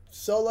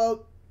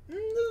 solo,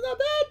 not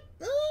bad.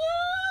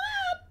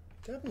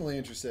 Definitely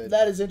interested.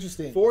 That is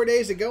interesting. 4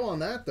 days to go on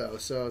that, though,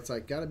 so it's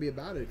like, got to be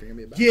about it if you're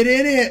going to be about Get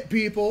in it,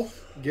 people.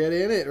 Get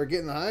in it or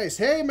get in the heist.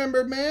 Hey,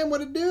 member man, what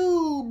it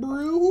do,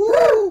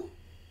 brew?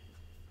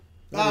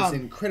 That is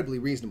incredibly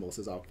reasonable,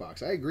 says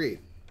Fox. I agree.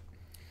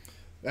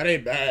 That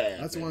ain't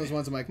bad. That's one of those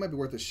ones I'm like, might be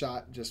worth a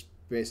shot just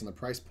based on the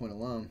price point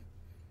alone.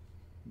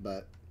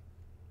 But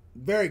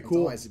very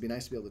cool. Otherwise, it'd be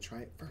nice to be able to try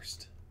it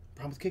first.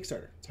 Problem with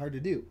Kickstarter, it's hard to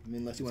do. I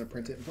mean, unless you want to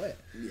print it and play it.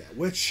 Yeah,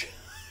 which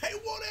I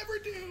won't ever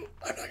do.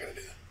 I'm not going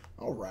to do that.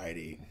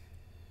 Alrighty.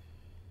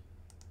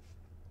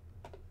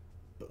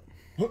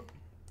 Boom.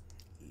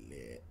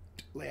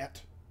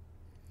 Lit.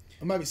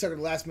 I might be suckered at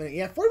the last minute.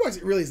 Yeah, $40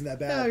 it really isn't that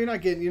bad. No, you're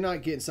not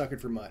getting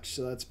suckered for much,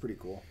 so that's pretty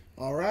cool.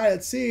 All right,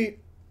 let's see.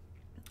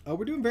 Oh,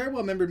 we're doing very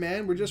well, member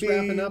man. We're just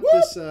wrapping up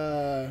this.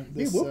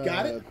 Whoop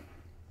got it.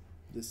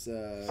 This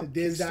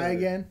Diz die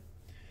again.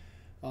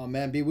 Oh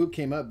man, B Whoop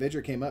came up,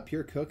 Vidger came up,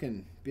 Pure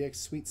Cookin', BX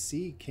Sweet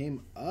C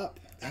came up.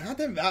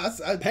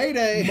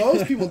 Payday.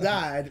 Most people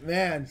died,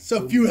 man.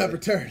 So few have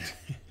returned.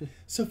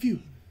 So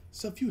few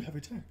have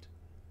returned.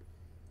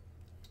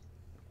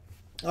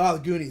 Oh,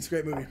 The Goonies,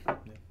 great movie.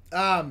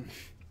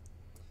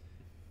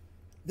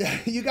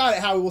 You got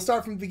it, Howie. We'll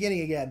start from the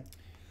beginning again.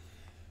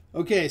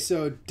 Okay,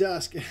 so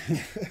Dusk.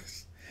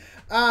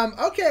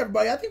 Okay,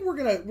 everybody. I think we're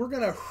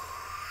gonna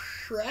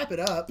wrap it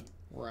up.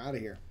 We're out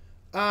of here.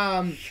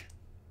 Out.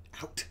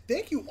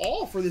 Thank you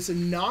all for this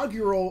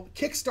inaugural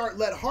Kickstart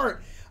Let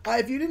Heart.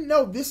 If you didn't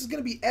know, this is going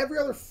to be every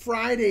other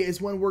Friday is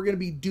when we're going to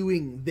be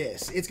doing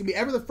this. It's going to be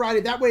every other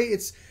Friday. That way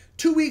it's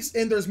 2 weeks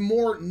and there's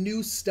more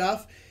new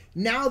stuff.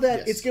 Now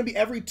that it's going to be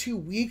every 2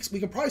 weeks, we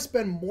can probably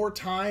spend more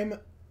time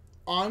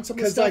on some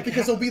of the stuff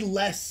because there'll be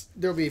less.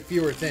 There'll be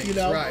fewer things. You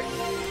know? Right.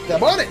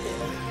 I'm on it.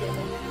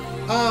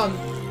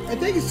 And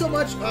thank you so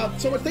much.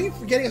 Thank you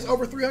for getting us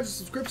over 300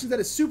 subscriptions. That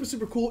is super,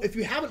 super cool. If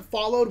you haven't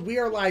followed, we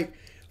are like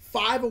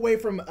 5 away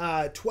from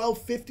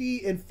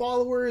 1250 in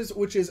followers,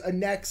 which is a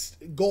next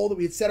goal that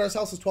we had set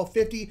ourselves, was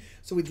 1250.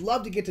 So we'd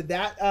love to get to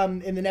that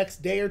in the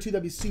next day or two.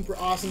 That'd be super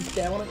awesome.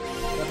 Stay on it.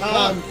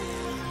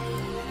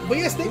 But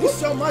yes, thank you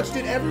so much.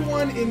 Did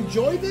everyone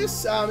enjoy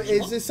this?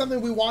 Is this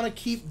something we want to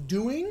keep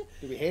doing?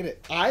 Did we hate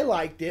it? I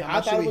liked it.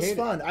 I thought it was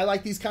fun. I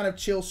like these kind of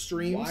chill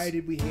streams. Why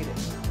did we hate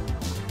it?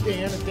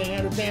 I still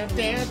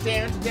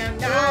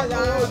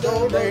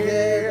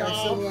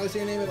want to say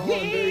your name at all.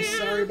 I'm very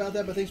sorry about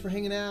that, but thanks for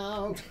hanging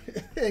out.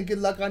 And good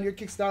luck on your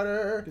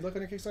Kickstarter. Good luck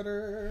on your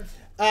Kickstarter.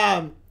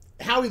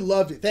 Howie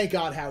loved it. Thank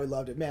God Howie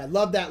loved it. Man,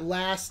 loved that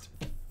last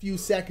few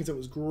seconds. It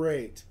was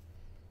great.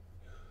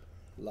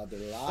 Loved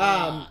it a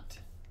lot.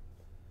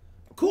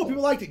 Cool.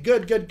 People liked it.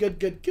 Good.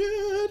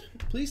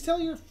 Please tell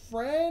your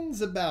friends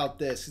about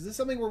this, because this is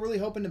something we're really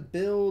hoping to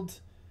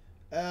build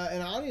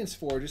an audience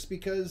for, just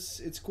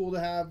because it's cool to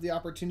have the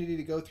opportunity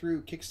to go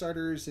through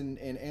Kickstarters and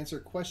answer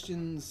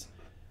questions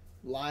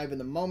live in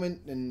the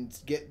moment and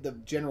get the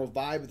general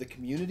vibe of the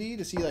community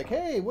to see like,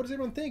 hey, what does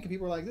everyone think? And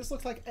people are like, this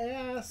looks like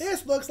ass.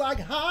 This looks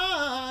like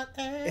hot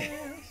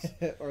ass.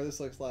 Or this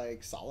looks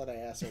like solid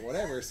ass or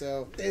whatever.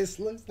 So this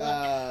looks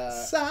like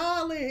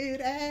solid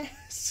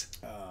ass.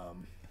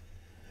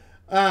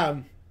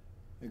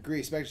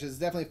 Agree. Especially it's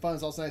definitely fun.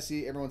 It's also nice to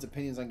see everyone's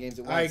opinions on games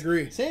at once. I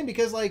agree. Same,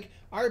 because like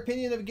our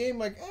opinion of a game,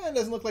 like it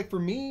doesn't look like for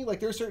me. Like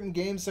there's certain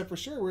games that for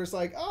sure where it's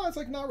like, oh, it's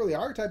like not really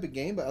our type of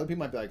game, but other people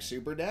might be like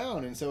super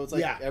down, and so it's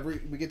like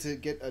we get to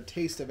get a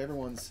taste of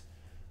everyone's,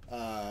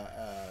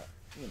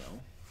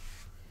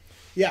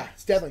 Yeah,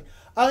 it's definitely.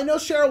 I know,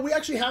 Cheryl. We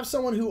actually have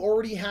someone who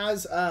already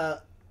has,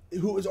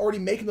 who is already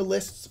making the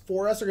lists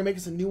for us. They're gonna make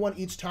us a new one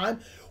each time.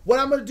 What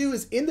I'm going to do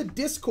is in the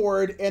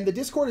Discord, and the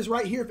Discord is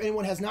right here. If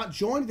anyone has not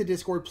joined the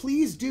Discord,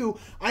 please do.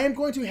 I am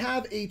going to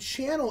have a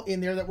channel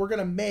in there that we're going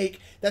to make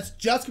that's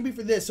just going to be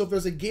for this. So if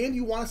there's a game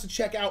you want us to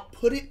check out,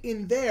 put it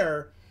in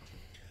there.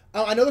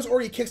 I know there's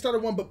already a Kickstarter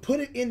one, but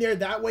put it in there.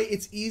 That way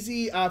it's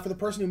easy for the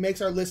person who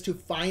makes our list to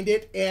find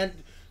it and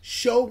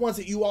show ones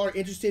that you all are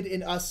interested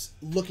in us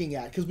looking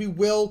at. Because we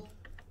will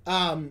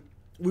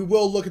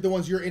look at the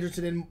ones you're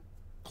interested in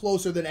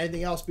closer than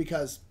anything else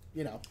because...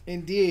 You know.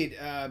 Indeed.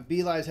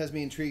 B-Lives has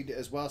me intrigued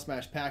as well,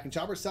 Smash Pack. And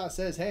Chopper Stott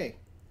says, hey,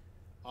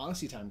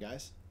 honesty time,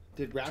 guys.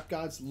 Did Rap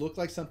Gods look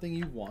like something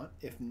you want?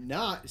 If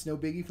not, it's no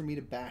biggie for me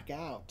to back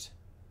out.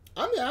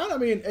 I'm down. I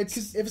mean, if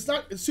it's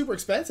not super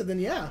expensive, then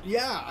yeah.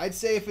 Yeah, I'd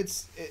say if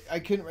it's... I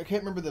can't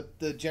remember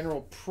the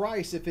general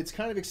price. If it's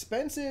kind of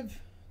expensive,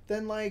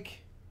 then,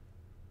 like...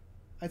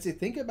 I'd say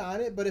think about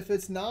it. But if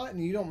it's not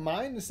and you don't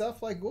mind and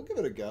stuff, like, we'll give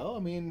it a go. I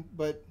mean,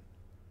 but...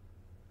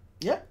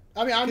 Yeah.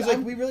 I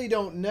mean, we really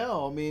don't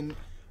know. I mean,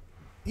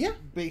 yeah.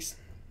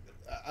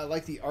 I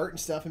like the art and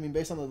stuff. I mean,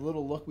 based on the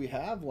little look we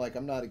have, like,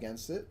 I'm not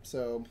against it.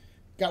 So,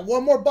 got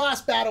one more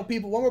boss battle,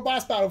 people. One more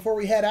boss battle before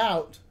we head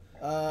out.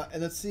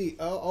 And let's see.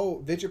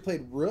 Victor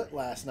played Root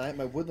last night.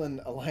 My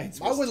Woodland Alliance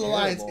was My Woodland terrible.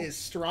 Alliance is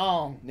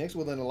strong. Nick's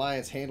Woodland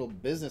Alliance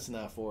handled business in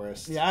that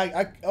forest. Yeah,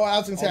 I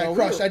was going to say I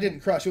crushed. I didn't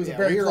crush. It was a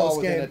very we were all close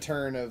within game. a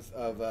turn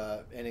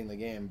of ending the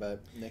game,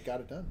 but Nick got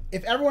it done.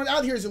 If everyone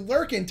out here is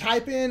lurking,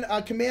 type in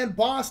command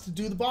boss to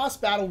do the boss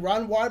battle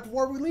run right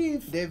before we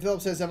leave. Dave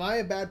Phillips says, am I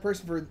a bad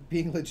person for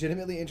being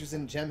legitimately interested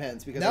in gem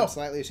hens because No. I'm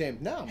slightly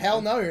ashamed? No.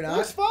 Hell man. no, you're not. It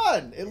looks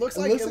fun. It looks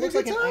like a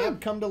good an time.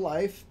 app come to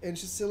life, and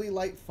it's just silly,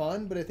 light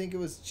fun, but I think it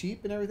was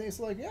cheap and everything.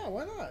 So, like, yeah,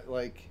 why not?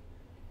 Like,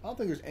 I don't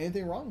think there's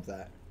anything wrong with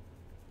that.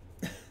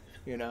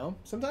 You know?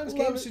 Sometimes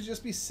Love games it. should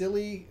just be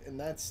silly, and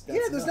that's Yeah,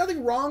 there's enough.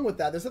 nothing wrong with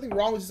that. There's nothing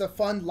wrong with just a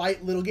fun,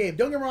 light little game.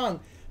 Don't get me wrong.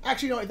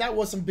 Actually, no, if that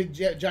was some big,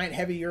 giant,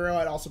 heavy Euro,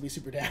 I'd also be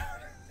super down.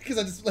 Because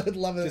I just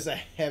love it. Just a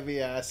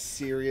heavy-ass,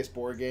 serious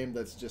board game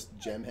that's just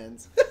gem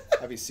hens.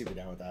 I'd be super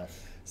down with that.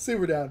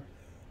 Super down.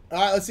 All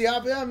right, let's see how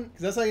them.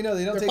 Because that's how you know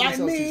they don't They're take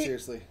fighting themselves me. too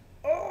seriously.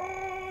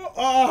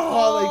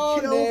 Oh,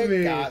 they killed Nick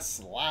me. got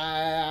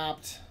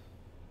slapped.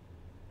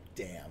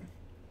 Damn.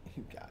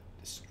 You got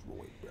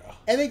destroyed, bro.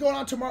 And then going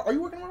on tomorrow. Are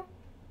you working tomorrow?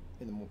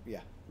 Yeah.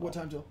 What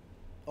time till?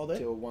 All day?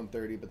 Till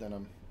 1:30, but then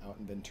I'm out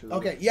in Ventura.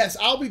 Okay, yes,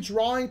 I'll be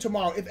drawing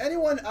tomorrow. If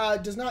anyone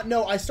does not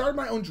know, I started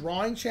my own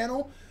drawing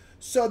channel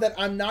so that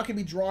I'm not going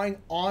to be drawing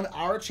on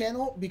our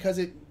channel because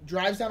it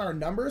drives down our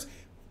numbers.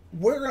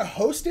 We're going to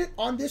host it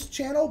on this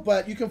channel,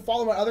 but you can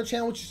follow my other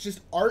channel, which is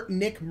just Art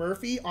Nick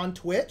Murphy on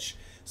Twitch.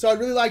 So I'd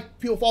really like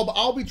people to follow, but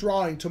I'll be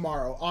drawing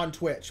tomorrow on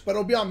Twitch, but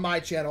it'll be on my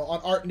channel,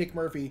 on Art Nick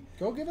Murphy.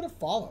 Go give it a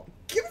follow.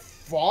 Give it a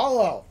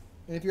follow.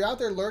 And if you're out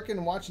there lurking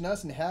and watching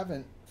us and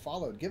haven't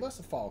followed, give us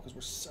a follow because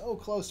we're so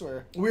close to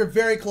our... We're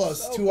very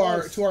close So to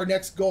close. our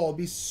next goal. It'd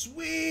be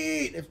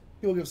sweet if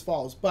people give us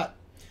follows, but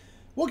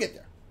we'll get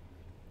there.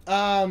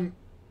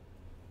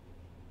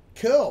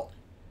 Cool.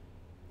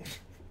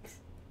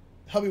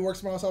 Hubby works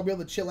tomorrow, so I'll be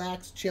able to chill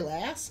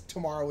ass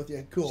tomorrow with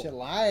you. Cool.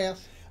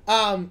 Goliath.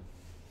 Gonna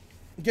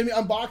be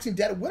unboxing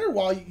Dead of Winter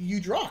while you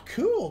draw.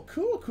 Cool.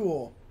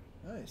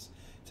 Nice.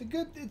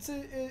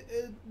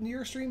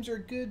 Your streams are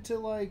good to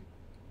like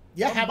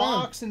Yeah, have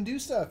on. unbox and do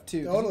stuff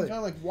too. 'Cause Totally. You kind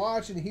of like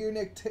watch and hear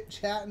Nick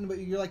chatting, but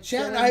you're like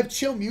Chatting, chilling. I have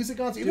chill music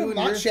on, so even if I'm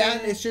Doing not your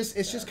chatting, thing.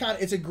 it's just kind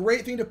of, it's a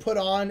great thing to put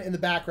on in the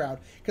background.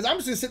 Because I'm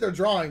just gonna sit there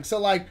drawing. So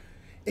like,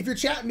 if you're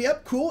chatting me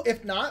up, cool.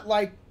 If not,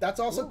 like, that's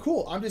also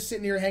cool. I'm just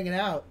sitting here hanging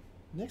out.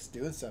 Nick's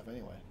doing stuff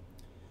anyway.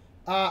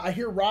 I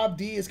hear Rob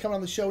D is coming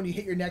on the show when you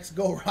hit your next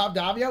goal. Rob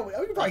Davia, we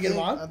can probably get him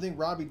I on. think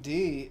Robbie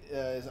D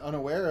is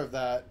unaware of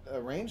that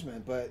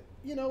arrangement, but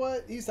you know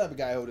what? He's the type of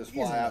guy who'll just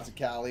fly out to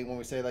Cali when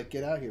we say like,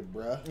 "Get out here,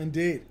 bruh."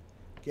 Indeed.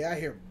 Get out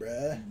here,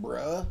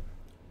 bruh.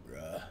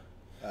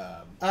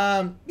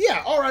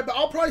 Yeah, all right, but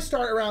I'll probably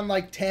start around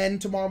like 10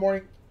 tomorrow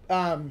morning.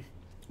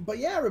 But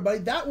yeah, everybody,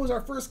 that was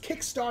our first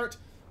Kickstart.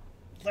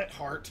 Let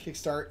Heart.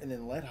 Kickstart and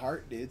then let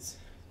heart, dudes.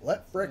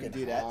 Let frickin'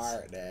 Do that.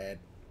 Heart, dude.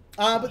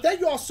 But thank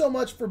you all so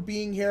much for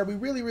being here. We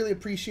really, really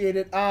appreciate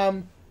it.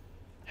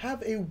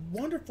 Have a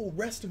wonderful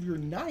rest of your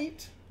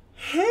night.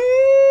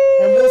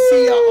 And we'll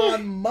see you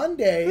on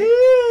Monday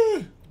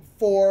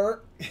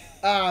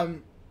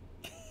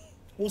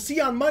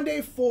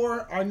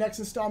for our next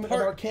installment of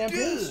our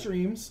campaign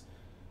streams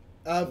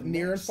of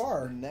Near and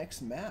Far. The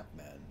next map,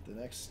 man. The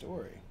next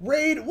story.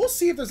 Raid. We'll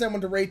see if there's anyone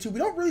to raid to. We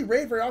don't really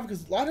raid very often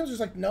because a lot of times there's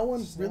like no one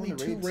There's no really one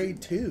to to raid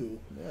raid to, to.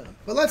 Yeah.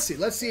 But let's see.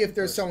 Let's see if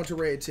there's someone to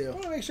raid I to.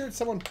 want to make sure it's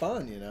someone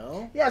fun, you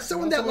know? Yeah,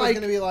 someone that someone's like.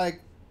 going to be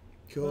like,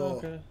 Cool. Oh,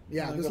 okay.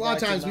 Yeah, And there's a go lot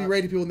of back to times we not-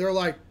 raid people and they're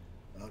like,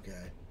 okay.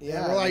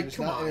 yeah, And we're like, it's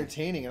come not on.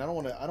 entertaining, and I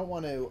don't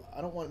want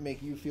to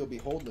make you feel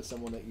beholden to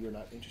someone that you're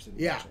not interested in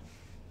Yeah. watching.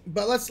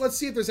 But let's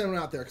see if there's anyone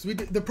out there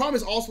because the problem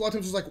is also a lot of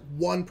times there's like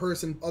one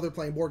person other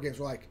playing board games.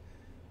 We're like,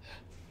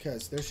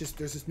 because there's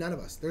just none of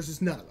us. There's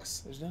just none of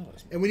us. There's none of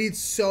us. And we need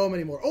so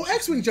many more. Oh,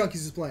 X-Wing Junkies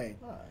is playing.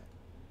 All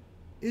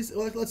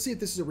right. Let's see if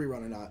this is a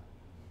rerun or not.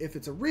 If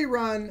it's a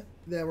rerun,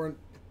 then we're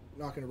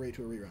not going to raid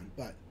to a rerun.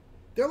 But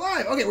they're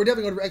live. Okay, we're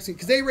definitely going to X-Wing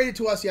because they raided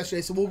to us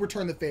yesterday, so we'll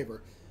return the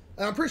favor.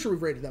 And I'm pretty sure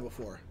we've raided them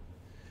before.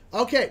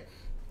 Okay,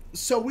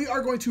 so we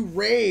are going to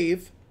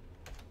rave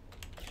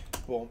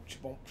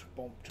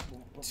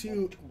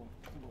to...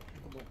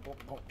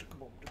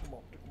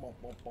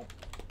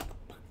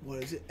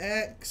 What is it?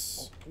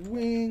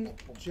 X-Wing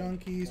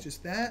Junkies,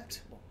 just that.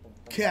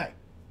 Okay.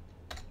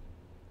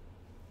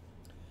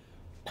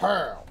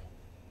 Pearl.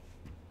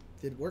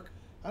 Did it work?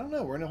 I don't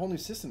know. We're in a whole new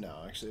system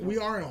now, actually. We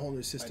are in a whole new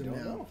I system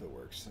don't know now. if it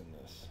works in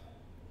this.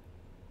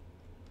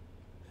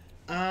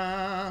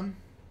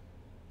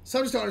 So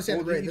I just don't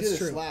understand the Well, raid. you That's did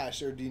a true.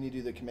 slash, or do you need to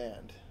do the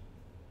command?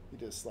 You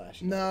did a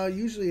slash. No,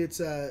 usually it's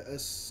a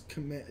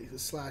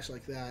slash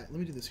like that. Let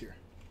me do this here.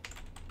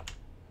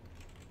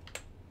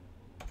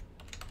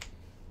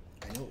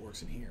 I know it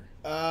works in here.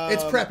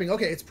 It's prepping.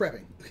 Okay, it's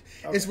prepping.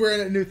 It's we're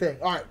in a new thing.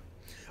 All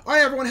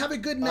right, everyone. Have a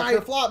good night.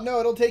 For flop, no,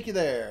 it'll take you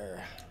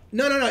there.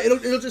 No.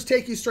 It'll just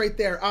take you straight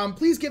there.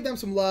 Please give them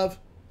some love.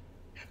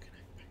 Have a good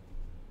night.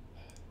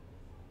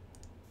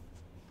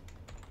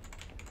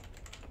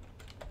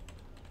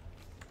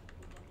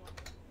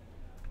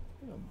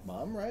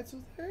 Mom rides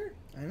with her?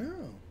 Bye. I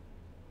know.